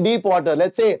slightly deep water,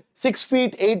 let's say 6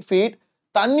 feet 8 feet,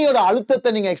 தண்ணியோட அழுத்தத்தை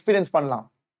நீங்க எக்ஸ்பீரியன்ஸ் பண்ணலாம்.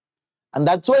 And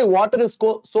that's why water is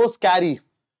so scary.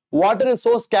 Water is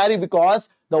so scary because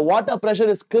the water pressure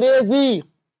is crazy.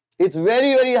 It's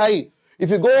very very high. If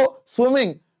you go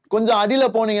swimming, கொஞ்சம் அடியில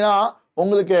போனீங்கன்னா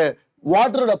உங்களுக்கு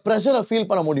வாட்டரோட பிரஷரை ஃபீல்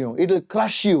பண்ண முடியும். It will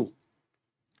crush you.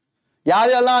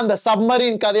 யாரெல்லாம் அந்த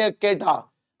சப்மரீன் கதையை கேட்டா,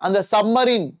 அந்த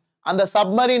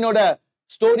சப்மரீனோட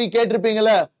ஸ்டோரி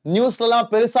கேட்டிருப்பீங்களே, நியூஸ்ல எல்லாம்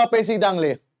பெருசா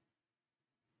பேசிட்டாங்களே.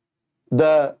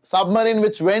 The submarine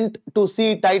which went to see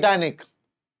Titanic.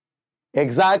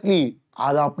 Exactly.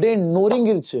 அது அப்படியே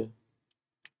நொறுங்கிருச்சு.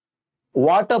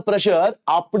 வாட்டர் பிரஷர்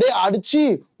அப்படியே அடிச்சு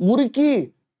உருக்கி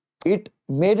it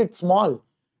made it small.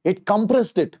 It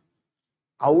compressed it.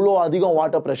 அவ்வளோ அதிகம்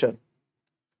வாட்டர் பிரஷர்.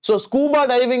 ஸோ ஸ்கூபா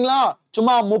டைவிங்லாம்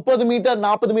சும்மா 30 மீட்டர்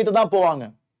 40 மீட்டர் தான் போவாங்க.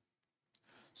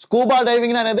 ஸ்கூபா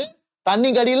டைவிங்னா என்னது?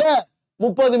 தண்ணி கடியில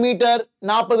 30 மீட்டர்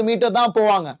 40 மீட்டர் தான்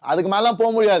போவாங்க. அதுக்கு மேல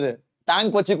போக முடியாது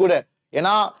டேங்க் வச்சு கூட.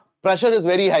 ஏன்னா pressure is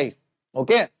very high.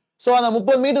 Okay, so அந்த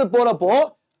 30 மீட்டர் போறப்போ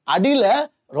அடியில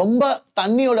ரொம்ப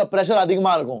தண்ணியோட பிரஷர்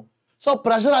அதிகமா இருக்கும். ஸோ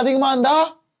பிரஷர் அதிகமா இருந்தா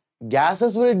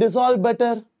gases will dissolve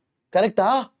better. கரெக்டா?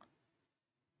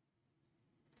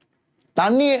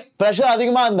 தண்ணி பிரஷர்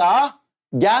அதிகமா இருந்தா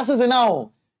gases என்ன ஆகும்?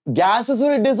 gases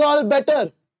will dissolve better.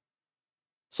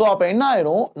 So அப்ப என்ன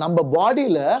ஆயிரும்? நம்ம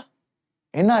பாடியில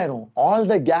என்ன ஆயிரும்? all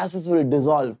the gases will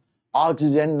dissolve.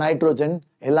 Oxygen, nitrogen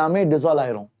எல்லாமே டிசால்வ்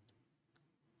ஆயிரும்.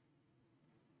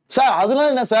 சார்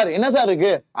அதனால என்ன சார்? என்ன சார்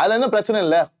இருக்கு? அதுல என்ன பிரச்சனை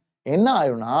இல்ல. என்ன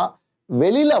ஆயிரும்னா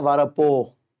வெளியில வரப்போ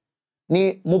நீ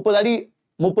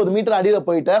 30 மீட்டர் அடியில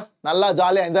போயிட்ட, நல்லா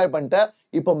ஜாலியா என்ஜாய் பண்ணிட்ட.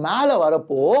 இப்போ மேல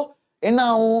வரப்போ என்ன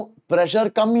ஆகும்? பிரஷர்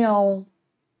கம்மியாகும்.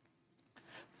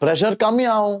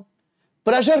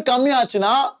 பிரஷர் கம்மி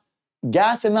ஆச்சுன்னா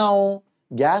கேஸ் என்ன ஆகும்?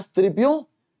 கேஸ் திருப்பியும்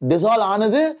டிசால்வ்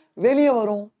ஆனது வெளியே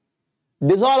வரும்.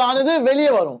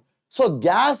 சோ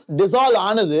கேஸ் டிசால்வ்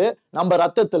ஆனது நம்ம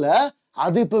ரத்தத்துல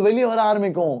அது இப்ப வெளியே வர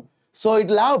ஆரம்பிக்கும். So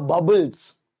it will have bubbles.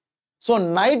 So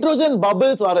nitrogen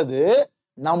bubbles வரது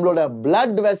நம்மளோட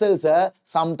blood vessels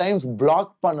sometimes block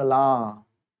பண்ணலாம்.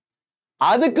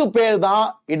 அதுக்கு பேர் தான்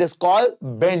it is called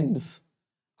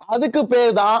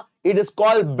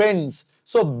bends.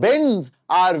 So bends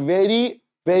are very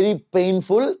very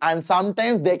painful and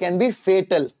sometimes they can be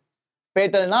fatal.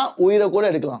 Fatalனா உயிரை கூட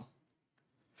எடுக்கலாம்.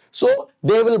 So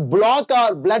they will block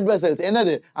our blood vessels.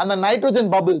 என்னது? அந்த நைட்ரோஜன்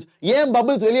பபிள்ஸ். ஏன்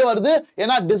பபிள்ஸ் வெளியே வருது?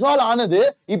 ஏன்னா டிசால்வ் ஆனது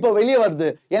இப்ப வெளியே வருது.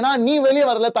 ஏன்னா நீ வெளியே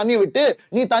வரல தண்ணி விட்டு,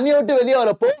 நீ தண்ணியை விட்டு வெளியே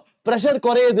வரப்போ பிரஷர்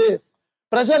குறையுது.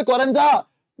 பிரஷர் குறைஞ்சா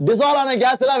டிசால்வ் ஆன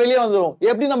கேஸ் எல்லாம் வெளியே வந்துடும்.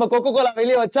 எப்படி நம்ம கோகோகோலா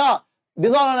வெளியே வச்சா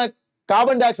டிசால்வ் ஆன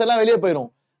கார்பன் டை ஆக்சைடு எல்லாம் வெளியே போயிடும்.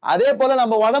 அதே போல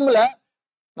நம்ம உடம்புல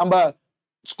நம்ம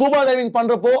ஸ்கூபா டைவிங்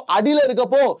பண்றப்போ அடியில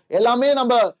இருக்கப்போ எல்லாமே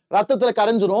நம்ம ரத்தத்துல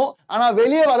கரைஞ்சிரும். ஆனா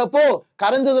வெளியே வரப்போ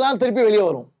கரைஞ்சதெல்லாம் திருப்பி வெளியே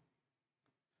வரும்.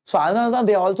 சோ அதனாலதான்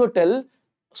they also tell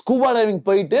scuba diving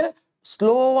போயிட்டு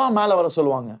ஸ்லோவா மேல வர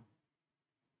சொல்லுவாங்க.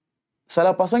 சில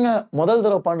பசங்க முதல்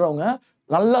தடவை பண்றவங்க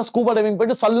நல்லா ஸ்கூபா டைவிங்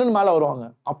போயிட்டு சல்லுன்னு மேல வருவாங்க.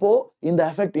 அப்போ இந்த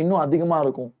எஃபெக்ட் இன்னும் அதிகமா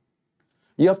இருக்கும்.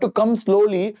 You have to come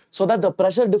slowly so that the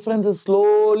pressure difference is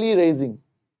slowly raising.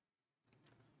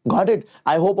 Got it?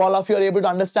 I hope all of you are able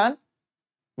to understand.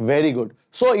 Very good.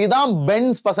 So இதான்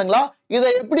bends பசங்களா. இதை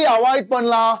எப்படி அவாய்ட்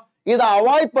பண்ணலாம்? இதை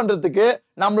அவாய்ட் பண்றதுக்கு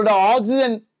நம்மளோட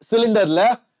ஆக்சிஜன் சிலிண்டர்ல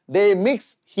they mix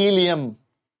helium.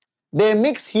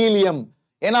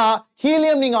 ஏன்னா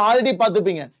helium நீங்க ஆல்ரெடி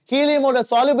பார்த்துப்பீங்க. ஹீலியமோட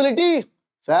solubility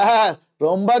சார்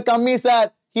ரொம்ப கம்மி சார்.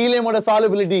 ஹீலியமோட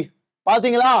solubility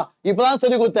பாத்தீங்களா? இப்பதான்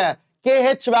சொல்லி கொடுத்தேன்.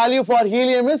 KH value for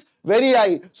helium is very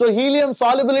high. So helium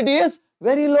solubility is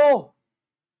very low.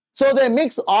 So they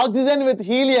mix oxygen with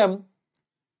helium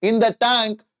in the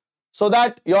tank so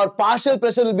that your partial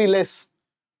pressure will be less.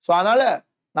 So அதனால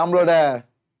நம்மளோட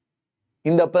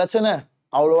இந்த பிரச்சனை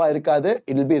அவ்வளவா இருக்காது.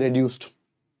 It will be reduced.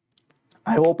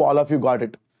 I hope all of you got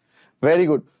it. Very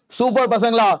good. Super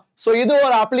பசங்களா. So இது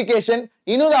ஒரு application.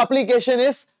 இன்னொரு அப்ளிகேஷன்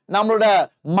இஸ் நம்மளோட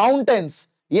மவுண்டன்ஸ்.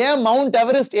 ஏன் மவுண்ட்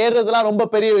எவரெஸ்ட் ஏறுறதுலாம் ரொம்ப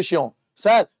பெரிய விஷயம்?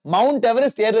 சார் மவுண்ட்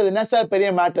எவரெஸ்ட் ஏறுறது என்ன சார் பெரிய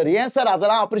மேட்டர், ஏன் சார்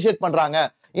அதெல்லாம் அப்ரிஷியேட் பண்றாங்க,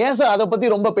 ஏன் சார் அதை பத்தி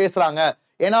ரொம்ப பேசுறாங்க?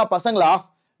 ஏன்னா பசங்களா,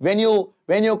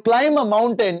 when you climb a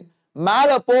mountain, மேல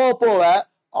போக போக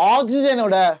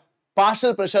ஆக்சிஜனோட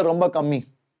பார்ஷியல் பிரஷர் ரொம்ப கம்மி.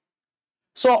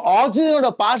 So ஆக்சிஜனோட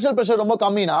பார்ஷியல் பிரஷர் ரொம்ப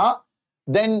கம்மினா,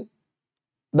 then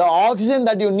the oxygen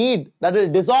that you need, that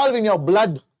will dissolve in your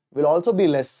blood, will also be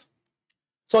less.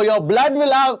 So your blood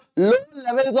will have low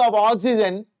levels of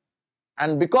oxygen,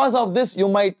 and because of this you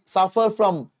might suffer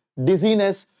from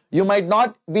dizziness, you might not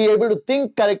be able to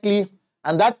think correctly,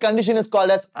 and that condition is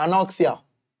called as anoxia.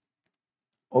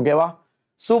 Okay va?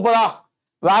 Super ah,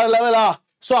 வேற லெவலா.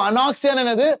 So anoxia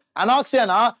என்னது?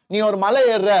 anoxiana நீ ஒரு மலை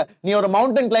ஏறுற, நீ ஒரு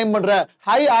mountain climb பண்ற,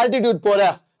 high altitude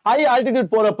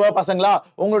போறப்ப பசங்களா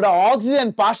உங்களோட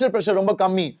ஆக்சிஜன் பார்ஷியல் பிரஷர் ரொம்ப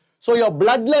கம்மி. So your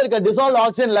bloodல இருக்க dissolved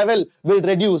oxygen level will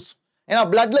reduce. ஏன்னா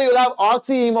bloodல you have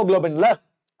oxyhemoglobin ல,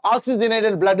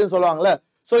 oxygenated blood ன்னு சொல்லுவாங்கல.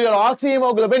 So your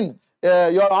oxyhemoglobin,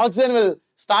 your oxygen will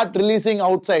start releasing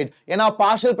outside. ஏன்னா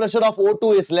partial pressure of O2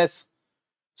 is less.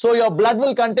 So your blood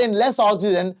will contain less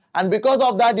oxygen, and because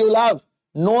of that you will have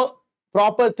no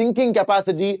proper thinking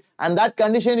capacity, and that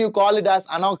condition you call it as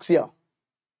anoxia.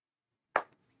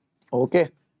 Okay,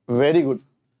 very good.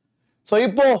 So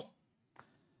இப்போ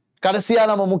கடைசியா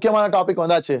நம்ம முக்கியமான topic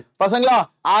வந்தாச்சு பசங்களா.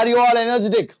 are you all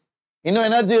energetic? இன்னும்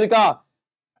energy இருக்கா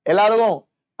எல்லாரும்?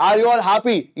 are you all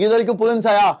happy? இது வரைக்கும்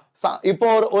புரிஞ்சாயா? இப்போ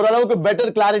ஓரளவுக்கு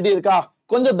பெட்டர் கிளாரிட்டி இருக்கா?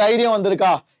 கொஞ்சம் தைரியம்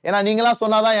வந்திருக்கா? ஏன்னா நீங்களாம்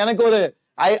சொன்னாதான் எனக்கு ஒரு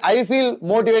I feel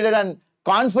motivated and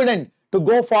confident to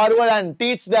go forward and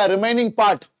teach the remaining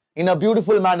part in a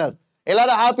beautiful manner.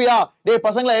 எல்லாரும் ஹாப்பியா? டேய்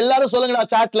பசங்களா எல்லாரும் சொல்லுங்கடா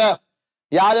சாட்ல,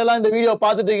 யாரெல்லாம் இந்த வீடியோ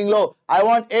பார்த்துட்டு இருக்கீங்களோ. I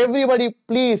want everybody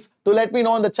please to let me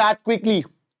know in the chat quickly.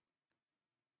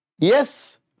 Yes,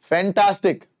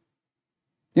 fantastic.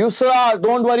 Yusra,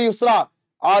 don't worry Yusra,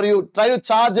 or you try to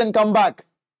charge and come back.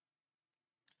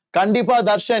 கண்டிப்பா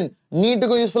தர்ஷன்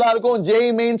நீட்டுக்கும் யூஸ்ஃபுல்லா இருக்கும்,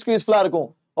 JEE மெயின்ஸ்க்கும் யூஸ்ஃபுல்லா இருக்கும்.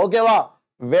 ஓகேவா?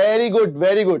 Very good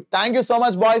very good. Thank you so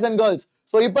much boys and girls.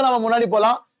 So இப்போ நம்ம முன்னாடி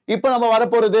போலாம். இப்போ நம்ம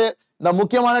வரப்போறது இந்த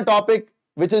முக்கியமான topic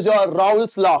which is your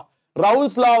Raoult's law.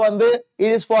 Raoult's law வந்து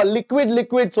it is for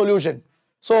liquid solution.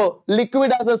 So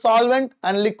liquid as a solvent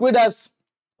and liquid as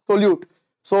solute.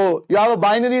 So you have a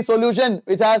binary solution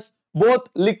which has both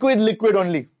liquid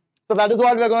only. So that is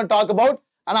what we are going to talk about.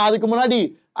 And அதுக்கு முன்னாடி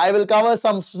I will cover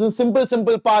some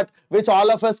simple part which all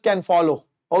of us can follow.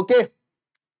 Okay,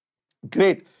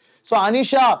 great. So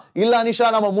Anisha, இல்ல Anisha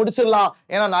நம்ம முடிச்சிடலாம்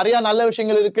ஏன்னா நிறைய நல்ல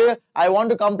விஷயங்கள் இருக்கு. I want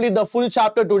to complete the full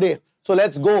chapter today. So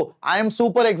let's go. I am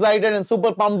super excited and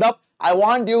super pumped up. I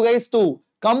want you guys to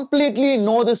completely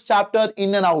know this chapter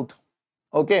in and out.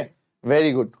 Okay,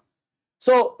 very good.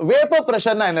 So vapor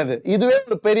pressure na என்னது? இதுவே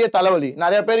ஒரு பெரிய தலைவலி,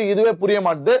 நிறைய பேர் இதுவே புரிய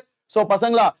மாட்டுது. So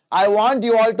பசங்களா, I want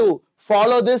you all to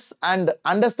follow this and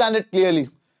understand it clearly.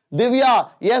 Divya,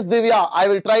 yes Divya, I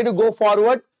will try to go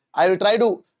forward. I will try to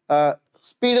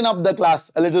speeden up the class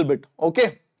a little bit. Okay,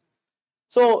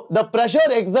 so the pressure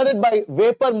exerted by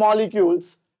vapor molecules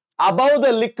above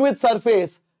the liquid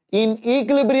surface in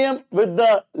equilibrium with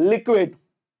the liquid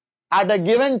at a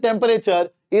given temperature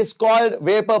is called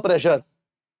vapor pressure.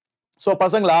 So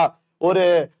பசங்களா ஒரு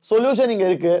solution இங்க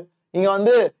இருக்கு. இங்க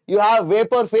வந்து you have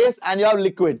vapor phase and you have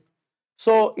liquid.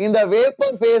 So இந்த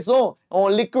vapor phaseம்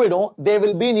liquidum they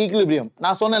will be in equilibrium.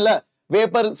 நான் சொன்னேன்ல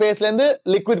vapor phaseல இருந்து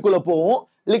liquid குள்ள போகும்,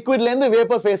 liquidல இருந்து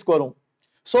vapor phase க்கு வரும்.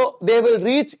 So they will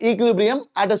reach equilibrium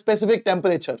at a specific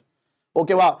temperature.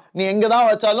 ஓகேவா? நீ எங்க தான்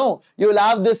வச்சாலும் you will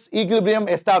have this equilibrium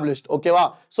established. ஓகேவா?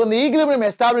 So இந்த equilibrium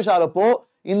establish ஆறப்போ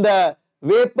இந்த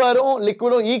வேப்பரும்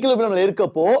லிக்விடும் equilibriumல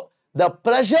இருக்கப்போ the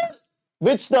pressure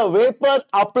which the vapor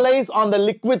applies on the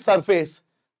liquid surface,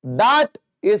 that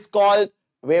is called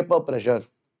vapor pressure.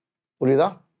 புரியுதா?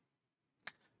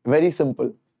 Very simple.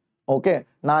 Okay,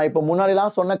 நான் இப்போ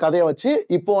முன்னாடிலாம் சொன்ன கதையை வச்சு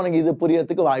இப்போ உனக்கு இது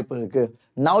புரியறதுக்கு வாய்ப்பு இருக்கு.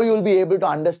 Now you will be able to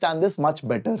understand this much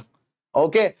better.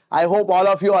 Okay, I hope all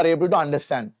of you are able to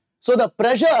understand. So the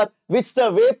pressure which the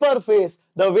vapor phase,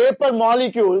 the vapor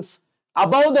molecules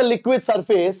above the liquid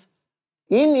surface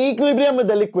in equilibrium with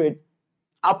the liquid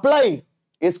apply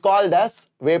is called as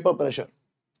vapor pressure.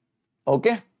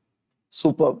 Okay,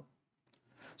 superb.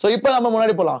 So இப்போ நம்ம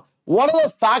முன்னாடி போலாம். What are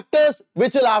the factors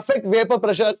which will affect vapor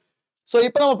pressure? So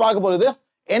இப்போ நம்ம பார்க்க போறது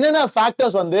என்னென்ன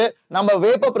factors வந்து நம்ம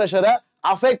vapor pressure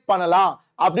affect பண்ணலாம்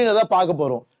அப்படின்றத பார்க்க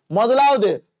போறோம்.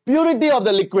 முதலாவது purity of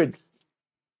the liquid.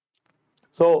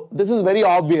 So this is very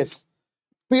obvious.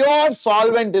 Pure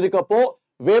solvent இருக்கப்போ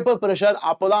vapor pressure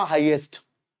அப்போதான் highest.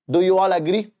 Do you all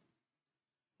agree?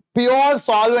 Pure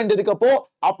solvent இருக்கப்போ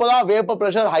அப்போதான் vapor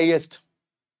pressure highest.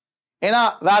 ஏன்னா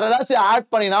வேற ஏதாச்சும் ஆட்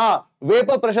பண்ணினா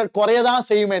vapor pressure குறையதான்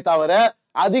செய்யுமே தவிர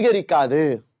அதிகரிக்காது.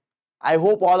 I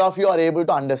hope all of you are able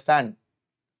to understand.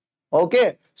 Okay,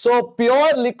 so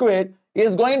pure liquid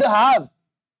is going to have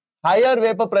higher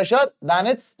vapor pressure than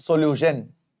its solution.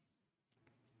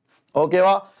 Okay,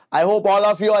 I hope all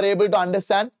of you are able to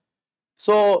understand.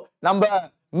 So number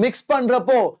mix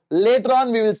பண்றப்போ later on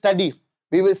we will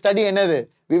study என்னது,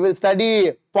 we will study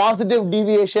positive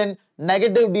deviation,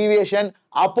 negative deviation.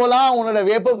 அப்போலாம் உன்னோட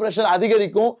vapor pressure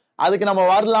அதிகரிக்கும். அதுக்கு நம்ம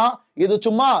வரலாம். இது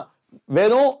சும்மா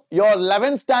வெறும் your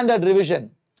 11th standard revision.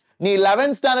 நீ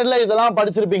 11th standardல இதெல்லாம்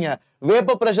படிச்சிருப்பீங்க,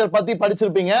 vapor pressure பத்தி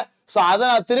படிச்சிருப்பீங்க. So அதை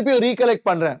நான் திருப்பி recollect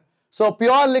பண்றேன். So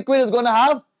pure liquid is going to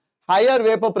have higher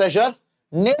vapor pressure.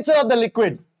 Nature of the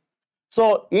liquid, so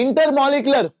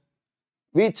intermolecular,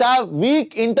 which have weak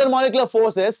intermolecular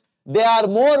forces, they are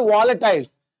more volatile.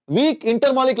 Weak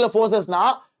intermolecular forces na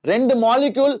ரெண்டு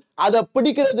molecule அத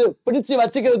பிடிச்சு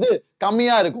வச்சிக்கிறது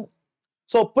கம்மியா இருக்கும்.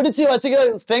 So பிடிச்சு வச்சிக்கிற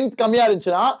strength கம்மியா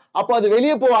இருந்துச்சுனா அப்ப அது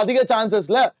வெளிய போக அதிக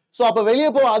சான்சஸ்ல. So அப்ப வெளிய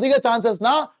போக அதிக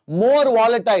சான்சஸ்னா more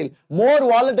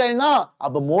volatile na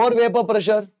அப்ப more vapor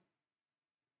pressure.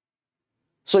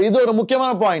 So இது ஒரு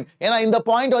முக்கியமான பாயிண்ட். ஏன்னா இந்த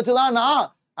பாயிண்ட் வச்சு தான் நான்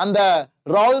அந்த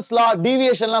Raoult's law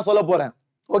deviationலாம் சொல்ல போறேன்.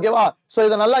 ஓகேவா? சோ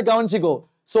இத நல்லா கவனிச்சுக்கோ.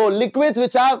 So liquids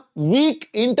which have weak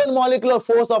intermolecular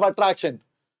force of attraction.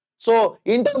 So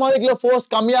intermolecular force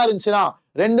கம்மியா இருந்துச்சுனா,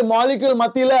 ரெண்டு மாலிக்யூல்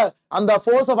மத்தியில அந்த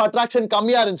force of attraction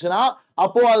கம்மியா இருந்துச்சுனா,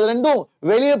 அப்போ அது ரெண்டும்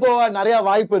வெளிய போக நிறைய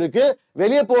வாய்ப்பு இருக்கு.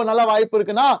 வெளிய போக நல்ல வாய்ப்பு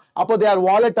இருக்குனா அப்போ they are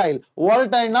volatile.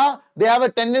 Volatileனா they have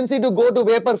a tendency to go to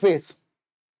vapor phase.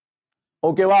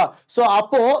 Okay, so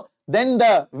appo then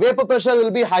the vapor pressure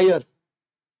will be higher.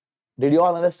 Did you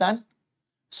all understand?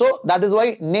 So that is why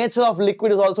nature of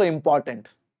liquid is also important.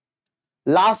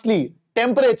 Lastly,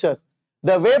 temperature.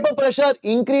 The vapor pressure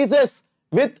increases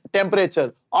with temperature.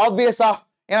 Obvious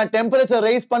ஏன்னா temperature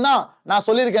raise பண்ணா நான்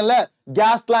சொல்லிருக்கேன்ல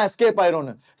gasலாம் escape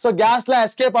ஆயிரும்னு. So gasலாம்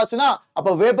escape ஆச்சுனா அப்ப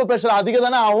vapor pressure அதிகம்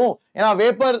தானே ஆகும். ஏன்னா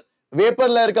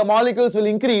vaporல இருக்க molecules will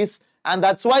increase and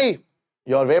that's why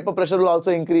your vapor pressure will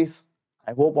also increase.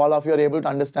 I hope all of you are able to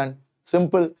understand.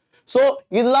 Simple. So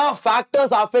இதெல்லாம்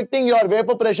factors affecting your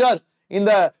vapor pressure.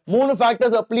 இந்த மூணு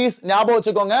factors please ஞாபகம்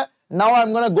வச்சுக்கோங்க. Now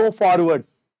I'm going to go forward.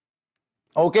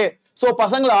 Okay, so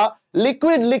பசங்களா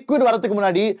liquid வரதுக்கு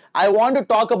முன்னாடி I want to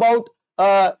talk about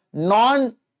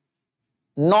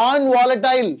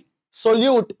non-volatile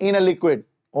solute in a liquid.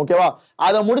 ஓகேவா?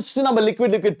 அத முடிச்சிட்டு நம்ம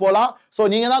liquid போலாம். சோ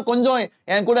நீங்க தான் கொஞ்சம்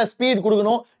எனக்கு கூட ஸ்பீட்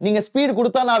கொடுக்கணும். நீங்க ஸ்பீட்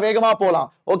கொடுத்தா நான் வேகமா போலாம்.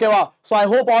 ஓகேவா? So I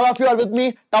hope all of you are with me.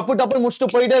 டப்பு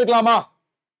முடிச்சிட்டு போயிட்டே இருக்கலாமா?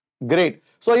 Great.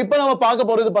 So இப்போ நம்ம பார்க்க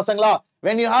போறது பசங்களா,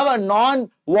 when you have a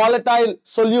non-volatile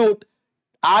solute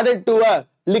added to a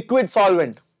liquid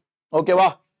solvent. ஓகேவா?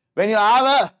 When you have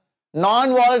a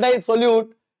non-volatile solute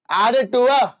added to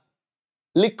a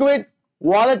liquid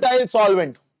volatile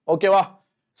solvent. ஓகேவா?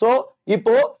 So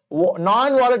இப்போ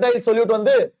non-volatile solute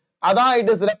வந்து அதான் it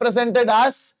is represented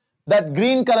as that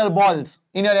green color balls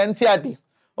in your NCERT.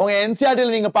 உங்க NCERT ல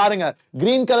நீங்க பாருங்க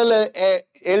green colorல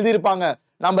எழுதி இருப்பாங்க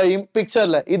நம்ம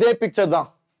பிக்சர்ல, இதே பிக்சர் தான்.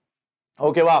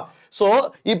 ஓகேவா? So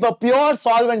இப்போ pure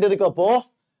solvent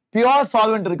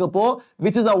இருக்கப்போ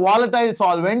which is a volatile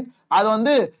solvent, அது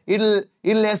வந்து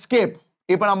it'll escape.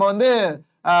 இப்போ நம்ம வந்து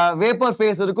vapor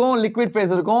phase இருக்கும், liquid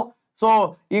phase இருக்கும். So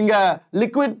இங்க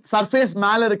liquid surface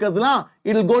மேல இருக்கிறதுலாம்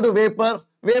it will go to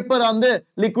vapor வந்து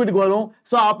liquid க்கு வரும்.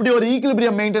 So அப்படி ஒரு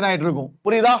equilibrium maintain ஆயிட்டு இருக்கும்.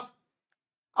 புரியுதா?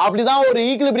 அப்படிதான் ஒரு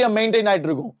equilibrium maintain ஆயிட்டு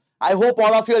இருக்கும். I hope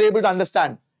all of you are able to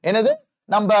understand. என்னது?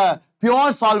 நம்ம pure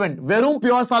solvent, வெறும்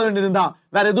pure solvent இருந்தா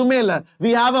வேற எதுவுமே இல்ல.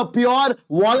 We have a pure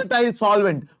volatile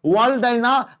solvent.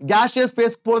 Volatileனா gaseous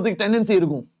phase போறதுக்கு tendency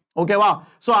இருக்கும். ஓகேவா?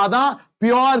 So அதான்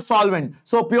pure solvent.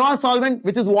 So pure solvent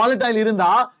which is volatile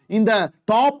இருந்தா in the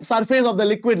top surface of the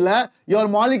liquid la your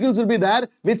molecules will be there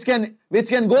which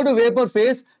can go to vapor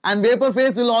phase, and vapor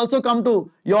phase will also come to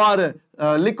your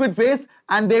liquid phase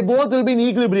and they both will be in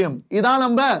equilibrium. இதான்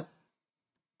நம்ம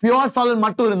pure solvent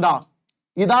மட்டும் இருந்தா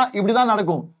இதான் இப்படி தான்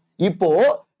நடக்கும். இப்போ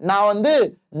நான் வந்து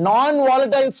non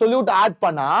volatile solute add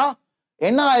பண்ணா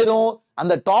என்ன ஆயிரும்,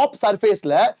 அந்த டாப்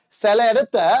சர்ஃபேஸ்ல சில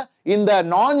இடத்த இந்த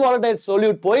non volatile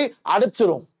solute போய்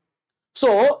அடைச்சிரும்.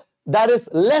 So there is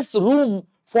less room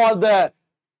for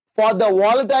the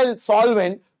volatile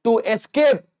solvent to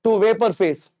escape to vapor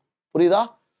phase. புரியுதா?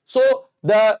 So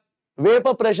the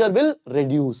vapor pressure will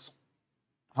reduce.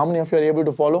 How many of you are able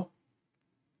to follow?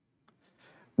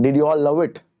 Did you all love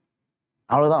it?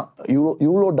 அவ்வளவுதான்.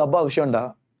 இவ்வளோ டப்பா விஷயம்டா.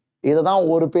 இதை தான்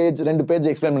ஒரு page 2 page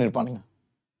explain பண்ணிருப்பானுங்க.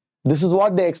 This is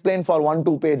what they explain for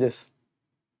 1-2 pages.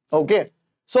 Okay,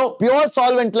 so pure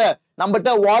solventல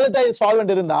நம்மகிட்ட volatile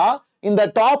solvent இருந்தா in the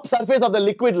top surface of the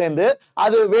liquid lende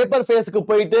adu vapor phase ku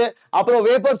poitu appo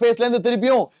vapor phase la irundhu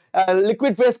thirupiyum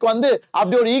liquid phase ku vandu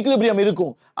apdi or equilibrium irukum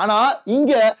ana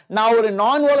inga na or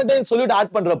non volatile solute add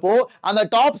பண்றப்போ அந்த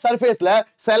top surface la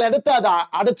சில இடத்து அது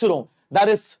அடைச்சிரும். There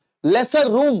is lesser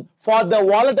room for the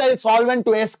volatile solvent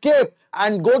to escape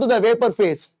and go to the vapor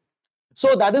phase. So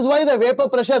that is why the vapor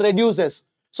pressure reduces.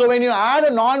 So when you add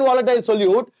a non-volatile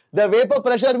solute, the vapor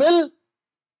pressure will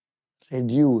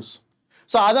reduce.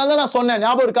 So adala na sonna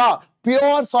nyabam iruka,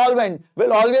 pure solvent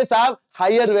will always have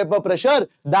higher vapor pressure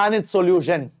than its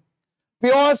solution.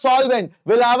 Pure solvent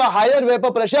will have a higher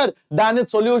vapor pressure than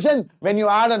its solution when you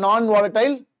add a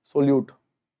non-volatile solute.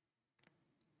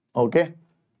 Okay,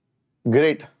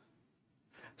 great.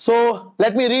 So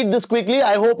let me read this quickly.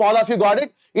 I hope all of you got it.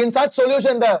 In such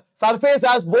solution, the surface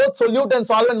has both solute and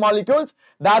solvent molecules.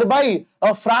 Thereby,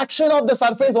 a fraction of the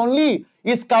surface only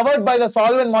is covered by the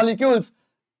solvent molecules,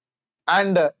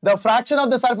 and the fraction of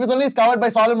the surface only is covered by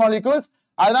solvent molecules.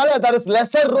 Adala, there is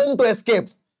lesser room to escape.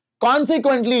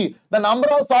 Consequently, the number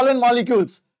of solvent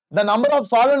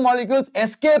molecules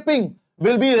escaping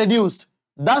will be reduced.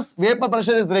 Thus, vapor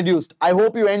pressure is reduced. I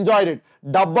hope you enjoyed it.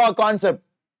 Dabba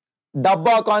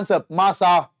concept,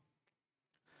 massa,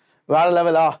 வேற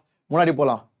லெவலா முன்னாடி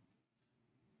போலாம்.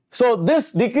 So this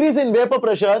decrease in vapor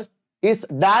pressure is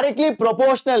directly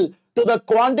proportional to the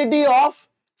quantity of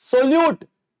solute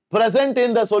present in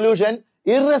the solution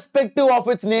irrespective of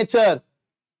its nature.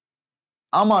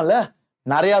 ஆமால,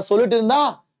 நிறைய solute இருந்தா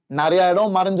நிறைய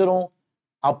இடம் மறைஞ்சிரும்,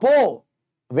 அப்போ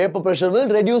vapor pressure will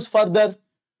reduce further.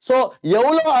 So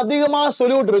எவ்வளவு அதிகமா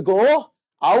solute இருக்கோ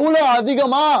அவ்வளவு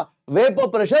அதிகமா vapor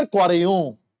pressure குறையும்.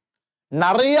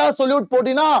 நிறைய solute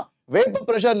போட்டினா vapor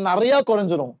pressure நிறைய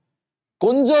குறைஞ்சிரும்,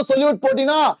 கொஞ்சம் solute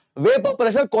போட்டினா vapor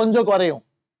pressure கொஞ்சம் குறையும்.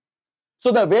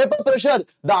 So the vapor pressure,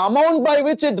 the amount by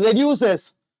which it reduces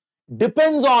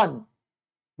depends on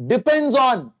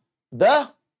the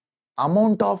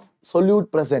amount of solute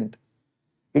present.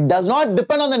 It does not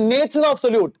depend on the nature of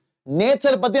solute.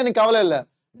 Nature பத்தி எனக்கு கவலை இல்ல,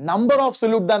 number of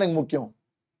solute தான் எனக்கு முக்கியம்.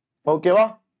 ஓகேவா?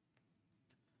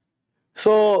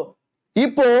 So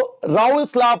இப்போ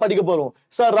Raoult's law படிக்க போறோம்.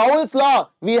 So Raoult's law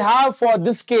we have for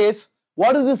this case.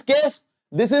 What is this case?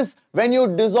 This is when you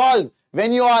dissolve,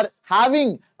 when you are having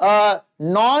a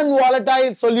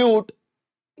non-volatile solute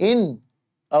in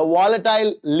a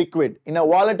volatile liquid, in a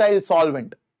volatile solvent.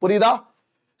 புரியுதா?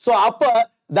 So upper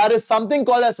there is something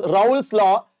called as Raoult's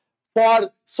law for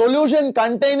solution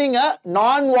containing a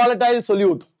non-volatile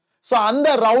solute. So அந்த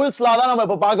Raoult's law தான் நம்ம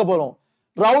இப்ப பார்க்க போறோம்.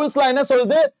 Raoult's law என்ன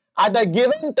சொல்லுது? At a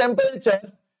given temperature,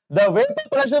 the vapor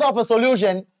pressure of a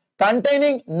solution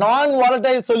containing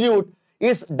non-volatile solute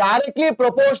is directly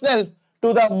proportional to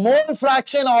the mole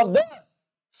fraction of the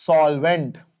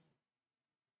solvent.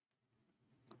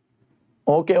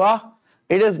 Okay, va?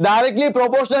 It is directly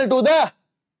proportional to the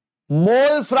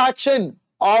mole fraction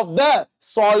of the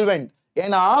solvent.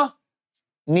 ஏனா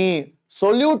நீ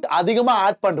solute அதிகமா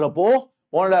add பண்றப்போ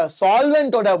உன்னோட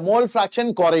solvent ஓட mole fraction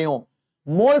குறையும்.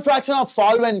 Mole fraction of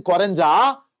solvent குறைஞ்சா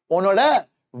உன்னோட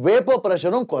vapor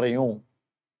pressureம் குறையும்.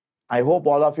 I hope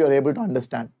all of you are able to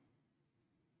understand.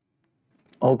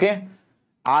 Okay,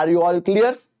 are you all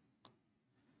clear?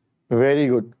 Very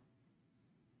good.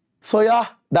 So yeah,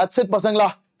 that's it pasangla.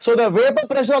 So the vapor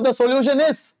pressure of the solution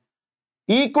is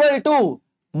equal to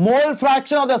mole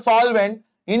fraction of the solvent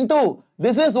into,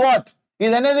 this is what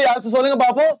is enadhu yaathu solunga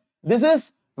paapom. This is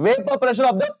vapor pressure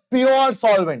of the pure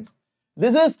solvent.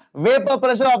 This is vapor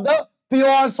pressure of the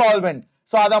pure solvent.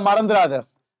 So adha marandradha.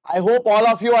 I hope all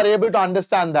of you are able to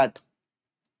understand that.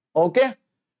 Okay,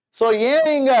 so ஏன்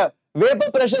இங்க vapor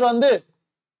pressure வந்து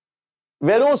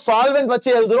வெறும் solvent வச்சு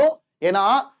எழுதுறோம்? ஏனா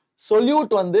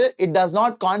solute வந்து it does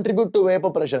not contribute to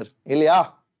vapor pressure இல்லையா?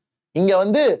 இங்க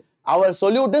வந்து our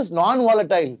solute is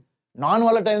non-volatile.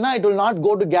 Non-volatile na it will not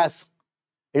go to gas,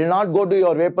 it will not go to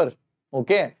your vapor.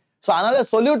 Okay, so another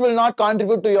solute will not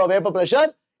contribute to your vapor pressure,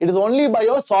 it is only by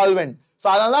your solvent. So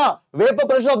adala vapor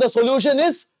pressure of the solution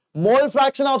is mole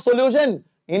fraction of solution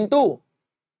into,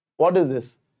 what is this?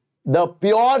 The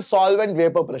pure solvent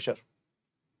vapor pressure.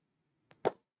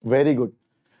 Very good.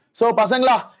 So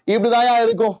pasangla இப்படிதாயா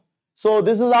இருக்கும். So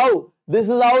this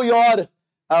is how your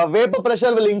vapor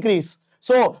pressure will increase.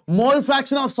 So mole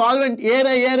fraction of solvent ஏற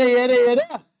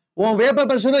உன் vapor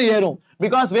pressure ஏறும்,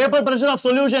 because vapor pressure of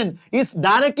solution is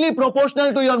directly proportional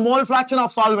to your mole fraction of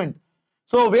solvent.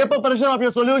 So vapor pressure of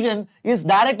your solution is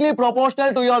directly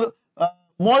proportional to your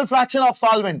mole fraction of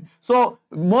solvent. So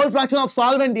mole fraction of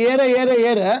solvent ஏற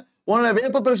உன்னோட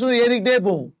vapor pressure ஏறிக்கிட்டே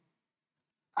போகும்.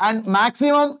 And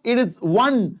maximum it is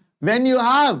 1 when you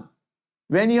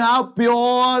have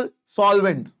pure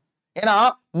solvent. ஏன்னா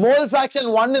mole fraction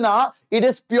 1 னா it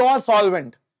is pure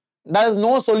solvent. There is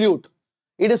no solute.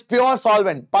 It is pure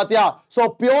solvent. பாத்தியா? So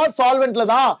pure solventல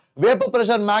தான் vapor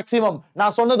pressure maximum.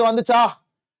 நான் சொன்னது வந்துச்சா?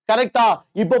 கரெக்ட்டா?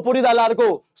 இப்போ புரியுதா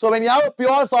எல்லாருக்கும்? So when you have a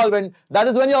pure solvent, that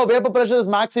is when your vapor pressure is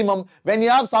maximum. When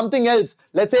you have something else,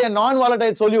 let's say a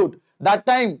non-volatile solute, that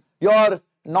time your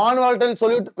non-volatile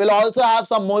solute will also have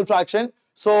some mole fraction.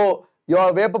 So your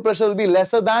vapor pressure will be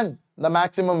lesser than the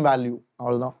maximum value.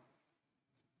 அவ்வளவுதான்.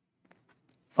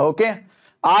 Okay?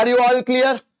 Are you all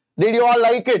clear? Did you all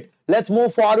like it? Let's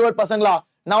move forward பசங்களா.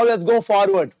 Now let's go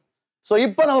forward. So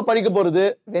இப்போ நம்ம படிக்க போறது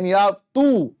when you have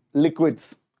two liquids.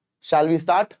 Shall we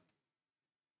start?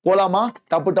 போலாமா?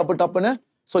 டப்புன்னு.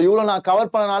 So இவ்வளவு நான்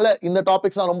கவர் பண்ணனால இந்த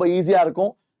டாபிக்ஸ்லாம் ரொம்ப ஈஸியா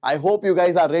இருக்கும். I hope you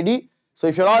guys are ready. So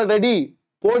if you're all ready,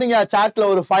 போடுங்க chatல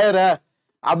ஒரு ஃபயர்.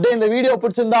 அப்படியே இந்த வீடியோ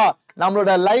பிடிச்சிருந்தா நம்மளோட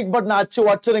லைக் பட்டன் அடிச்சு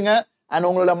வச்சிருங்க and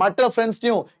உங்களோட மற்ற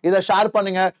ஃப்ரெண்ட்ஸ்டையும் இதை ஷேர்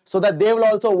பண்ணுங்க so that they will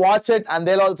also watch it and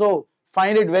they'll also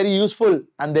find it very useful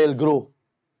and they'll grow.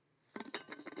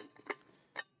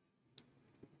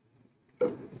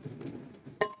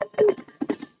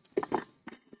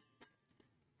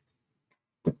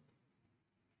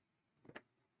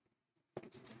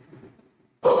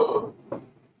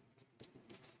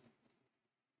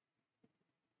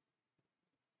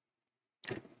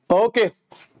 Okay,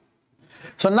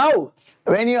 so now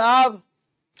when you have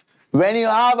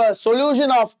a solution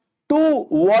of two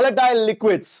volatile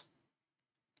liquids,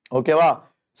 okay va?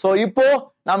 So இப்போ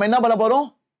நாம என்ன பண்ண போறோம்?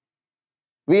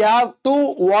 We have two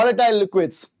volatile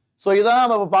liquids. So இதான்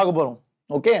நாம பார்க்க போறோம்.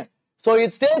 Okay, so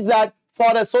it states that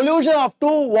for a solution of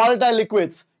two volatile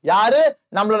liquids, யாரு?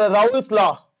 நம்மளோட Raoult's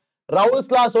law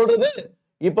சொல்றது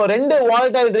இப்போ ரெண்டு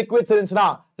volatile liquids இருந்துச்சுனா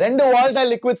ரெண்டு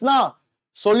volatile liquidsனா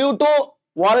solute to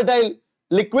volatile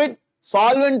liquid,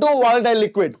 solvent to volatile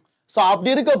liquid. So அப்படி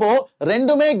இருக்கப்போ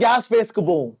ரெண்டுமே gas phase க்கு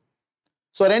போகும்.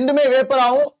 So ரெண்டுமே vapor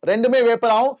ஆகும்.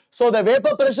 So the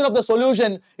vapor pressure of the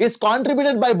solution is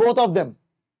contributed by both of them.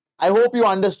 I hope you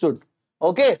understood.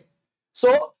 Okay, so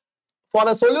for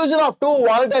a solution of two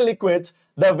volatile liquids,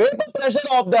 the vapor pressure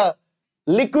of the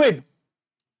liquid,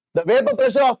 the vapor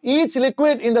pressure of each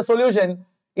liquid in the solution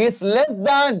is less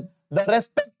than the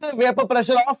respective vapor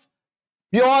pressure of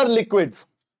pure liquids.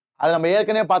 அது நம்ம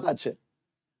ஏற்கனவே பார்த்தாச்சு.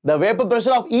 The vapor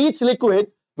pressure of each liquid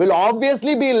will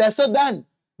obviously be lesser than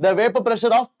the vapor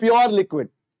pressure of pure liquid.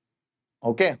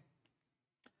 Okay,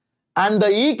 and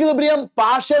the equilibrium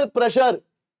partial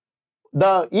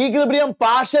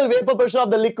vapor pressure of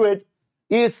the liquid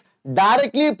is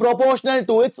directly proportional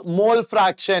to its mole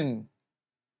fraction.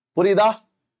 புரியுதா?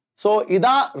 So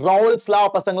இதான் Raoult's law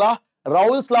பசங்களா.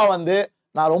 Raoult's law வந்து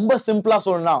நான் ரொம்ப சிம்பிளா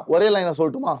சொல்லணும்னா ஒரே லைன்ல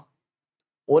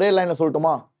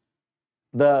சொல்லட்டுமா?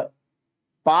 The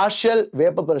partial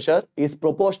vapor pressure is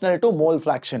proportional to mole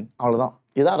fraction. அவ்வளவுதான்.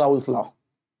 இதான் Raoult's law.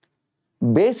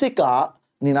 பேசிக்கா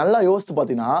நீ நல்லா யோசிச்சு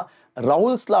பார்த்தீங்கன்னா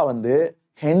Raoult's law வந்து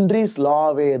Henry's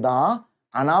lawவே தான்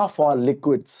ஆனா for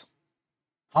liquids.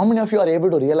 How many of you are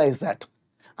able to realize that?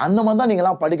 அந்த மாதிரி தான் நீங்க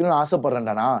எல்லாம் படிக்கணும்னு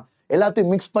ஆசைப்படுறேன்டானா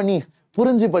எல்லாத்தையும் மிக்ஸ் பண்ணி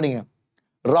புரிஞ்சு படிங்க.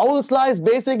 Raoult's law is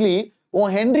basically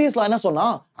Henry's law என்ன சொன்னா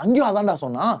அங்கேயும்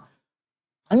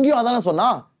அதானே சொன்னா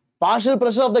partial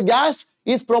pressure of the gas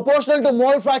is proportional to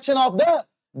mole fraction of the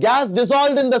gas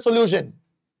dissolved in the solution.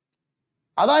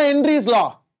 அதான் Henry's law.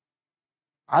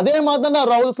 அதே மாதிரி தான்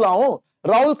Raoult's law.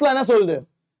 Raoult's law என்ன சொல்லுது?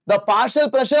 The partial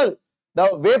pressure, the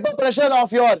vapor pressure of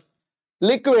your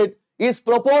liquid is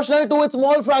proportional to its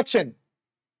mole fraction.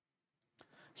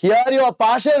 Here your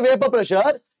partial vapor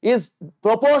pressure is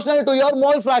proportional to your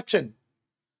mole fraction.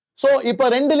 So இப்போ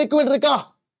ரெண்டு liquid இருக்கா?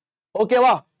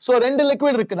 ஓகேவா? So ரெண்டு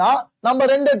liquid இருக்குனா நம்ம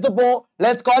ரெண்டு எடுத்துப்போம்.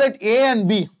 Let's call it A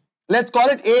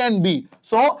and B.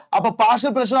 So அப்ப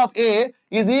partial pressure of A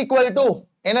is equal to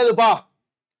என்னதுப்பா?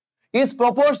 Is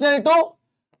proportional to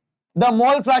the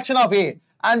mole fraction of A,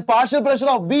 and partial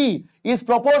pressure of B is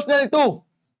proportional to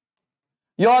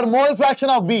your mole fraction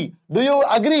of B. Do you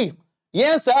agree?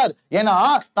 Yes sir. ஏனா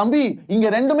தம்பி இங்க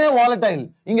ரெண்டுமே volatile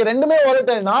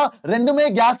ரெண்டுமே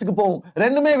கேஸ்க்கு போகும்,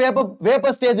 ரெண்டுமே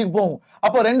vapor ஸ்டேஜுக்கு போகும்.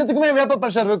 அப்போ ரெண்டுத்துக்குமே vapor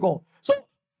pressure இருக்கும். So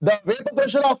the vapor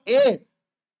pressure of A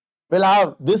will have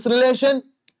this relation,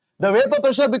 the vapor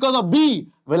pressure because of B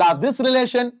will have this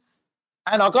relation,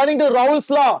 and according to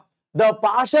Raoult's law, the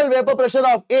partial vapor pressure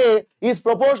of A is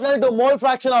proportional to mole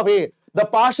fraction of A. The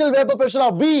partial vapor pressure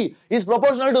of B is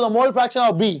proportional to the mole fraction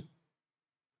of B.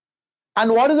 And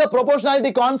what is the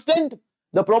proportionality constant?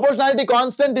 The proportionality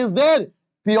constant is there,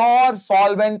 pure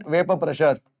solvent vapor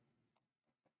pressure.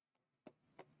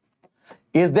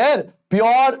 Is there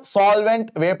pure solvent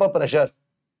vapor pressure?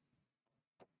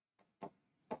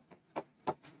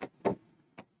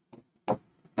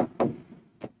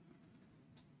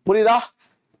 புரியுதா?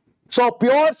 So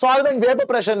pure solvent vapor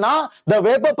pressure na, the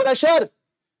vapor pressure,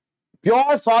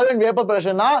 pure solvent vapor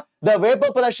pressure na, the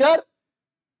vapor pressure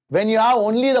when you have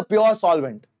only the pure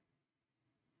solvent.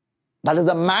 That is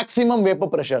the maximum vapor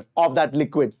pressure of that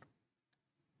liquid.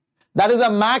 That is the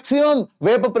maximum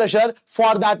vapor pressure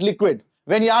for that liquid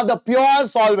when you have the pure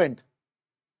solvent.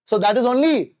 So that is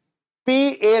only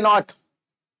PA0.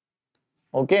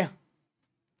 Okay.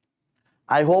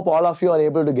 I hope all of you are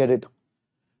able to get it.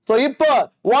 So,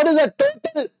 what is the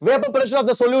total vapor pressure of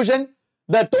the solution?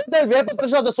 The total vapor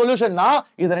pressure of the solution na,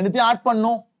 is anything add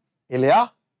panno? Illaya?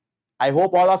 I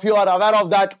hope all of you are aware of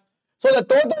that. So, the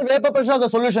total vapor pressure of the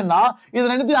solution na, is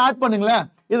anything add panningla?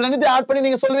 Is anything add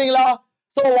panning neenga solvingala?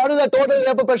 So, what is the total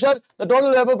vapor pressure? The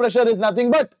total vapor pressure is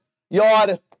nothing but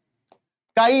your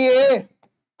chi A,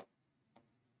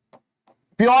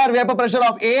 pure vapor pressure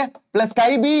of A plus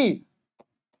chi B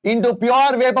into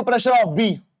pure vapor pressure of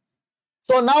B.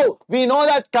 So now we know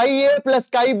that chi A plus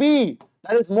chi B,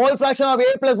 that is mole fraction of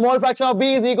A plus mole fraction of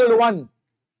B is equal to 1.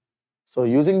 So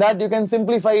using that you can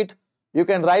simplify it. You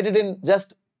can write it in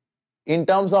just in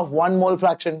terms of 1 mole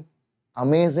fraction.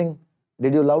 Amazing.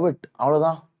 Did you love it?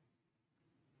 Avladha.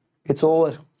 It's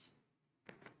over.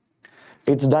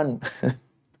 It's done.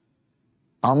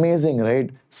 Amazing, right?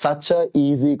 Such a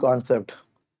easy concept.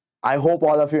 I hope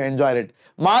all of you enjoyed it.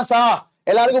 Masa,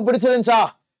 ellarukku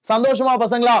pidichiruncha? Sandoshama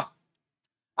pasangla?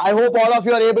 I hope all of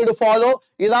you are able to follow.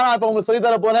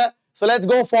 So let's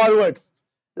go forward.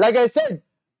 Like I said,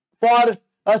 for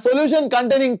a solution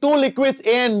containing two liquids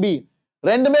A and B,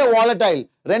 rendume volatile.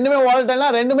 Rendume volatile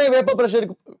na rendume vapor pressure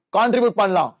contribute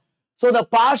pannalam. So the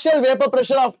partial vapor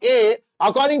pressure of A,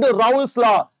 according to Raoult's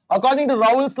law,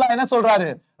 enna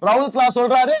solraru? Raoult's law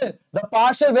solraru, the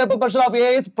partial vapor pressure of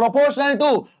A is proportional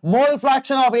to mole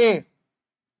fraction of A.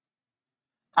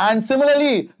 And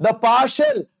similarly, the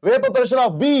partial vapor pressure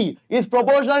of B is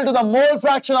proportional to the mole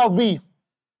fraction of B.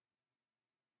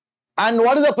 And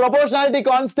what is the proportionality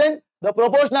constant? The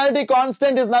proportionality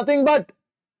constant is nothing but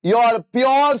your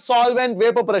pure solvent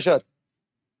vapor pressure.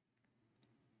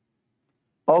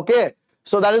 Okay.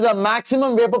 So that is the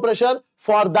maximum vapor pressure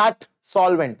for that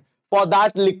solvent, for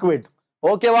that liquid.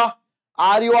 Okay, va?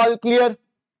 Are you all clear?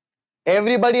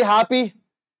 Everybody happy?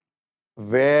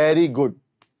 Very good.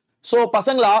 So,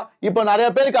 பசங்களா இப்போ நிறைய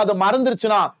பேருக்கு அது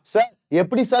மறந்துருச்சுனா sir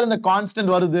எப்படி sir இந்த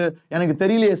constant வருது எனக்கு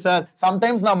தெரியலையே சார்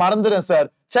சம்டைம்ஸ் நான் மறந்துறேன் சார்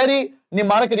சரி நீ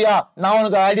மறக்கறியா நான்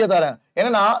உனக்கு ஐடியா தரேன்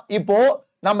என்னன்னா இப்போ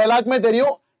நம்ம எல்லாருக்குமே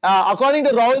தெரியும் according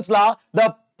to Raoult's law the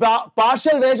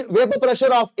partial vapor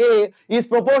pressure of A is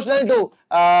proportional to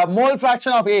mole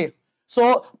fraction of A. So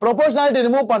proportionality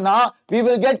remove panna we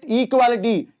will get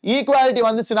equality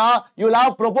வந்துச்சுனா you will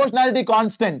have proportionality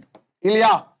constant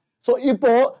இல்லையா so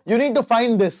இப்போ you need to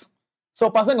find this. So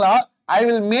pasangla I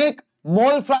will make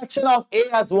mole fraction of A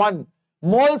as 1.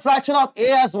 Mole fraction of A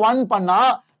as 1 panna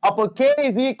appo K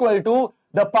is equal to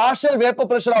the partial vapor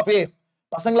pressure of A.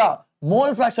 Pasangla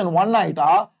mole fraction 1 ஆயிட்டா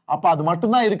அப்ப அது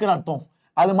மட்டும் தான் இருக்குன்னு அர்த்தம்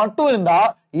அது மட்டும் இருந்தா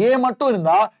A மட்டும்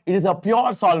இருந்தா it is a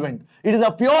pure solvent. It is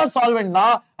a pure solvent na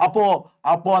அப்போ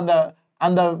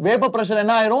அந்த vapor pressure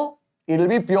என்ன ஆயிரும் it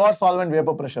will be pure solvent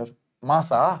vapor pressure.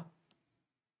 மாசா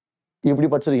இப்படி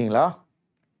படிச்சிருக்கீங்களா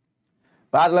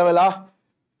வேற லெவலா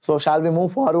so shall we move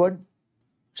forward?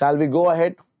 Shall we go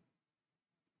ahead?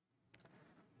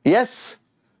 Yes.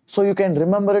 So you can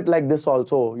remember it like this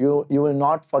also. You will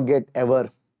not forget ever.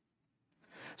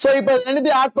 So if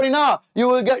anything add panina you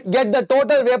will get the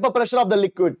total vapor pressure of the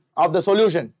liquid of the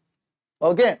solution.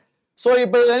 Okay. So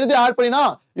if anything add panina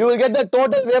you will get the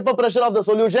total vapor pressure of the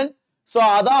solution. So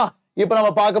adha ipo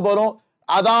nama paaka porom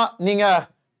adha neenga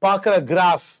paakra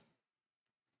graph.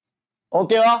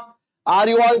 Okay va? Are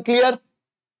you all clear?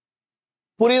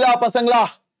 புரியுதா பசங்களா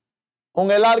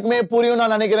உங்க எல்லாருக்குமே புரியும்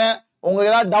நான் நினைக்கிறேன்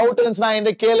உங்களுக்கு ஏதாவது doubt இருந்துச்சுனா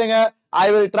என்கிட்ட கேளுங்க I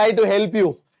will try to help you.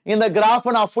 இந்த கிராஃப்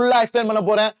நான் ஃபுல்லா எக்ஸ்பிளைன் பண்ண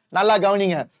போறேன் நல்லா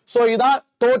கவனிங்க சோ இதான்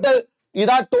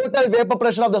total vapor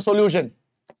pressure of the solution.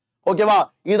 ஓகேவா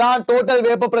இதான் total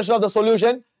vapor pressure of the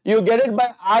solution. You get it by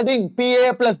adding PA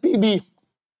plus PB.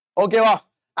 ஓகேவா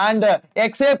and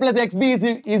XA plus XB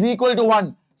is equal to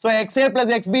 1. So XA plus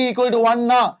XB equal to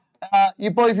 1 na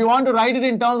if you want to write it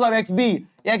in terms of XB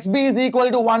is equal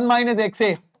to 1 minus XA.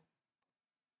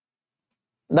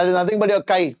 That is nothing but your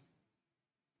chi.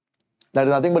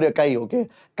 Okay.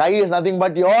 Chi is nothing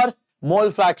but your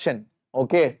mole fraction.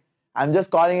 Okay. I'm just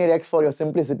calling it X for your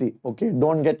simplicity. Okay.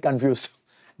 Don't get confused.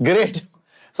 Great.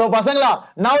 So pasangla,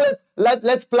 now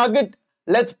let's plug it.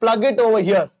 Let's plug it over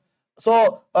here. So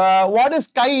what is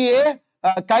chi A?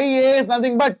 Chi A is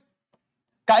nothing but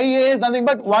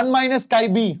 1 minus chi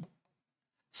B.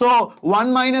 So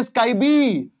 1 minus chi B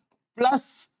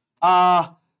plus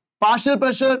partial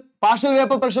pressure partial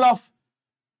vapor pressure of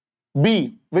B,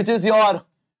 which is your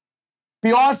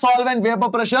pure solvent vapor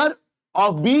pressure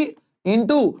of B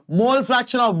into mole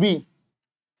fraction of B.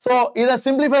 So இதை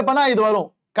simplify பண்ணா இது வரும்.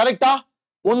 கரெக்டா?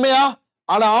 உண்மையா?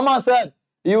 ஆனா ஆமா sir.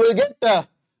 You will get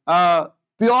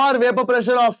pure vapor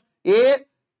pressure of A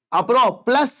அப்புறம்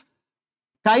plus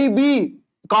chi B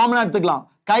common எடுத்துக்கலாம்.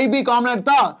 Chi B common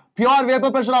எடுத்தா pure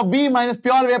vapor pressure of B minus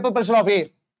pure vapor pressure of A.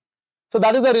 So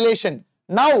that is the relation.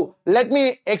 Now let me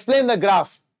explain the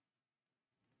graph.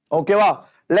 Okay va?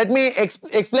 Let me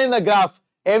explain the graph.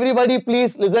 Everybody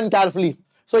please listen carefully.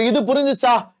 So இது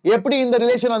புரிஞ்சுச்சா? எப்படி இந்த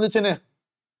relation வந்துச்சுன்னு?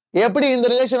 எப்படி இந்த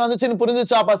relation வந்துச்சுன்னு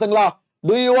புரிஞ்சுச்சா பசங்களா?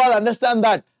 Do you all understand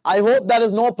that? I hope there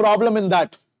is no problem in that.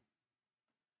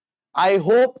 I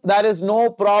hope there is no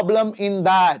problem in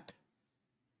that.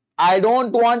 I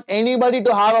don't want anybody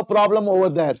to have a problem over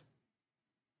there.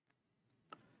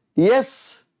 Yes.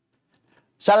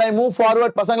 Shall I move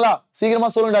forward பசங்களா? சீக்கிரமா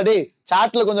சொல்லுங்கடா டேய்.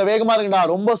 சாட்ல கொஞ்சம் வேகமா இருங்கடா.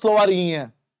 ரொம்ப ஸ்லோவா இருக்கீங்க.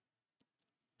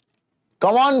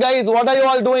 Come on guys, what are you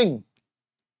all doing?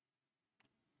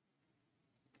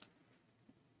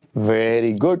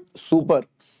 Very good, super.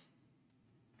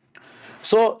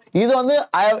 So இது வந்து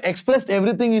I have expressed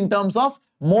everything in terms of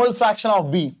mole fraction of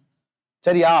B.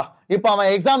 சரியா? இப்போ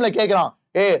அவன் எக்ஸாம்ல கேக்குறான்,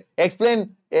 explain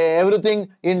everything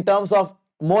in terms of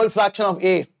mole fraction of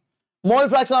A. Mole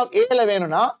fraction of A ல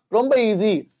வேணும்னா ரொம்ப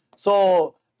easy. So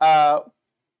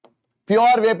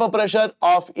pure vapor pressure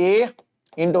of A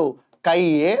into chi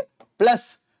A plus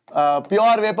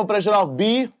pure vapor pressure of B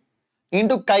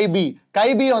into chi B. Chi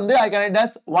B வந்து I can write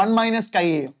as 1 minus chi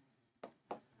A.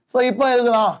 So இப்போ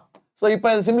எழுதலாம். So இப்போ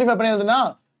simplify பண்ணி எழுதுனா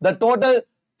the total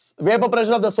vapor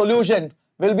pressure of the solution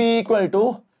will be equal to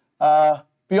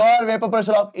pure vapor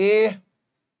pressure of A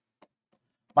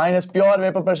minus pure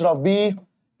vapor pressure of B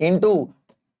into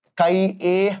chi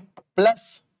A plus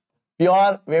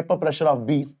pure vapor pressure of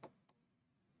B.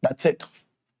 That's it.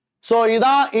 So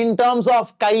இதா in terms of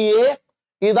chi A,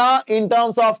 இதா in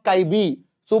terms of chi B.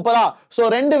 சூப்பரா? So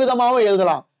ரெண்டு விதமாவும்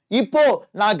எழுதலாம். இப்போ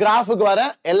நான் கிராஃபுக்கு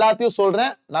வரேன், எல்லாத்தையும்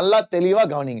சொல்றேன், நல்லா தெளிவா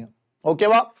கவனிங்க.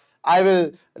 ஓகேவா? I will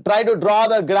try to draw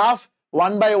the graph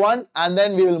one by one and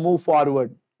then we will move forward.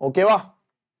 ஓகேவா?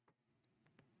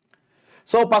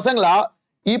 So பசங்களா,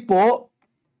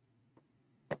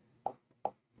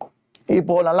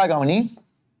 இப்போ நல்லா கவனி.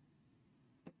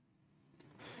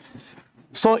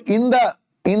 So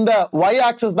இந்த y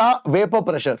axis தான் vapor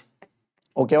pressure.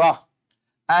 ஓகேவா?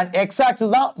 And x axis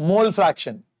தான் mole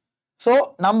fraction. So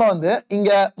நம்ம வந்து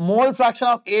இங்க mole fraction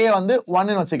of A வந்து 1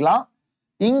 ன்னு வச்சுக்கலாம்.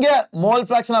 இங்க mole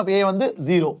fraction of A வந்து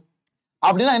 0.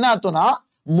 அப்படின்னா என்ன அர்த்தம்னா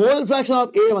mole fraction of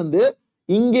A வந்து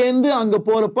இங்க இருந்து அங்க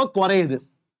போறப்ப குறையுது.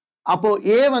 அப்போ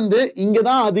A வந்து இங்க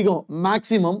தான் அதிகம்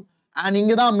maximum and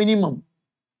இங்க தான் minimum.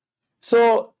 So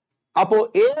அப்போ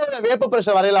A ஓட vapor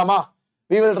pressure வரையலாமா?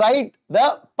 We will write the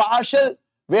partial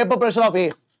vapor pressure of A.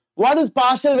 What is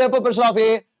partial vapor pressure of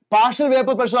A? Partial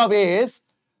vapor pressure of A is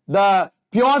the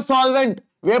pure solvent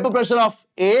vapor pressure of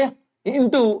A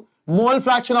into mole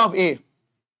fraction of A.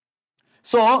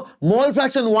 So mole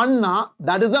fraction 1 na,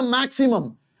 that is the maximum.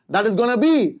 That is going to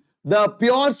be the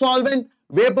pure solvent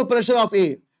vapor pressure of A.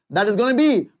 That is going to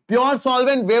be pure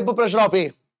solvent vapor pressure of A.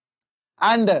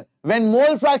 And when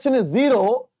mole fraction is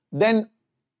 0, then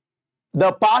the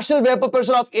partial vapor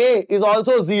pressure of A is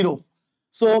also 0.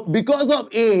 So because of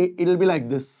A, it will be like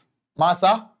this.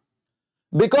 Masa?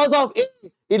 Because of A,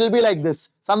 it will be like this.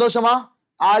 Sandoshama,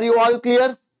 are you all clear?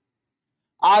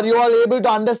 Are you all able to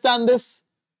understand this?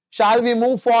 Shall we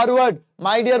move forward?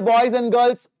 My dear boys and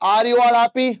girls, are you all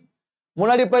happy?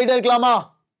 முன்னாடி போயிட்டே இருக்கலாமா?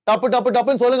 டப்பு டப்பு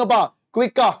டப்புன்னு சொல்லுங்கப்பா.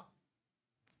 Quick-ஆ.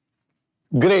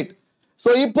 Great.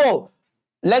 So இப்போ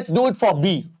let's do it for B.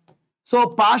 So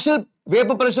partial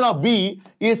vapor pressure of B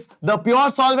is the pure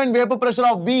solvent vapor pressure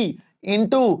of B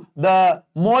into the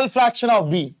mole fraction of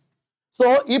B. So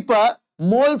இப்ப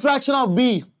mole fraction of B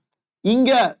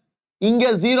இங்க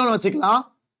 0 ன்னு வச்சுக்கலாம்.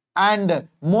 And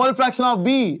mole fraction of B,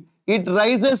 it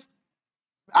rises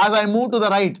as I move to the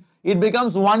right. It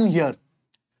becomes 1 here.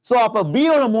 So அப்ப B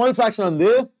ஓட mole fraction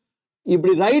வந்து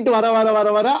இப்படி right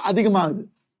வர அதிகமாகுது.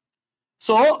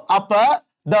 So அப்ப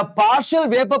the partial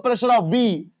vapor pressure of B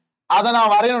அத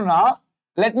நான் வரையணும்னா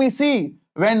let me see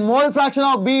when mole fraction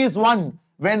of B is 1,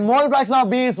 when mole fraction of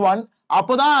B is 1,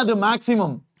 அப்பதான்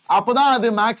அது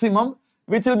maximum,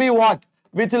 which will be what?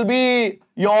 Which will be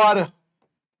your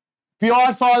pure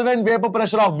solvent vapor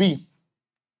pressure of B.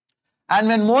 And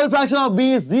when mole fraction of B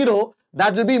is 0,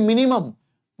 that will be minimum.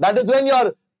 That is when your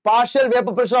partial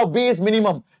vapor pressure of B is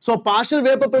minimum. So partial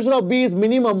vapor pressure of B is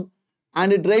minimum and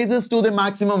it raises to the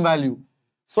maximum value.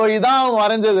 So இதான்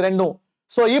வரைஞ்சது ரெண்டும்.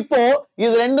 So இப்போ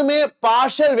இது ரெண்டுமே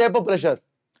partial vapor pressure.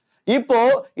 இப்போ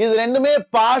இது ரெண்டுமே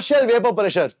partial vapor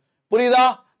pressure. புரியுதா?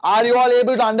 Are you all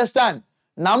able to understand?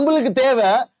 நம்மளுக்கு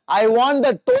தேவை I want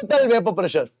the total vapor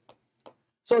pressure.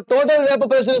 So total vapor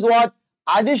pressure is what?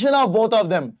 Addition of both of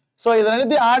them. So இத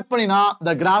ரெண்டுத்தையும் add பண்ணினா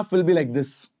the graph will be like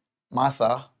this.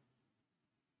 Massa.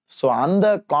 So அந்த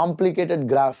complicated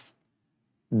graph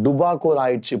Dubakor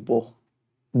ஆயிடுச்சு இப்போ.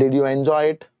 Did you enjoy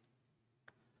it?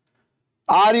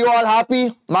 Are you all happy,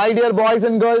 my dear boys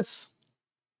and girls?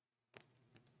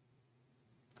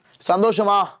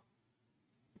 Sandoshama?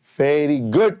 Very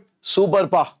good. Super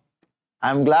pa.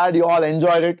 I'm glad you all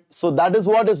enjoyed it. So that is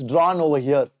what is drawn over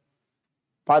here.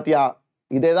 Pathya,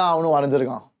 idhe dhaan avanu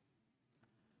varanjirukan.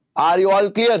 Are you all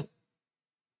clear?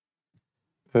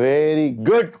 Very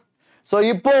good. So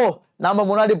ipo nama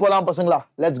munadi polam pasangla.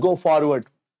 Let's go forward.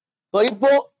 So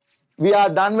ipo we are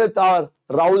done with our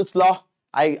Raoult's law.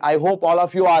 I hope all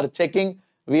of you are checking.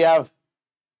 We have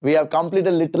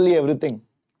completed literally everything.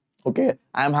 Okay,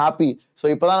 I am happy. So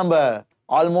இப்போதான் நம்ம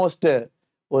almost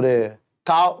ஒரு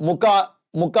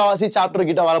முக்காவாசி chapter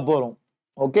கிட்ட வர போறோம்.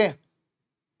 Okay,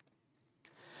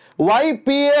 why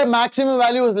PA maximum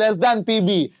value is less than PB?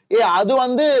 அது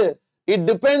வந்து it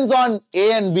depends on A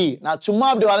and B. நான் சும்மா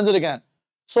அப்படி வரைஞ்சிருக்கேன்.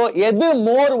 So எது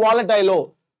more volatile?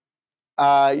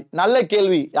 நல்ல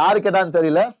கேள்வி, யாரு கேட்டான்னு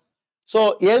தெரியல. So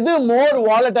எது more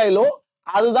volatile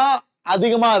அதுதான்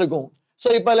அதிகமா இருக்கும். So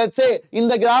இப்ப let's say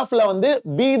இந்த கிராஃப்ல வந்து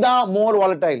B தான் more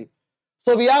volatile.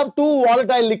 So we have two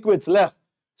volatile liquids ல.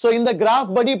 So இந்த கிராஃப்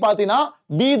படி பாத்தீங்கன்னா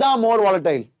B தான் more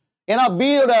volatile. ஏன்னா B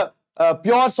ஓட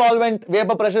pure solvent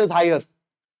vapor pressure is higher.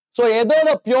 So எதோட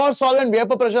pure solvent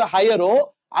vapor pressure higher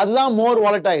அதுதான் more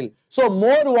volatile. So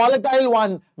more volatile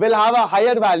one will have a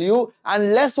higher value and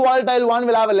less volatile one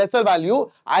will have a lesser value.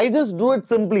 I just do it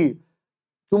simply.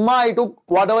 Summa I took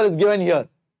whatever is given here.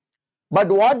 But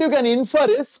what you can infer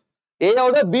is A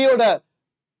oda B oda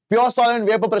pure solvent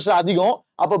vapor pressure adhigam,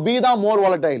 appo B da more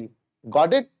volatile.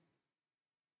 Got it?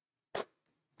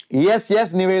 Yes,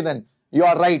 Nivedan, you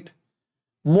are right.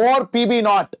 More PB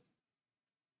not.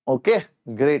 Okay,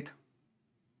 great.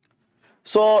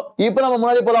 So ipo nama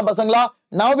munadi polam pasangla.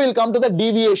 Now we'll come to the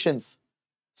deviations.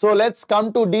 So let's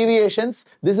come to deviations.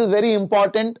 This is very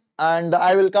important and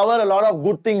I will cover a lot of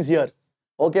good things here.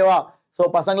 Okay va? So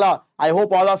pasangla, I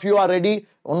hope all of you are ready.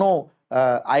 Oh no,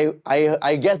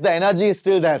 I guess the energy is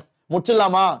still there.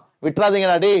 Muchilama,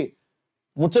 vitradinga day.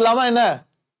 Muchilama enna?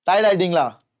 Tired ஆயிட்டீங்களா?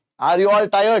 Are you all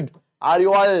tired? Are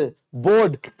you all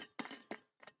bored?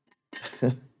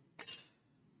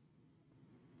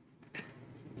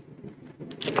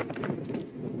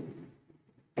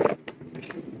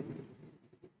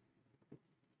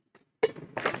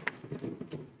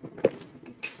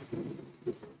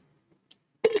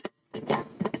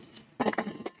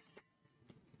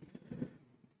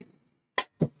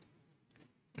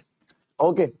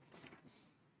 Okay.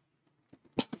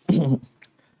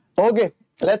 Okay,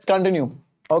 let's continue.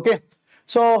 Okay,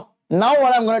 so now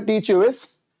what I'm going to teach you is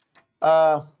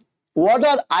what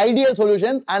are ideal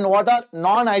solutions and what are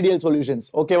non-ideal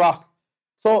solutions. Okay va?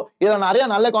 So idha nariya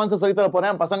nalla concepts solli thara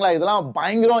poren pasangala, idella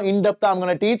bayangrom in depth I'm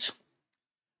going to teach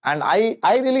and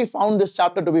I really found this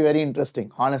chapter to be very interesting,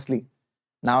 honestly.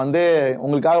 நான் வந்து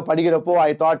உங்களுக்காக படிக்கிறப்போ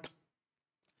I thought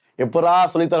எப்பரா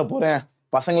சொல்லி தர போறேன்,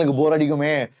 பசங்களுக்கு போர்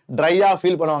அடிக்குமே, ட்ரையா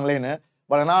feel பண்ணுவாங்களேன்னு.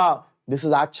 But ஆனா this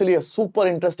is actually a super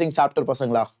interesting chapter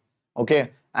pasangla. Okay,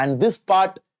 and this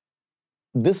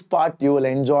part you will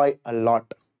enjoy a lot.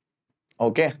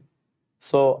 Okay,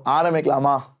 so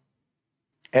ஆரம்பிக்கலாமா?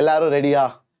 எல்லாரும் ரெடியா?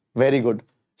 Very good.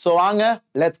 So வாங்க,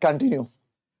 let's continue.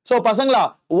 So pasangla,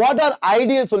 what are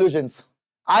ideal solutions?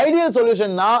 Ideal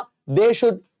solution na they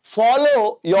should follow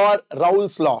your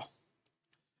Raoult's law.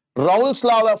 Raoult's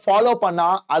law follow பண்ணா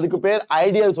அதுக்கு பேர்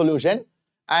ideal solution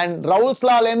and Raoult's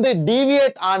law ல இருந்து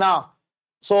deviate ஆனா,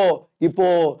 so இப்போ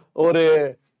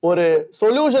ஒரு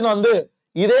solution வந்து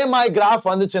இதே மாதிரி graph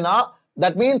வந்துச்சுன்னா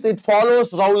that means it follows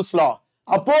Raoult's law.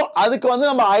 அப்போ அதுக்கு வந்து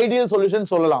நம்ம ideal solution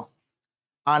சொல்லலாம்.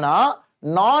 ஆனா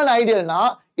non ideal னா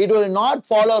it will not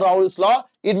follow Raoult's law,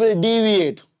 it will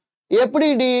deviate. எப்படி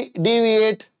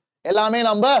deviate எல்லாமே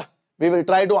நம்ம we will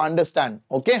try to understand.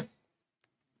 Okay,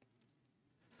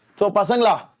 so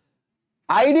pasangla,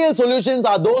 ideal solutions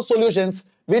are those solutions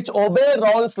which obey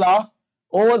Raoult's law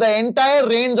over the entire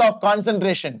range of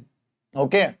concentration.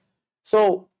 Okay, so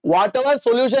whatever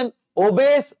solution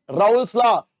obeys Raoult's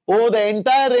law over the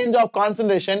entire range of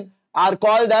concentration are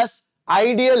called as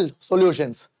ideal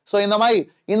solutions. So இந்த மாதிரி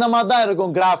தான்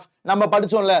இருக்கும் graph. நம்ம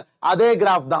படிச்சோம்ல அதே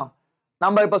graph தான்.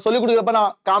 நம்ம இப்ப சொல்லி கொடுக்கிறப்ப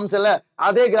நான் காமிச்சல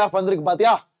அதே graph வந்திருக்கு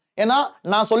பாத்தியா? ஏன்னா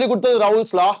நான் சொல்லி கொடுத்தது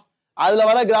Raoult's law, அதுல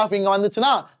வர graph இங்க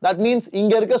வந்துச்சுனா that means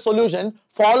இங்க இருக்க solution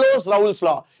follows Raoult's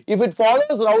law. If it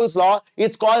follows Raoult's law,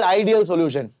 it's called ideal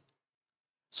solution.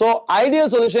 So ideal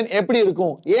solution எப்படி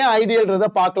இருக்கும்? ஏன் ஐடியல்ன்றத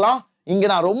பார்க்கலாம். இங்க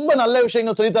நான் ரொம்ப நல்ல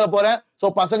விஷயங்கள் சொல்லி தர போறேன். So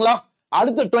பசங்களா,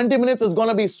 அடுத்த 20 minutes is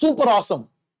going to be super awesome.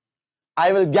 I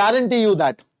will guarantee you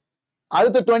that.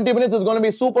 அடுத்த 20 minutes is going to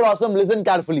be super awesome. Listen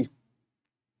carefully.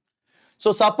 So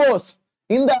suppose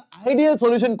இந்த ideal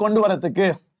solution கொண்டு வரதுக்கு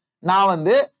நான்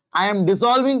வந்து I am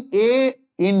dissolving A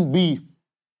in B.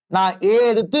 நான் A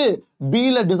எடுத்து B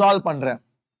ல dissolve பண்றேன்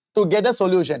to get a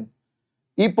solution.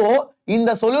 இப்போ இந்த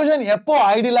solution எப்போ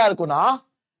ஐடியலா இருக்கும்னா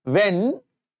when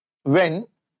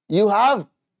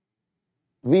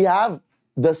we have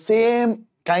the same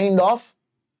kind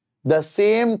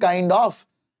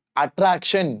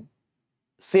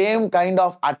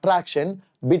of attraction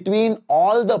between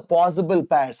all the possible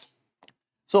pairs.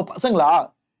 So பசங்களா,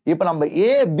 இப்போ நம்ம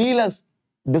A B ல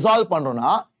dissolve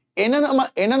பண்றோம்னா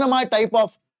என்னென்ன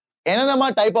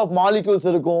type of molecules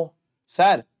இருக்கும்?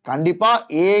 சார் கண்டிப்பா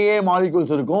AA molecules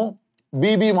இருக்கும்,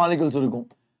 BB molecules இருக்கும்.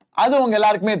 அது உங்க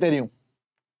எல்லாருக்குமே தெரியும்.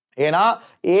 ஏனா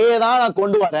A தான் நான்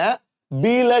கொண்டு வரேன், B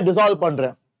ல dissolve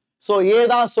பண்றேன். So A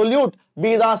தான் solute, B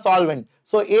தான் solvent.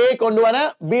 So A கொண்டு வரேன்,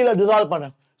 B ல dissolve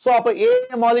பண்றேன். So அப்ப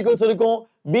AA molecules இருக்கும்,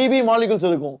 BB molecules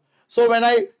இருக்கும். So when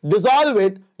I dissolve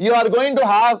it, you are going to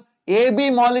have AB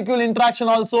molecule interaction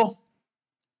also.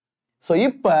 So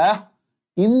இப்ப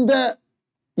இந்த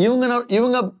இவங்க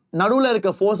நடுவுல இருக்க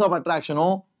force of attractionோ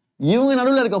இவங்க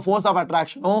நடுவுல இருக்க force of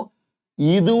attractionோ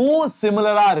இதுவும்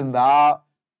சிமிலரா இருந்தா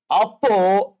அப்போ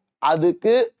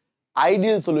அதுக்கு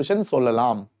ideal solution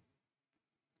சொல்லலாம்.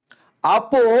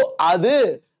 அப்போ அது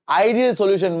ideal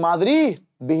solution மாதிரி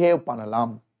behave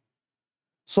பண்ணலாம்.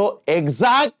 So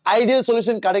exact ideal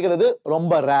solution கிடைக்கிறது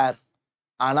ரொம்ப rare.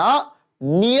 ஆனா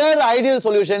near ideal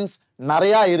solutions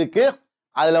நிறைய இருக்கு.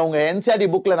 அதுல உங்க NCERT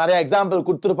bookல நிறைய எக்ஸாம்பிள்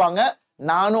கொடுத்திருப்பாங்க.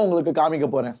 நானும் உங்களுக்கு காமிக்க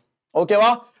போறேன்.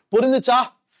 ஓகேவா? புரிஞ்சுச்சா?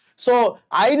 So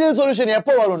ideal solution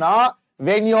எப்போ வரும்னா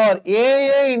when your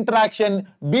AA interaction,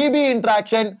 BB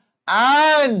interaction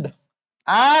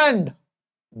and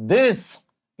this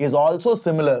is also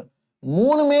similar.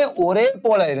 மூணுமே ஒரே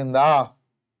போல இருந்தா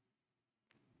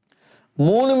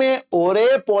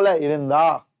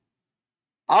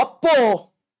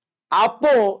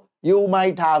அப்போ you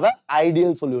might have an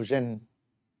ideal solution.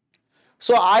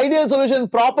 So ideal solution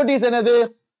properties என்னது?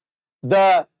 The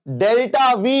delta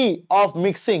V of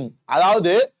mixing.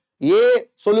 அதாவது A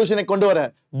solution கொண்டு வர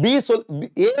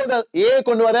A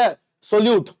கொண்டு வர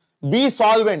solute, B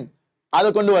solvent அதை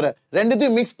கொண்டு வர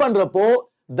ரெண்டுத்தையும் mix பண்றப்போ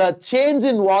the change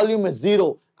in volume is 0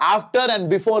 after and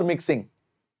before mixing.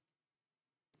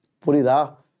 புரியுதா?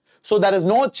 So there is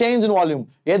no change in volume.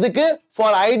 எதுக்கு? For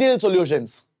ideal solutions.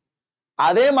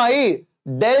 அதே மாதிரி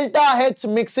delta H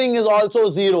mixing is also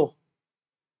 0.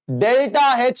 Delta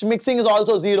H mixing is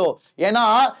also 0. ஏனா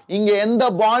இங்க எந்த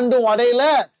பாண்டும் உடையல,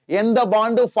 எந்த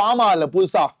பாண்டும் ஃபார்ம் ஆகல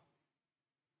புதுசா.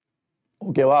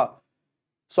 ஓகேவா?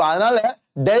 So அதனால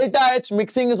delta H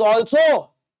mixing is also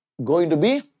going to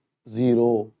be 0.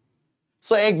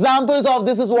 So examples of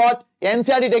this is what?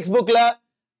 NCERT textbook la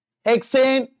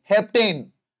hexane, heptane.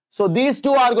 So these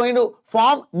two are going to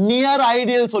form near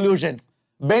ideal solution.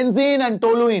 Benzene and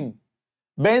toluene.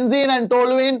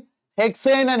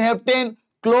 Hexane and heptane,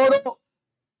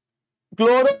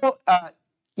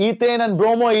 ethane and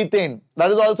bromoethane. That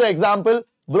is also example.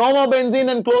 Bromobenzene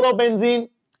and chlorobenzene,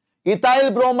 ethyl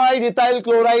bromide, ethyl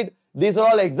chloride. These are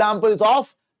all examples of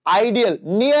ideal,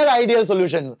 near ideal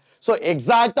solutions. So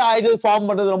exact ideal form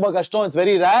பண்றது ரொம்ப கஷ்டம். It's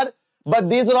very rare. But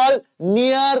these are all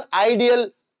near ideal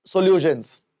solutions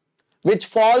which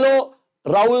follow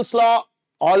Raoult's law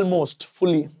almost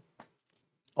fully.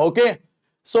 Okay.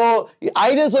 So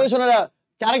ideal solution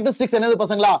characteristics என்னது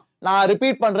பசங்களா? நான்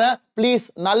repeat பண்றேன். Please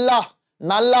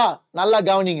நல்லா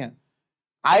கவனிங்க.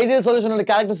 Ideal சொல்யூஷனோட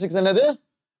characteristics என்னது?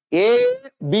 A,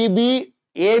 BB,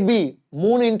 AB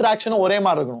மூணு இன்டராக்ஷனும் ஒரே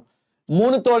மாதிரி இருக்கணும்.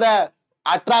 மூணுத்தோட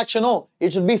அட்ராக்ஷனும் it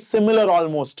should be similar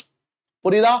almost.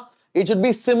 புரியுதா? It should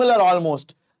be similar almost.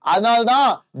 அதனால தான்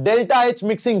டெல்டா H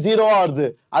mixing 0 வருது.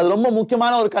 அது ரொம்ப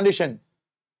முக்கியமான ஒரு கண்டிஷன்.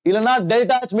 இல்லனா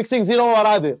டெல்டா H mixing 0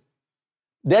 வராது.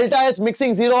 Delta H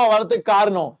mixing 0 வரதுக்கு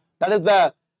காரணம், that is the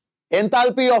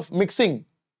enthalpy of mixing.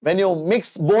 When you mix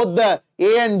both the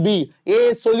A and B, A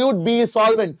is solute, B is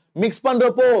solvent, mix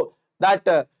பண்றப்போ that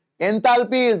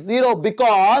enthalpy is 0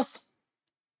 because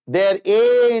their A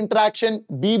interaction,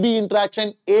 BB interaction,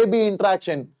 AB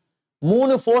interaction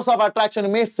மூணு force of attraction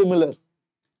May similar.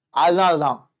 அதனால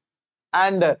தான்.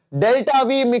 And delta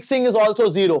V mixing is also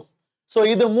 0. So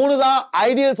இது மூணு தான்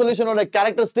ideal solution ஓட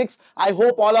characteristics. I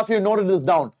hope all of you noted this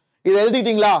down. இது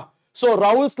எழுதிட்டீங்களா? So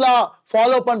Raoult's law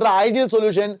follow பண்ற ideal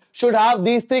solution should have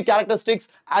these three characteristics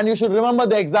and you should remember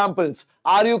the examples.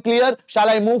 Are you clear? Shall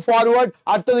I move forward?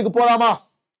 அடுத்ததுக்கு போலாமா?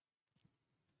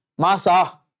 மாசா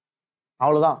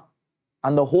அவ்வளவுதான்.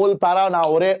 அந்த whole para நான்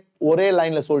ஒரே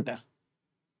லைன்ல சொல்லிட்டேன்.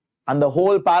 And the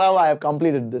whole para I have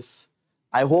completed this.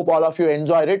 I hope all of you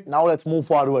enjoyed it. Now let's move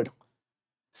forward.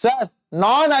 Sir,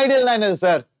 non-ideal na enadhu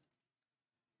sir?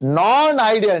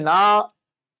 Non-ideal na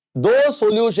those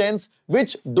solutions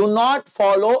which do not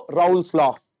follow Raoult's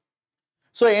law.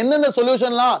 So endha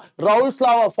solution la Raoult's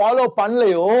law follow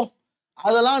pannalayo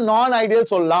adala non-ideal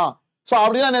sollalam. So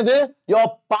appadina enadhu your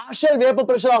partial vapor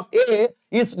pressure of A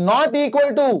is not equal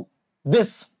to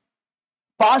this.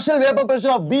 Partial vapor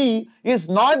pressure of B is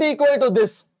not equal to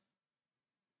this.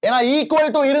 ஏன்னா equal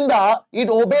to இருந்தா it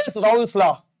obeys Raoult's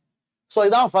law. So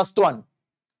இதான் first one.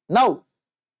 Now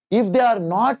if they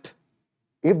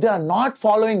are not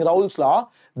following Raoult's law,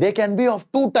 they can be of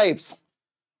two types.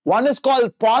 One is called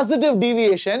positive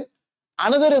deviation,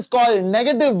 another is called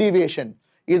negative deviation.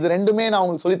 இது ரெண்டுமே நான்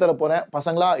உங்களுக்கு சொல்லி தர போறேன்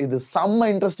பசங்களா. இது செம்ம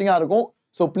இன்ட்ரெஸ்டிங்கா இருக்கும்.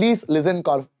 So please listen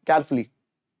carefully.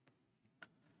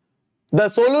 The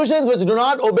solutions which do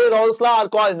not obey Raoult's law are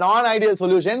called non-ideal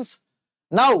solutions.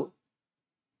 Now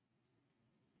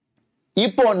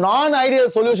இப்போ non-ideal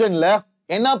solutionல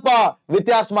என்னப்பா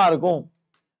வித்தியாசமா இருக்கும்?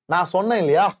 நான் சொன்னேன்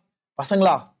இல்லையா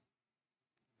பசங்களா,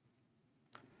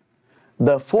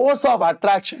 the force of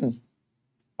attraction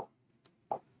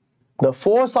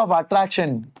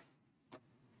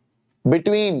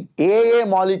between AA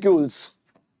molecules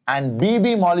and BB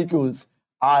molecules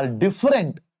are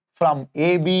different from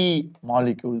AB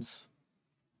molecules.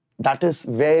 That is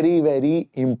very, very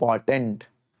important.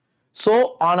 So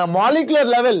on a molecular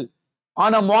level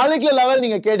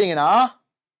நீங்க கேட்டீங்கன்னா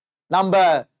நம்ம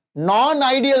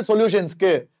non-ideal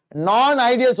solutionsக்கு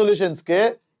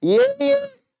AA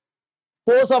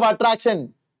force of attraction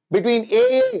between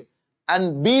AA and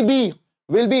BB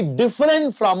will be different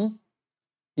from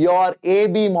your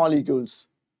AB molecules.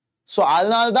 So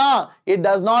அதனால்தான் it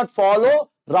does not follow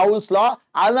Raoult's law.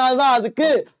 அதனால்தான் அதுக்கு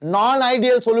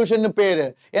non-ideal solution பேரு.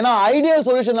 ஏன்னா ideal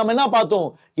solution நம்ம என்ன பார்த்தோம்?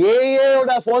 AA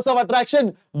ஓட force of attraction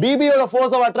BB ஓட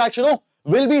force of attraction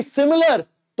will be similar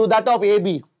to that of AB.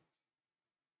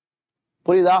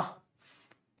 புரியுதா?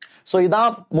 So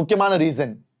இதான் முக்கியமான reason.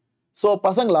 So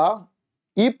பசங்களா,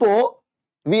 இப்போ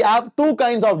we have two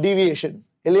kinds of deviation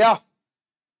இல்லையா?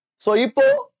 So இப்போ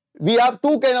we have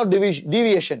two kind of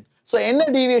deviation. So என்ன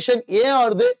deviation ஏன்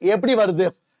வருது எப்படி வருது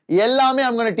எல்லாமே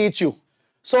I'm going to teach you.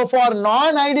 So for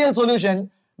non-ideal solution,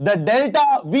 the delta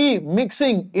V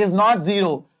mixing is not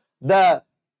zero. The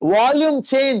volume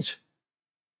change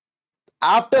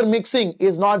after mixing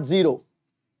is not zero.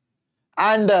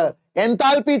 And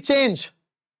enthalpy change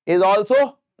is also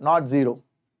not zero.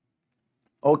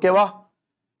 Okay va?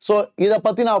 So இத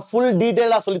பத்தி நான் full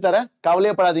detail சொல்லி தரேன்.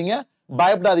 கவலையப்படாதீங்க,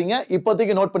 பயப்படாதீங்க.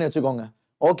 இப்போதைக்கு note பண்ணி வச்சுக்கோங்க.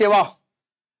 Okay va?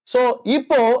 So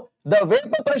இப்போ the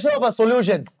vapor pressure of a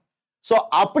solution. So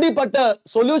அப்படிப்பட்ட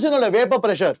solution ஓட vapor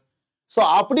pressure. So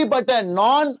அப்படிப்பட்ட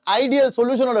non-ideal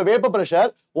solution ஓட vapor pressure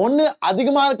ஒன்னு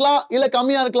அதிகமா இருக்கலாம் இல்ல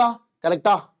கம்மியா இருக்கலாம்.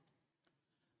 கரெக்ட்டா?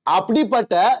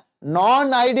 அப்படிப்பட்ட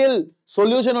non-ideal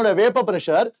solution ஓட vapor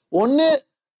pressure ஒன்னு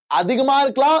அதிகமா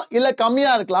இருக்கலாம் இல்ல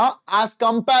கம்மியா இருக்கலாம் as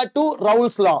compared to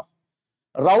Raoult's law.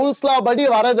 Raoult's law படி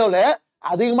வரதோட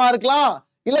அதிகமா இருக்கலாம்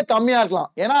இல்ல கம்மியா இருக்கலாம்.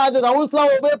 ஏன்னா அது Raoult's law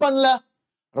obey பண்ணல.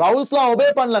 Raoult's law obey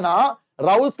பண்ணலனா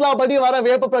Raoult's law படி வர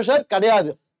vapor pressure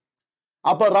கிடையாது.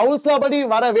 அப்ப Raoult's law படி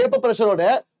வர vapor pressure ஓட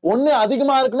ஒன்னு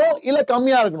அதிகமா இருக்கணும் இல்ல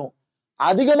கம்மியா இருக்கணும்.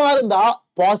 அதிகமா இருந்தா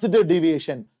positive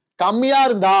deviation, கம்மியா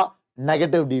இருந்தா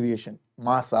negative deviation.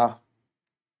 மாசா?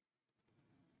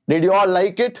 Did you all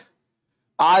like it?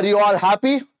 Are you all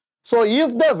happy? So if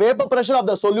the vapor pressure of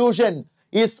the solution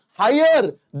is higher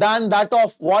than that of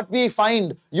what we find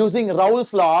using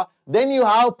Raoult's law, then you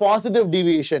have positive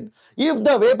deviation. If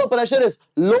the vapor pressure is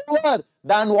lower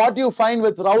than what you find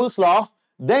with Raoult's law,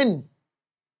 then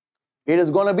it is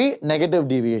going to be negative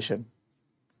deviation.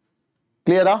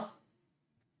 Clear?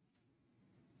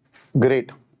 Great.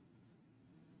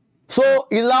 So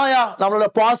idaya nammaloda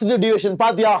positive deviation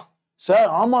paathiya? Sir,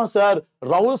 ஆமா sir,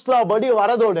 Raoult's law படி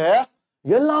வரதோட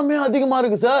எல்லாமே அதிகமா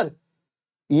இருக்கு sir.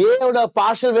 A ஓட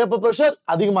partial vapor pressure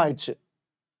அதிகமாயிடுச்சு.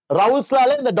 Raoult's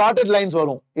lawல இந்த dotted lines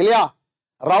வரும் இல்லையா?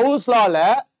 Raoult's lawல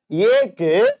A க்கு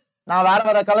நான்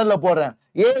வேற கலர்ல போடுறேன்.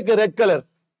 A க்கு ரெட் கலர்.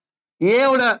 A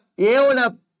ஓட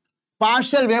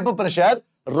partial vapor pressure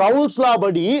Raoult's law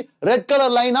படி ரெட்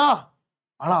கலர் லைனா?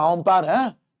 ஆனா அவன் பாரு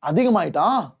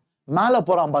அதிகமாயிட்டான். மேல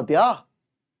போறான் பாத்தியா?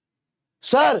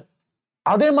 சார்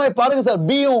அதே மாதிரி பாருங்க சார்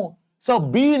B யும். So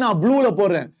B நான் ப்ளூல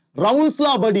போடுறேன். Raoult's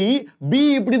law படி B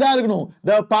இப்படி தான் இருக்கணும்.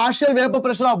 The partial vapor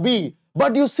pressure of B.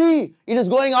 But you see, it is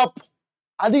going up.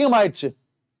 அதிகமாயிடுச்சு.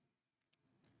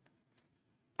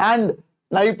 And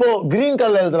நான் இப்போ green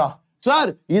color எழுதலாம். Sir,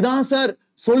 இதான் sir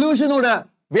solution ஓட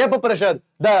vapor pressure.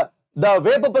 The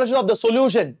vapor pressure of the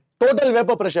solution, total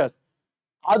vapor pressure.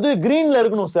 அது greenல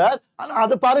இருக்கணும் சார். ஆனா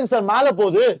அது பாருங்க சார் மேல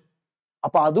போகுது.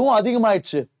 அப்ப அதுவும்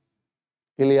அதிகமாயிடுச்சு.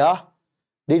 இல்லையா?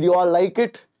 Did you all like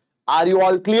it? Are you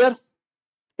all clear?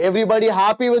 Everybody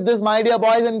happy with this, my dear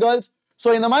boys and girls? So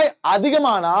இந்த மாதிரி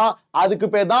அதிகமானா அதுக்கு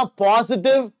பேர் தான்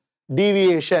positive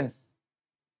deviation.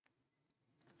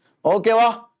 ஓகேவா?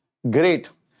 Great.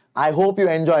 I hope you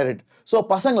enjoyed it. So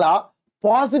பசங்களா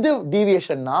positive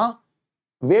deviationனா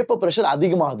vapor pressure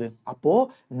அதிகமாகுது. அப்போ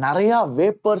நிறைய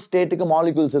vapor stateக்கு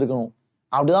molecules இருக்கணும்.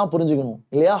 அப்படிதான் புரிஞ்சுக்கணும்.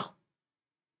 இல்லையா?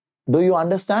 Do you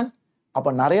understand?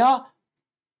 அப்ப நிறைய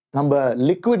நம்ம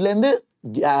liquidல இருந்து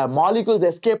molecules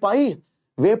escape ஆகி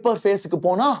vapor phaseக்கு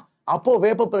போனா அப்போ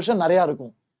vapor pressure நிறைய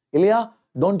இருக்கும். இல்லையா?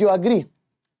 Don't you agree?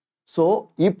 So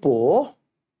இப்போ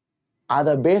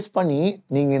அதை பேஸ் பண்ணி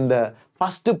நீங்க இந்த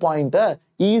ஃபர்ஸ்ட் பாயிண்ட்டை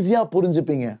ஈஸியா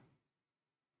புரிஞ்சுப்பீங்க.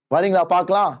 வரீங்களா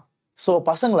பார்க்கலாம்? சோ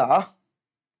பசங்களா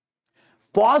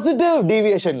positive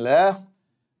டீவியேஷன்ல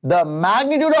the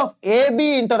magnitude of AB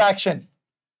interaction,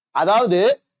 அதாவது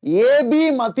AB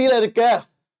மத்தியில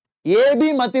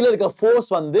இருக்க ஃபோர்ஸ்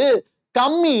வந்து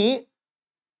கம்மி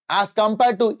as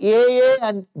compared to AA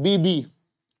and BB.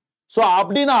 So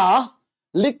அப்படின்னா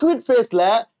லிக்விட் ஃபேஸ்ல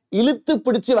இழுத்து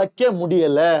பிடிச்சு வைக்க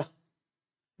முடியல.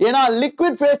 ஏன்னா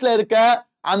லிக்விட் ஃபேஸ்ல இருக்க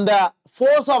அந்த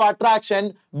force of attraction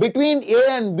between A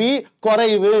and B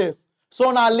குறைவு. சோ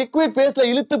நான் லிக்விட் ஃபேஸ்ல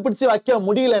இழுத்து பிடிச்சு வைக்க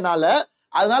முடியலனால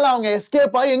அதனால அவங்க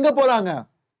எஸ்கேப் ஆகி எங்க போறாங்க?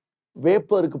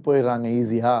 வேப்பருக்கு போயிடுறாங்க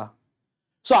ஈஸியா.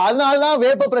 சோ அதனால தான்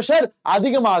வேப்பர் பிரஷர்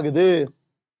அதிகமாகுது.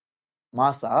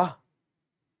 மாசா?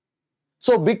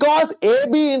 So because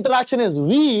AB interaction is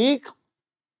weak,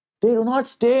 they do not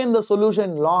stay in the solution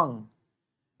long.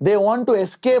 They want to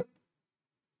escape.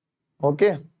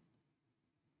 Okay?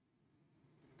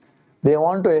 They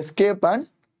want to escape and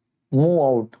move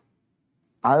out.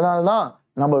 அதனால தான்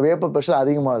நம்ம வேப்பர் பிரஷர்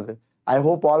அதிகமாகுது. I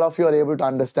hope all of you are able to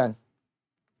understand.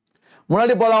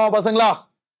 முன்னாடி போலாமா பசங்களா?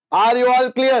 Are you all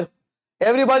clear?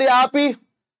 Everybody happy?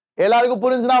 எல்லாருக்கும்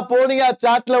புரிஞ்சுனா போடுங்க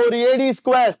சாட்ல ஒரு AD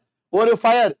ஸ்கொயர், ஒரு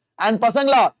ஃபயர். And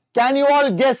பசங்களா, can you all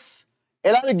guess?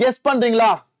 எல்லாரும் guess பண்றீங்களா?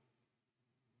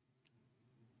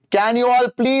 Can you all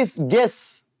please guess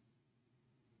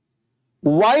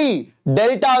why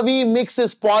delta V mix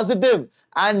is positive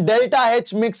and delta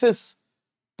H mix is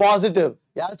positive?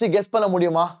 யாராச்சும் guess பண்ண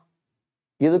முடியுமா?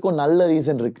 இதுக்கும் நல்ல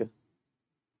ரீசன் இருக்கு.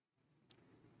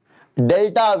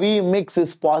 Delta V mix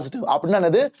is positive. அப்படின்னா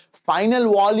என்னது? Final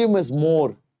volume is more.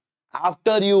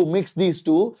 After you mix these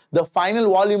two, the final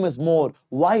volume is more.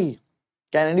 Why?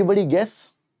 Can anybody guess?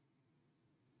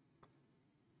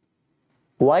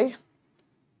 Why?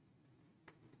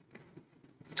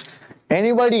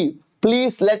 Anybody?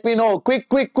 Please let me know. Quick.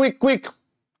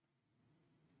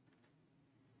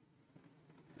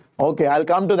 Okay, I'll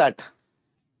come to that.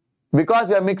 Because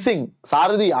we are mixing.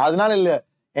 Saradi, அதனால இல்ல.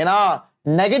 ஏன்னா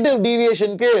negative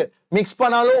டீவியேஷனுக்கு mix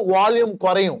பண்ணாலும் volume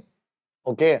குறையும்.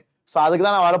 Okay, so அதுக்கு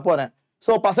தான் நான் வர போறேன்.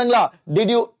 சோ பசங்களா,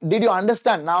 did you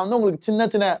understand? நான் வந்து உங்களுக்கு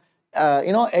சின்ன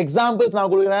எக்ஸாம்பிள்ஸ்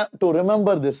நான் கொடுக்குறேன் டு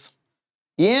ரிமெம்பர் திஸ்.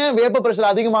 ஏன் வேப்பர்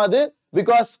பிரஷர் அதிகமாகுது?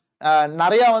 பிகாஸ்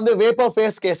நிறைய வந்து வேப்பர்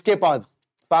ஃபேஸ்க்கு எஸ்கேப் ஆகுது.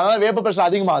 அதனால வேப்பர் பிரஷர்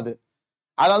அதிகமாகுது.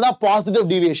 அதனால தான் பாசிட்டிவ்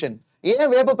டீவியேஷன். ஏன்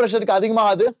வேப்பர் பிரஷருக்கு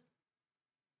அதிகமாகுது?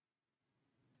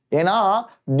 ஏன்னா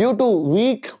due to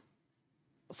week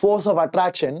force of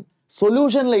attraction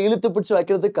சொல்யூஷன்ல இழுத்து பிடிச்சு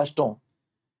வைக்கிறது கஷ்டம்.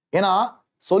 ஏன்னா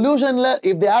சொல்யூஷன்ல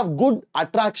if they have good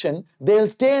attraction they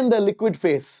will stay in the liquid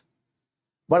phase.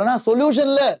 But ஆனா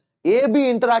சொல்யூஷன்ல AB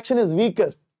interaction is weaker.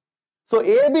 So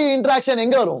AB interaction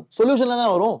எங்க வரும்? சொல்யூஷன்ல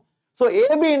தான் வரும். So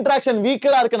AB interaction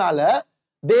weaker இருக்கனால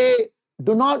they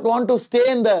do not want to stay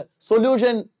in the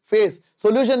solution phase,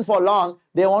 solution for long.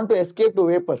 They want to escape to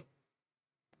vapor.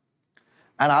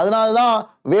 And அதனால தான்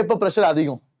vapor pressure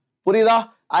அதிகம். புரியுதா?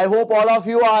 I hope all of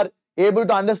you are able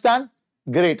to understand.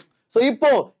 Great. So இப்போ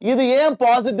இது ஏன்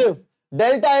positive?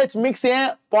 Delta H mix ஏன்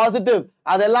positive?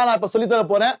 அதெல்லாம் நான் இப்ப சொல்லி தர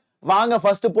போறேன். வாங்க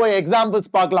ஃபர்ஸ்ட் போய் எக்ஸாம்பிள்ஸ்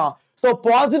பார்க்கலாம். சோ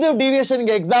பாசிட்டிவ்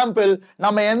டீவியேஷனுக்கு எக்ஸாம்பிள்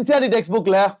நம்ம NCERT டெக்ஸ்ட்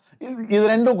புக்ல இது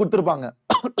ரெண்டும் கொடுத்திருப்பாங்க.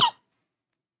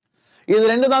 இது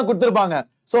ரெண்டு தான் கொடுத்திருப்பாங்க.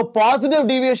 சோ பாசிட்டிவ்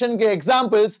டீவியேஷனுக்கு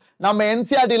எக்ஸாம்பிள்ஸ் நம்ம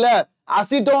NCERT ல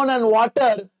acetone and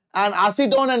water and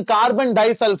acetone and carbon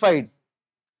disulfide.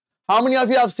 How many of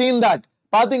you have seen that?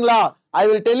 பாத்தீங்களா? I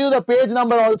will tell you the page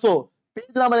number also.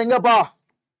 Page number எங்கப்பா?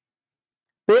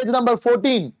 Page number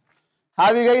 14.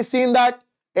 Have you guys seen that?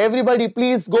 Everybody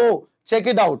please go check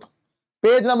it out.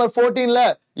 Page number 14 la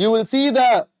you will see the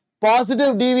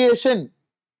positive deviation,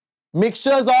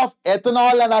 mixtures of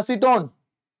ethanol and acetone.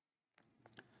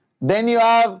 Then you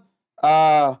have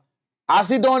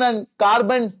acetone and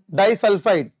carbon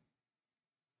disulfide.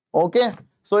 Okay,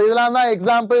 so இதெல்லாம் தான்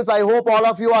examples. I hope all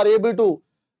of you are able to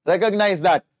recognize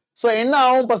that. So என்ன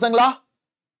ஆகும் பசங்களா?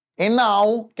 என்ன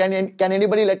ஆகும்? Can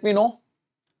anybody let me know?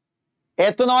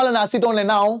 Ethanol and acetone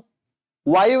என்ன ஆகும்?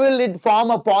 Why will it form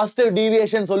a positive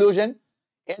deviation solution?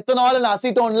 Ethanol and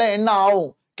acetone ல என்ன ஆகும்?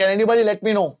 Can anybody let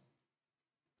me know?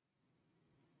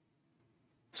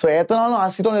 So ethanol and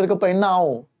acetone இருக்கப்ப என்ன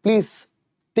ஆகும்? Please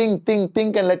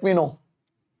think and let me know.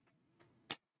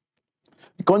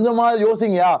 கொஞ்சமா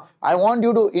யோசிங்கயா. I want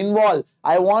you to involve.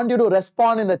 I want you to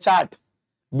respond in the chat.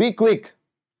 Be quick.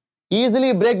 Easily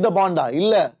break the bond.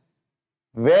 இல்ல.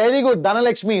 Very good,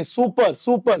 Dhanalakshmi.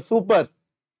 Super.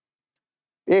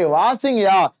 Hey,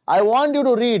 வாசிங்கயா. I want you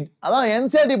to read. அதான்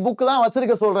NCERT book தான்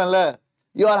வச்சிருக்க சொல்றேன்ல.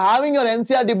 You are having your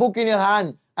NCERT book in your hand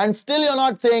and still you are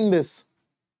not saying this.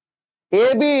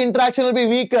 AB interaction will be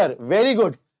weaker. Very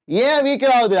good. ஏன்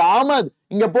weaker ஆகுது? ஆமத்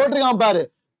இங்க போட்டிருக்கான் பாரு.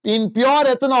 In pure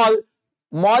ethanol,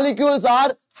 molecules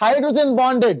are hydrogen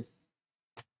bonded.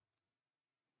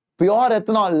 Pure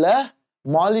ethanol ல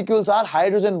molecules are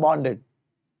hydrogen bonded.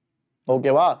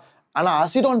 ஓகேவா? ஆனா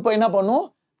acetone போய் என்ன பண்ணும்?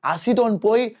 acetone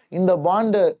போய் இந்த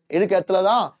bond இருக்க இடத்துல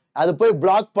தான் அது போய்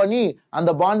block பண்ணி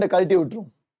அந்த bond கழட்டி விட்டுரும்.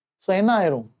 So என்ன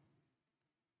ஆயிரும்?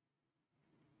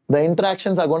 The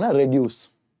interactions are going to reduce.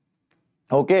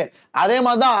 Okay, அதே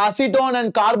மாதிரி தான் acetone and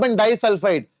carbon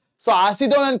disulfide. So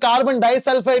acetone and carbon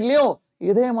disulfide லியும்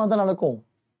இதே மாதிரி தான் நடக்கும்.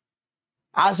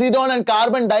 Acetone and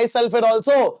carbon disulfide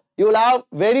also you will have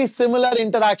very similar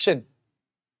interaction.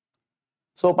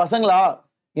 So பசங்களா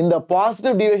இந்த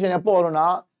positive deviation எப்போ வரும்னா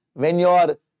when your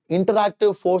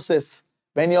interactive forces,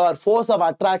 when your force of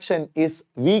attraction is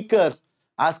weaker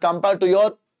as compared to your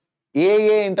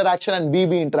AA interaction and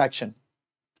BB interaction.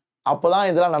 அப்பதான்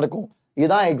இதெல்லாம் நடக்கும்.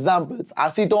 இதான் examples.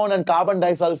 Acetone and carbon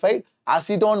disulfide,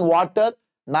 acetone water,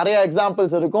 நிறைய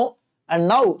examples இருக்கும். And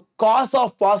now cause of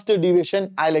positive deviation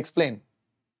I'll explain.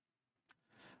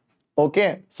 Okay,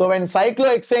 so when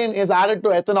cyclohexane is added to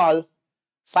ethanol,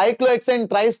 cyclohexane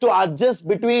tries to adjust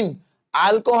between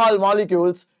alcohol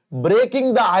molecules, breaking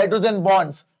the hydrogen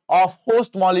bonds of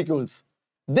host molecules.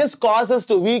 This causes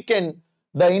to weaken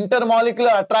the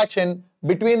intermolecular attraction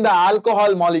between the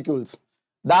alcohol molecules.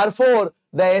 Therefore,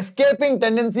 the escaping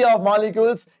tendency of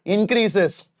molecules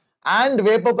increases and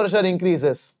vapor pressure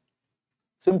increases.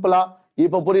 Simple.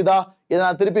 இப்போ புரியுதா? இதை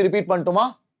நான் திருப்பி repeat பண்ணட்டுமா?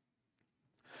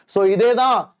 So இதே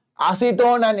தான்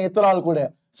acetone and ethanol கூட.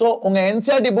 So உங்க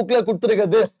NCERT bookல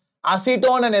கொடுத்திருக்கிறது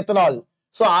acetone and ethanol.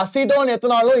 So acetone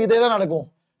ethanol இதே தான் நடக்கும்.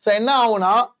 So என்ன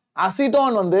ஆகும்னா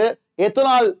acetone வந்து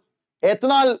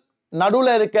ethanol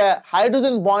நடுவுல இருக்க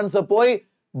hydrogen bonds போய்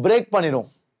break பண்ணிடும்.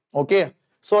 Okay,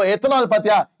 so ethanol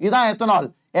பாத்தியா? இதான் ethanol.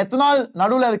 ethanol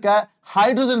நடுவுல இருக்க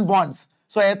hydrogen bonds.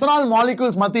 So ethanol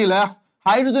molecules மத்தியில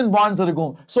hydrogen bonds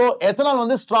இருக்கும். So ethanol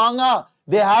வந்து ஸ்ட்ராங்கா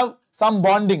they have some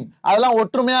bonding. அதெல்லாம்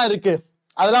ஒற்றுமையா இருக்கு.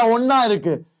 அதெல்லாம் ஒண்ணா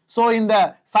இருக்கு. So இந்த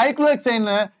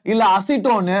cyclohexane இல்ல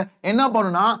acetone என்ன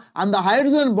பண்ணுனா அந்த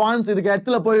hydrogen bonds இருக்க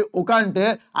இடத்துல போய் உட்கார்ந்து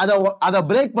அத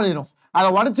பிரேக் பண்ணிரும். அத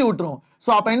உடைச்சு விட்டுரும். So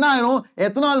அப்ப என்ன ஆயிடும்?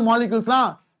 ethanol moleculesலாம்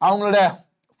அவங்களோட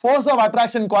force of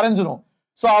attraction குறைஞ்சிரும்.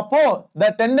 So அப்போ the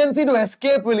tendency to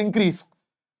escape will increase.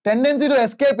 Tendency to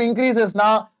escape increases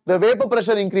now the vapor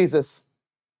pressure increases.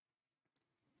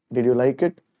 Did you like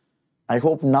it? I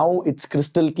hope now it's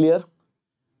crystal clear.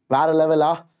 வேற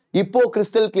லெவலா? இப்போ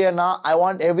crystal clear na? I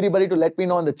want everybody to let me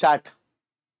know in the chat.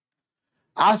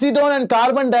 Acetone and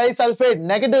carbon disulfide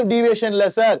negative deviation la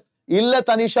sir. Illa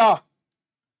Tanisha.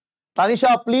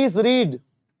 Tanisha, please read.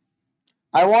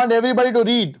 I want everybody to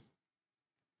read.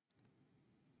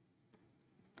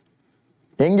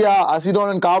 Engya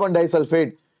acetone and carbon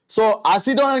disulfide. So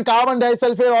acetone and carbon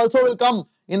disulfide also will come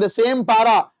in the same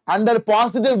para under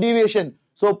positive deviation.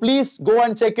 So please go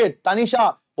and check it. Tanisha,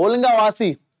 Olinga Vasi.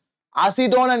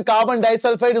 Acetone and carbon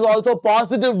disulfide is also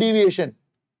positive deviation.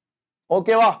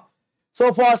 Okay, va? So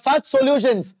for such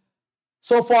solutions,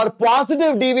 so for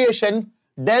positive deviation,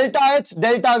 delta H,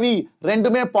 delta V,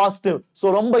 ரெண்டுமே positive. So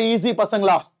ரொம்ப easy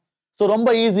பசங்களா. So ரொம்ப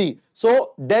easy. So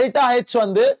delta H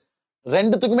வந்து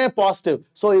ரெண்டுத்துக்குமே positive.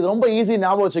 So இது ரொம்ப easy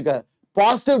ஞாபகம் வச்சுக்க.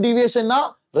 Positive deviation na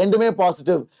ரெண்டுமே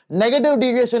positive. Negative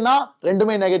deviation na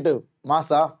ரெண்டுமே negative.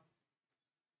 மாசா.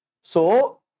 So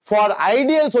for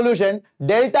ideal solution,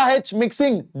 delta H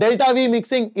mixing, delta V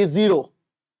mixing is 0.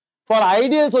 For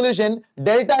ideal solution,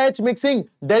 delta H mixing,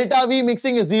 delta V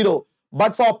mixing is 0.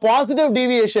 But for positive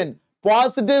deviation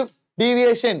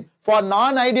for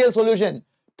non-ideal solution,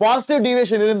 positive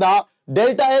deviation இருந்தா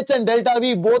delta H and delta V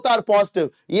both are positive.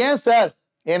 Yes sir.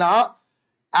 ஏனா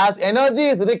as energy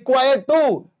is required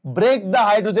to break the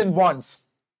hydrogen bonds.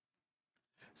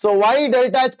 So why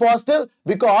delta H positive?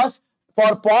 Because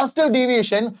for positive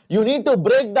deviation, you need to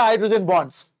break the hydrogen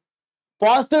bonds.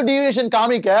 Positive deviation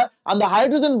காமிக்க அந்த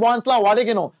hydrogen பாண்ட்ஸ்லாம்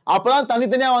உடைக்கணும். அப்பதான்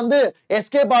தனித்தனியா வந்து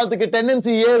escape ஆகிறதுக்கு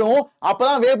tendency ஏறும்.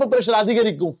 அப்பதான் வேப்பர் பிரஷர்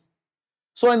அதிகரிக்கும்.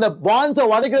 So இந்த பாண்ட்ஸை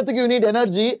உடைக்கிறதுக்கு you need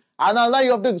energy. அதனால தான்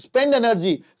you have to spend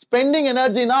energy. Spending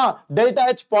energy na delta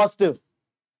H positive.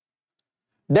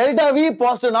 Delta V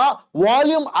positive na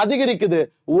volume அதிகரிக்குது.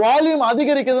 Volume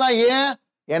அதிகரிக்குதுன்னா ஏன்?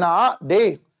 ஏன்னா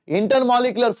டேய்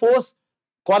intermolecular force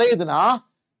குறையுதுன்னா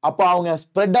அப்ப அவங்க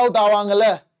ஸ்ப்ரெட் அவுட் ஆவாங்கல்ல.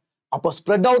 அப்ப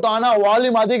ஸ்ப்ரெட் அவுட் ஆனா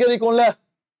வால்யூம் அதிகரிக்கும்ல.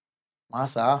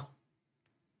 மாசா,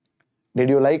 did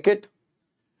you like it?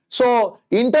 So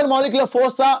intermolecular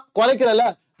force குறைக்கிறல,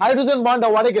 hydrogen bond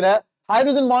உடைக்கிற,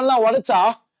 ஹைட்ரஜன் பாண்ட்லாம் உடைச்சா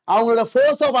அவங்களோட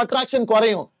force of attraction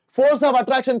குறையும். Force of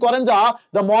attraction குறைஞ்சா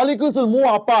the molecules will move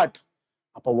apart.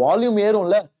 அப்ப volume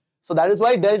ஏறும்ல. So that is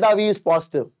why delta V is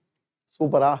positive.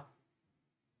 சூப்பரா.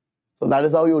 So that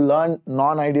is how you learn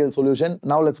non-ideal solution.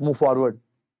 Now let's move forward.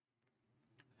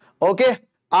 Okay.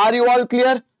 Are you all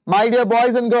clear? My dear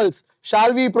boys and girls,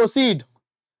 shall we proceed?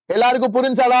 எல்லாருக்கும்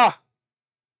புரிஞ்சதா?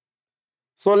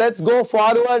 So let's go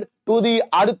forward to the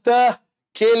அடுத்த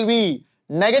கேள்வி.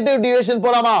 Negative deviation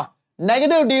போலாமா?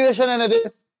 Negative deviation என்னது?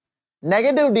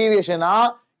 Negative deviation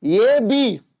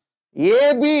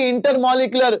AB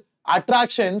intermolecular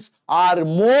attractions are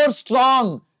more strong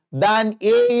than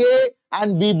AA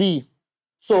and BB.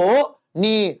 So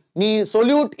நீ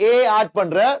solute A add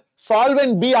பண்ற,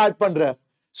 solvent B add பண்ற.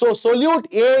 So solute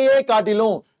AA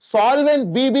காட்டிலும் solvent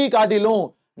BB காட்டிலும்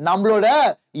நம்மளோட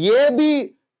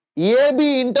AB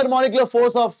intermolecular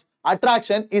force of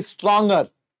attraction is stronger.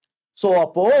 So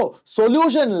அப்போ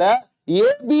solutionல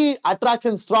AB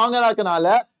attraction stronger இருக்கனால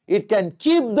it can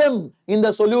keep them in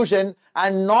the solution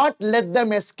and not let them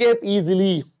escape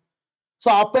easily. So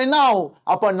அப்ப என்ன ஆகும்?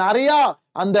 அப்ப நிறைய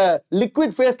அந்த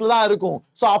liquid phaseல தான் இருக்கும்.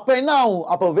 So அப்ப என்ன ஆகும்?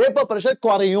 அப்ப vapor pressure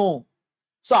குறையும்.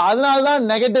 So அதனால தான்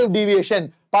negative deviation.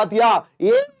 பாத்தியா,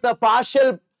 A the partial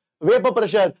vapor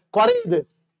pressure குறையுது.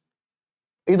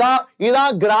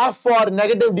 இதான் graph for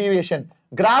negative deviation.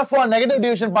 Graph for negative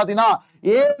deviation பாத்தீங்கன்னா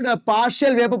A the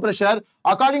partial vapor pressure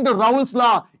according to Raoult's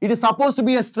law it is supposed to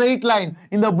be a straight line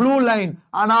in the blue line.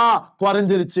 ஆனா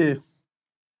குறைஞ்சிருச்சு.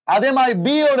 அதே மாதிரி B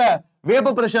ஓட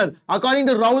vapor pressure according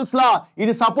to Raoult's law it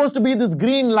is supposed to be this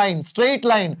green line, straight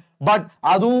line, but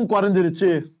அதுவும்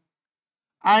குறைஞ்சிருச்சு.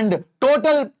 And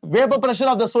total vapor pressure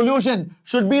of the solution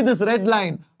should be this red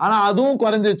line. ஆனா அதுவும்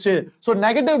குறைஞ்சிருச்சு. So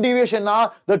negative deviation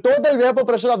the total vapor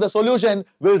pressure of the solution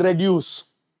will reduce.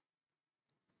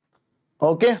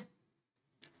 Okay?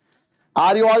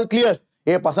 Are you all clear?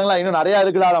 பசங்களா இன்னும் நிறைய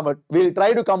இருக்குடா, but we'll try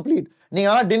to complete.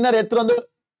 நீங்க dinner எடுத்துட்டு வந்து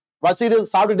வச்சிட்டு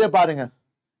சாப்பிட்டுட்டே பாருங்க.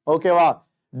 ஓகேவா?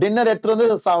 டின்னர் எடுத்துட்டு வந்து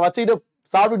வச்சிட்டு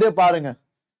சாப்பிட்டுட்டே பாருங்க.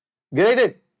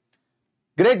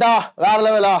 Great-ஆ, வேற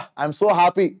லெவலா. I'm so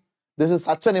happy. This is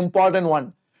such an important one.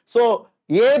 So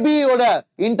AB ஓட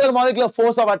intermolecular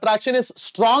force of attraction is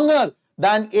stronger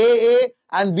than AA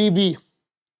and BB.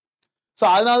 So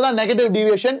அதனால தான் negative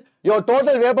deviation, your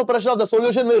total vapor pressure of the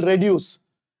solution will reduce.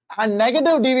 And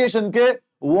negative deviation க்கு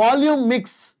volume mix,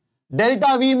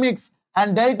 delta V mix and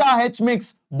delta H mix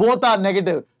both are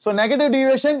negative. So negative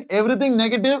deviation, everything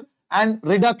negative and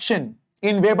reduction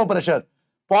in vapor pressure.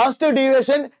 Positive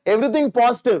deviation, everything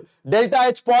positive. Delta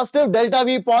H positive, delta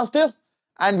V positive,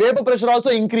 and vapor pressure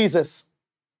also increases.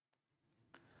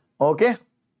 Okay?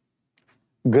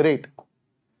 Great.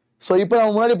 So, இப்போ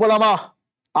நம்ம முன்னாடி போலாமா?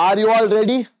 Are you all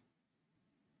ready?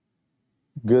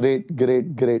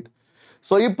 Great.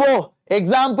 So, இப்போ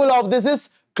example of this is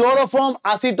chloroform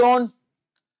acetone,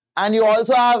 and you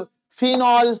also have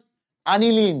phenol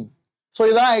aniline. So,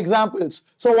 these are examples.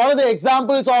 So, what are the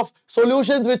examples of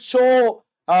solutions which show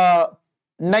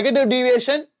negative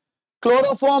deviation?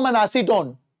 Chloroform and acetone.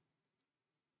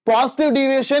 Positive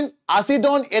deviation,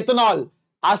 acetone ethanol,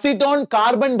 acetone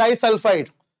carbon disulfide.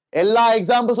 எல்லா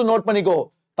examples note பண்ணிக்கோ,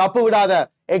 தப்பு விடாத.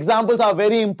 Examples are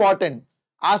very important.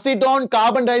 Acetone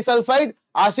carbon disulfide,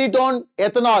 acetone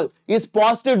ethanol is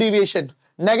positive deviation.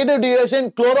 Negative deviation,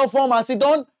 chloroform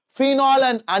acetone, phenol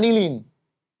and aniline.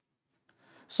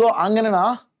 So அங்கனா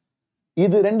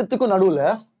இது ரெண்டுத்துக்கும்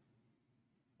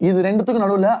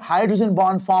நடுவுல hydrogen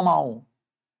bond form ஆகும்.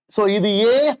 So இது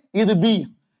A, இது B.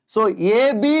 So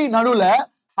AB நடுவுல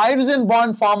ஹைட்ரஜன்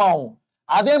பாண்ட் ஃபார்ம் ஆகும்.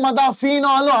 அதே மாதிரி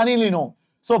phenol aniline.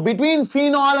 So between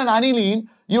phenol and aniline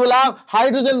you will have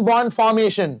hydrogen bond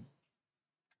formation.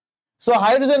 So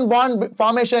hydrogen bond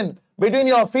formation between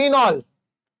your phenol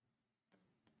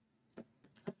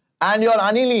and your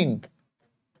aniline.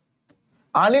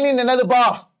 Aniline என்னதுப்பா?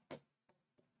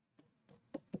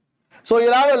 So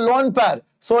you'll have a lone pair.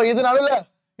 So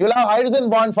you'll have hydrogen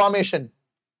bond formation.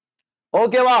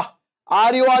 Okay, va?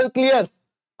 Are you all clear?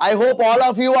 I hope all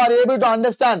of you are able to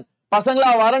understand. Pasangla,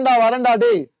 varanda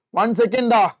day. 1 second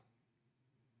da.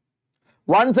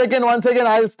 1 second,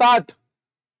 I'll start.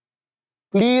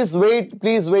 Please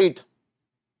wait.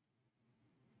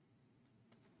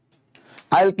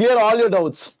 I'll clear all your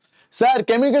doubts. Sir,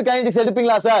 chemical kinetics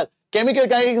எடுப்பீங்களா sir? Chemical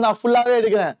kinetics நான் ஃபுல்லாவே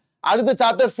எடுக்கிறேன். அடுத்த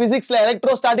chapter physicsல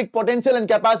electrostatic potential and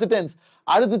capacitance.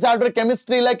 அடுத்த chapter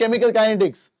chemistryல chemical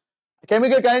kinetics.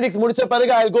 Chemical kinetics முடிச்ச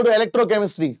பிறகு I'll go to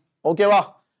electrochemistry. Okay வா?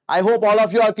 I hope all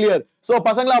of you are clear. So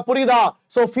பசங்களா புரியுதா?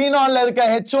 So phenolல இருக்க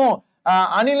H-உம்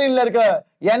aniline இருக்க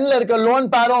N-ல இருக்க lone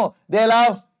pair-உம் they'll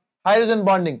have hydrogen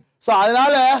bonding. So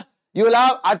அதனால you will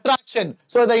have attraction.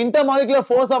 So the intermolecular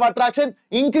force of attraction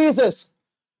increases.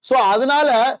 So அதனால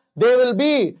they will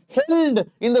be held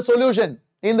in the solution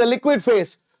in the liquid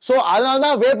phase. So அதனால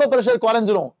தான் vapor pressure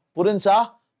குறைஞ்சிரும். புரிஞ்சா?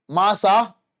 மாசா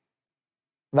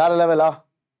வேற லெவலா?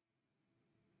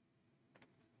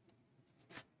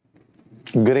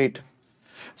 Great.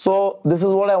 So this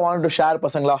is what I wanted to share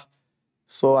pasangla.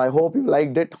 So I hope you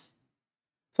liked it.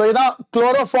 So இதான்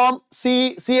chloroform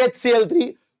CHCl3,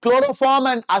 chloroform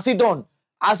and acetone.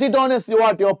 Acetone is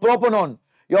what? Your propanone.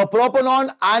 Your propanone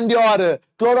and your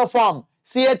chloroform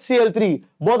CHCl3,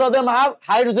 both of them have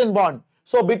hydrogen bond.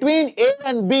 So between A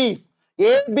and B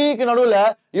க்கு நடுவுல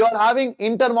you are having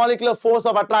intermolecular force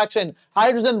of attraction,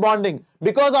 hydrogen bonding.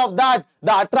 Because of that,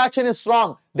 the attraction is strong.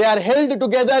 They are held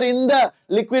together in the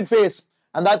liquid phase,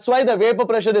 and that's why the vapor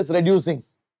pressure is reducing.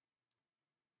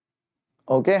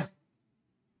 Okay.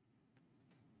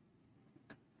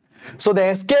 So the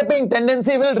escaping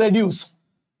tendency will reduce.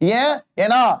 ஏன்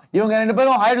ஏனா இவங்க ரெண்டு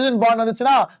பேரும் hydrogen bond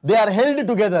வந்துச்சுனா they are held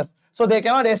together, so they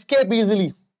cannot escape easily.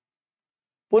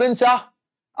 புரிஞ்சா?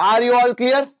 Are you all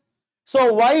clear? So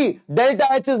why delta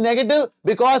H is negative?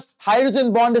 Because hydrogen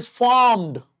bond is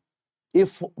formed.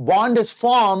 If bond is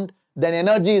formed, then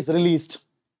energy is released.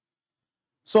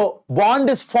 So bond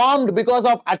is formed because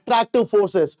of attractive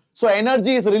forces, so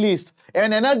energy is released.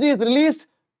 When energy is released,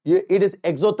 it is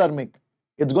exothermic.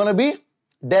 It's going to be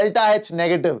delta H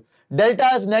negative. Delta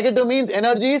H negative means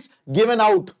energy is given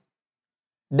out.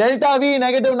 Delta V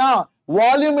negative now,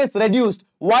 volume is reduced.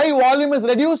 Why volume is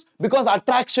reduced? Because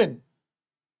attraction.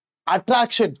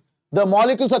 The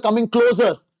molecules are coming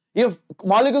closer. If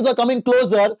molecules are coming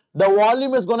closer, the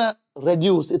volume is going to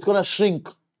reduce. It's going to shrink.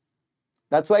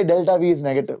 That's why delta V is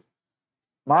negative.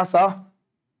 Masa.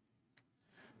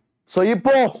 So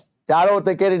இப்போ யாரோ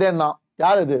ஒருத்தர் கேட்டுட்டே இருந்தான்.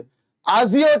 யார் இது?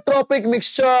 Azeotropic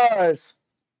mixtures.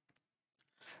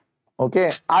 Okay,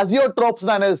 azeotropes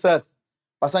தான் என்னது sir?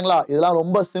 பசங்களா இதெல்லாம்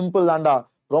ரொம்ப சிம்பிள் தான்டா.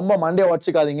 ரொம்ப மண்டைய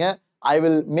வச்சுக்காதீங்க. I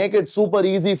will make it super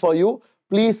easy for you.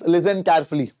 Please listen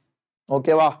carefully.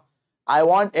 Okay வா? I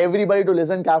want everybody to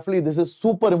listen carefully. This is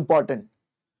super important.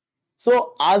 So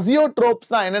azeotropes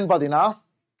தான் என்னன்னு பாத்தீங்கன்னா,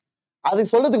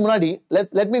 அதுக்கு சொல்றதுக்கு முன்னாடி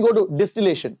let me go to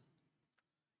distillation.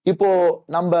 இப்போ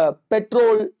நம்ம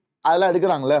பெட்ரோல் அதெல்லாம்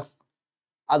எடுக்கிறாங்கல்ல,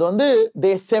 அது வந்து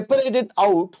they separate it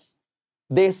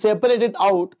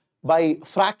out by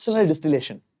fractional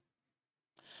distillation.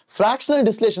 Fractional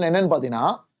distillation என்னன்னு பாத்தீங்கன்னா,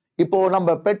 இப்போ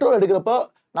நம்ம பெட்ரோல் எடுக்கிறப்ப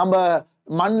நம்ம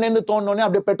மண்ல இருந்து தோண்டனோனே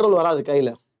அப்படியே பெட்ரோல் வராது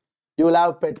கையில. You will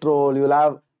have petrol, you will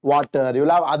have water, you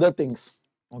will have other things.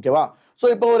 ஓகேவா? சோ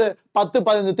இப்போ ஒரு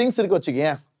 10-15 things இருக்கு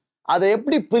வச்சுக்கேன். அதை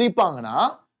எப்படி பிரிப்பாங்கன்னா,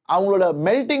 அவங்களோட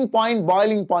மெல்டிங் பாயிண்ட்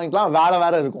பாயிலிங் பாயிண்ட்லாம்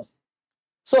வேற இருக்கும்.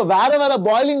 சோ வேற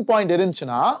பாயிலிங் பாயிண்ட்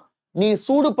இருந்துச்சுன்னா நீ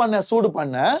சூடு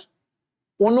பண்ண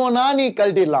ஒன்னொன்னா நீ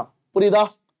கழட்டிடலாம். புரியுதா?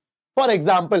 ஃபார்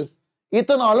எக்ஸாம்பிள்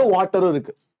இத்தனாலும் வாட்டரும்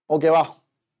இருக்கு. ஓகேவா?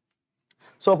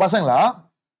 சோ பசங்களா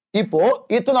இப்போ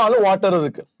இத்தனாலும் வாட்டரும்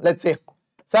இருக்கு. லெட்ஸ் சே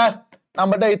சார்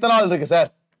நம்மகிட்ட இத்தனால் இருக்கு சார்,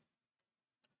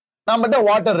 நம்மகிட்ட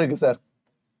வாட்டர் இருக்கு சார்.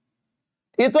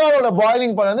 இத்தனாலோட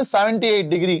பாயிலிங் பாயிண்ட் வந்து 78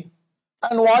 டிகிரி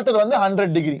and water வந்து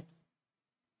 100 டிகிரி.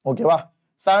 ஓகேவா?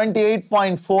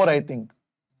 78.4 I think.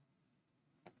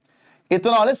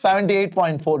 இத்தனால்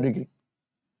 78.4 டிகிரி.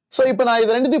 சோ இப்போ நான்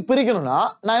இது ரெண்டுத்தையும் பிரிக்கணும்னா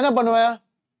நான் என்ன பண்ணுவேன்?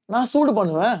 நான் சூடு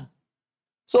பண்ணுவேன்.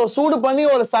 சோ சூடு பண்ணி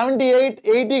ஒரு 78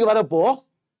 80க்கு வரப்போ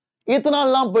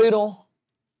இத்தனால்லாம் போயிடும்.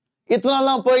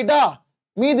 இத்தனால்லாம் போயிட்டா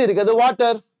மீதி இருக்குது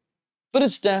வாட்டர்.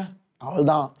 பிரிச்சிட்டேன்,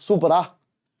 அவ்வளவுதான். சூப்பரா?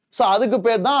 சோ அதுக்கு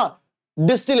பேர் தான்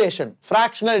டிஸ்டிலேஷன்,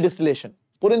 ஃபிராக்ஷனல் டிஸ்டிலேஷன்.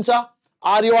 புரிஞ்சா?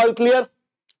 Are you all clear?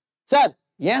 Sir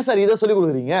ஏன் சார் இதை சொல்லி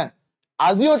கொடுக்குறீங்க?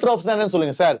 அசியோட்ரோப்ஸ் என்னன்னு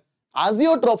சொல்லுங்க சார்.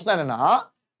 அசியோட்ரோப்ஸ் என்னன்னா,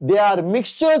 they are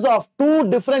mixtures of two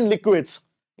different liquids.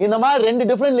 இந்த மாதிரி ரெண்டு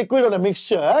different liquid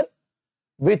mixture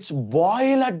which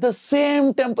boil at the same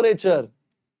temperature.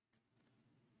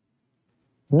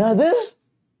 என்னது?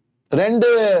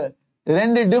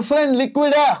 ரெண்டு different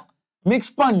liquid mix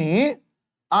பண்ணி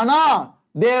Ana,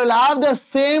 they will have the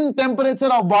same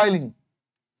temperature of boiling.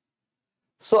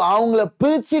 So avangala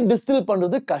pirichi distill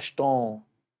பண்றது கஷ்டம்.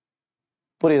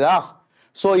 புரியுதா?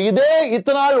 So இதே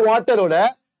ethanol water ஓட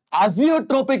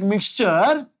azeotropic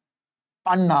mixture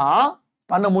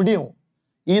பண்ண முடியும்.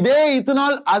 இதே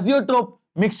ethanol azeotrope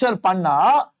mixture பண்ணா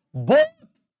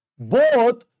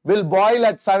both will boil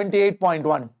at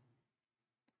 78.1.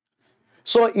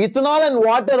 So ethanol and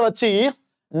water வச்சு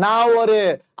நான் ஒரு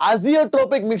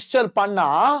azeotropic mixture பண்ணா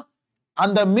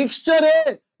அந்த mixture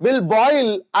will boil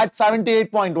at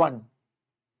 78.1.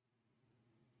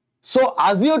 So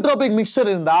azeotropic mixture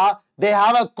இருந்தா they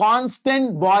have a constant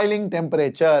boiling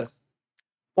temperature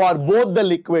for both the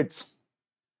liquids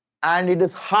and it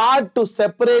is hard to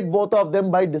separate both of them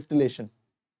by distillation.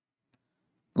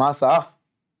 Masa.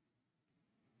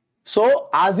 So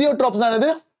azeotropes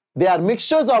they are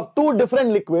mixtures of two different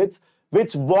liquids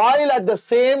which boil at the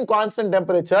same constant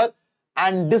temperature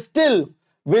and distill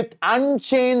with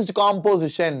unchanged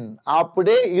composition.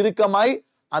 Apde irukamai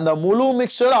and the mulu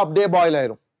mixture apde boil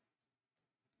airum.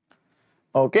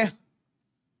 Okay,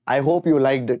 I hope you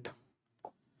liked it.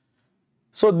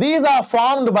 So these are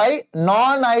formed by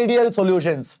non-ideal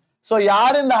solutions. So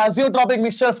yaar in the azeotropic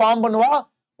mixture form பண்ணுவா?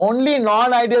 Only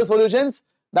non-ideal solutions,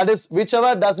 that is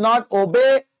whichever does not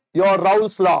obey your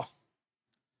Raoult's law.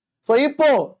 So இப்போ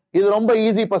இது ரொம்ப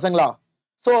easy பசங்களா.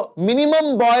 So minimum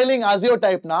boiling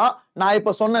azeotype நான்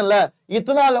இப்போ சொன்னேன்ல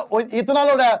ethanol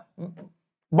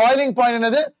boiling point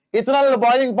என்னது? ethanol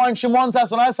boiling point Shimon Sir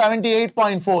சொன்னார்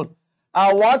 78.4.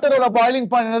 water boiling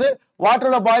point என்னது? water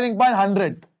boiling point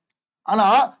 100. ஆனா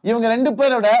இவங்க ரெண்டு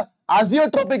பேரோட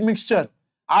azeotropic mixture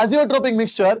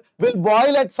will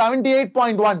boil at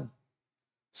 78.1.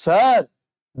 Sir,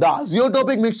 the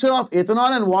azeotropic mixture of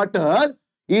ethanol and water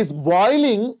is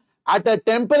boiling at a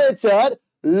temperature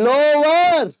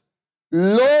lower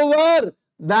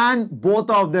than both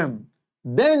of them.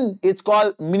 Then it's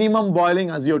called minimum boiling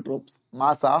azeotropes.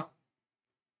 Masa,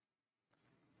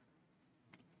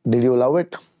 did you love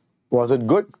it? Was it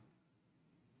good?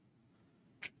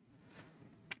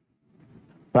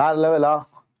 Bad level, huh?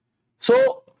 So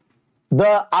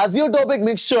the azeotropic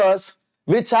mixtures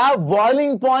which have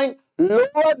boiling point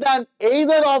lower than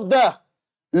either of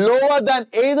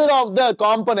the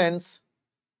components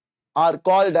are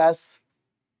called as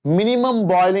minimum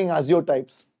boiling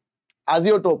azeotropes,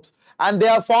 and they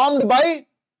are formed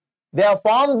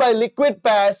by liquid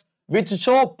pairs which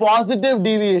show positive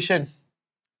deviation.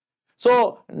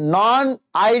 So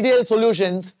non-ideal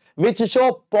solutions which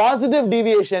show positive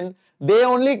deviation, they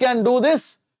only can do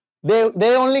this,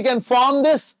 they only can form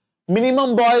this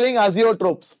minimum boiling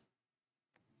azeotropes.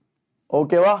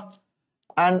 Okay va?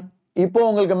 And இப்போ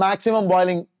உங்களுக்கு maximum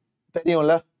boiling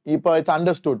தெரியும்ல, இப்போ it's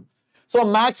understood. So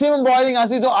maximum boiling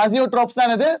azeotropes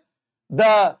என்னது?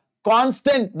 The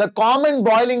common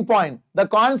boiling point, the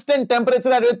constant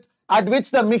temperature at which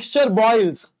the mixture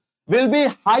boils will be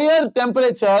higher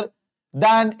temperature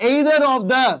than either of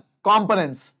the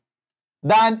components.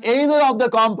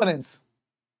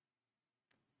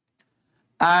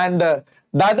 And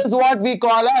that is what we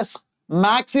call as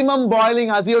maximum boiling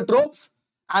azeotropes,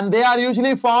 and they are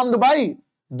usually formed by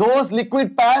those liquid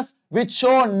pairs which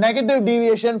show negative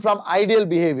deviation from ideal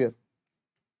behavior.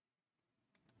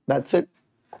 That's it.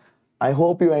 I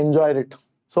hope you enjoyed it.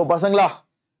 So pasangla,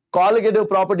 colligative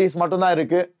properties mattum dhaan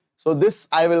irukku. So this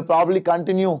I will probably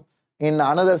continue in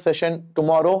another session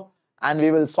tomorrow, and we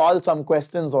will solve some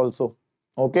questions also.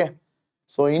 Okay,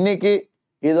 so இன்னைக்கு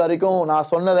இது வரைக்கும் நான்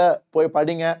சொன்னதை போய்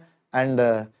படிங்க, and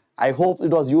I hope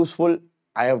it was useful.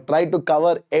 I have tried to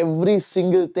cover every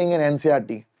single thing in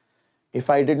NCERT. If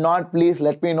I did not, please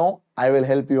let me know. I will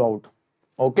help you out.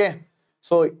 Okay,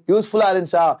 so useful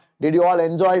இருந்துச்சா? Did you all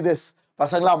enjoy this?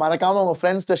 பசங்களா மறக்காம உங்க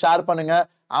ஃப்ரெண்ட்ஸ்ட்ட share பண்ணுங்க,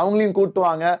 அவங்களையும் கூட்டு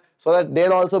வாங்க, so that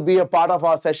they'll also be a part of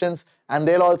our sessions and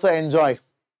they'll also enjoy.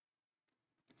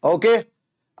 Okay,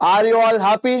 are you all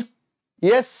happy?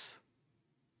 Yes.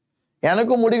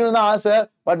 எனக்கும் முடிக்கணும் தான் ஆசை,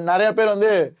 பட் நிறைய பேர்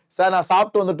சார் நான்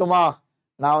சாப்பிட்டு வந்துட்டுமா,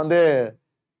 நான்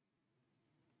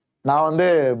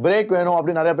பிரேக் வேணும்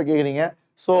அப்படின்னு நிறைய பேர் கேட்குறீங்க.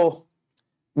 So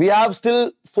we have still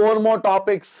 4 more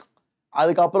topics.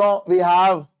 அதுக்கப்புறம் we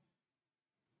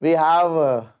have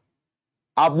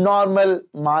abnormal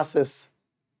masses,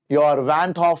 your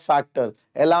Van Hoff factor,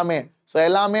 எல்லாமே. ஸோ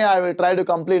எல்லாமே I will try to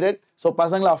complete it. So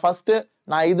பசங்களா ஃபர்ஸ்ட்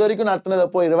நான் இது வரைக்கும் நடத்தினதை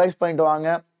போய் ரிவைஸ் பண்ணிட்டு வாங்க.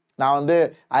 நான்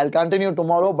I'll continue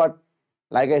tomorrow, but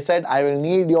like I said, I will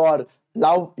need your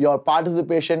love, your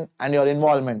participation and your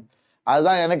involvement.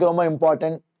 அதுதான் எனக்கு ரொம்ப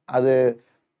இம்பார்ட்டன்ட். அது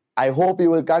I hope you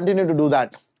will continue to do that.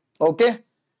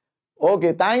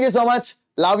 Okay, thank you so much.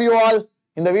 Love you all.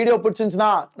 இந்த video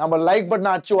பிடிச்சிருந்துச்சுன்னா நம்ம like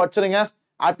button அடிச்சு வச்சிருங்க.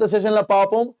 அடுத்த செஷன்ல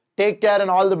பார்ப்போம். Take care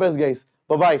and all the best guys.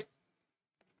 By.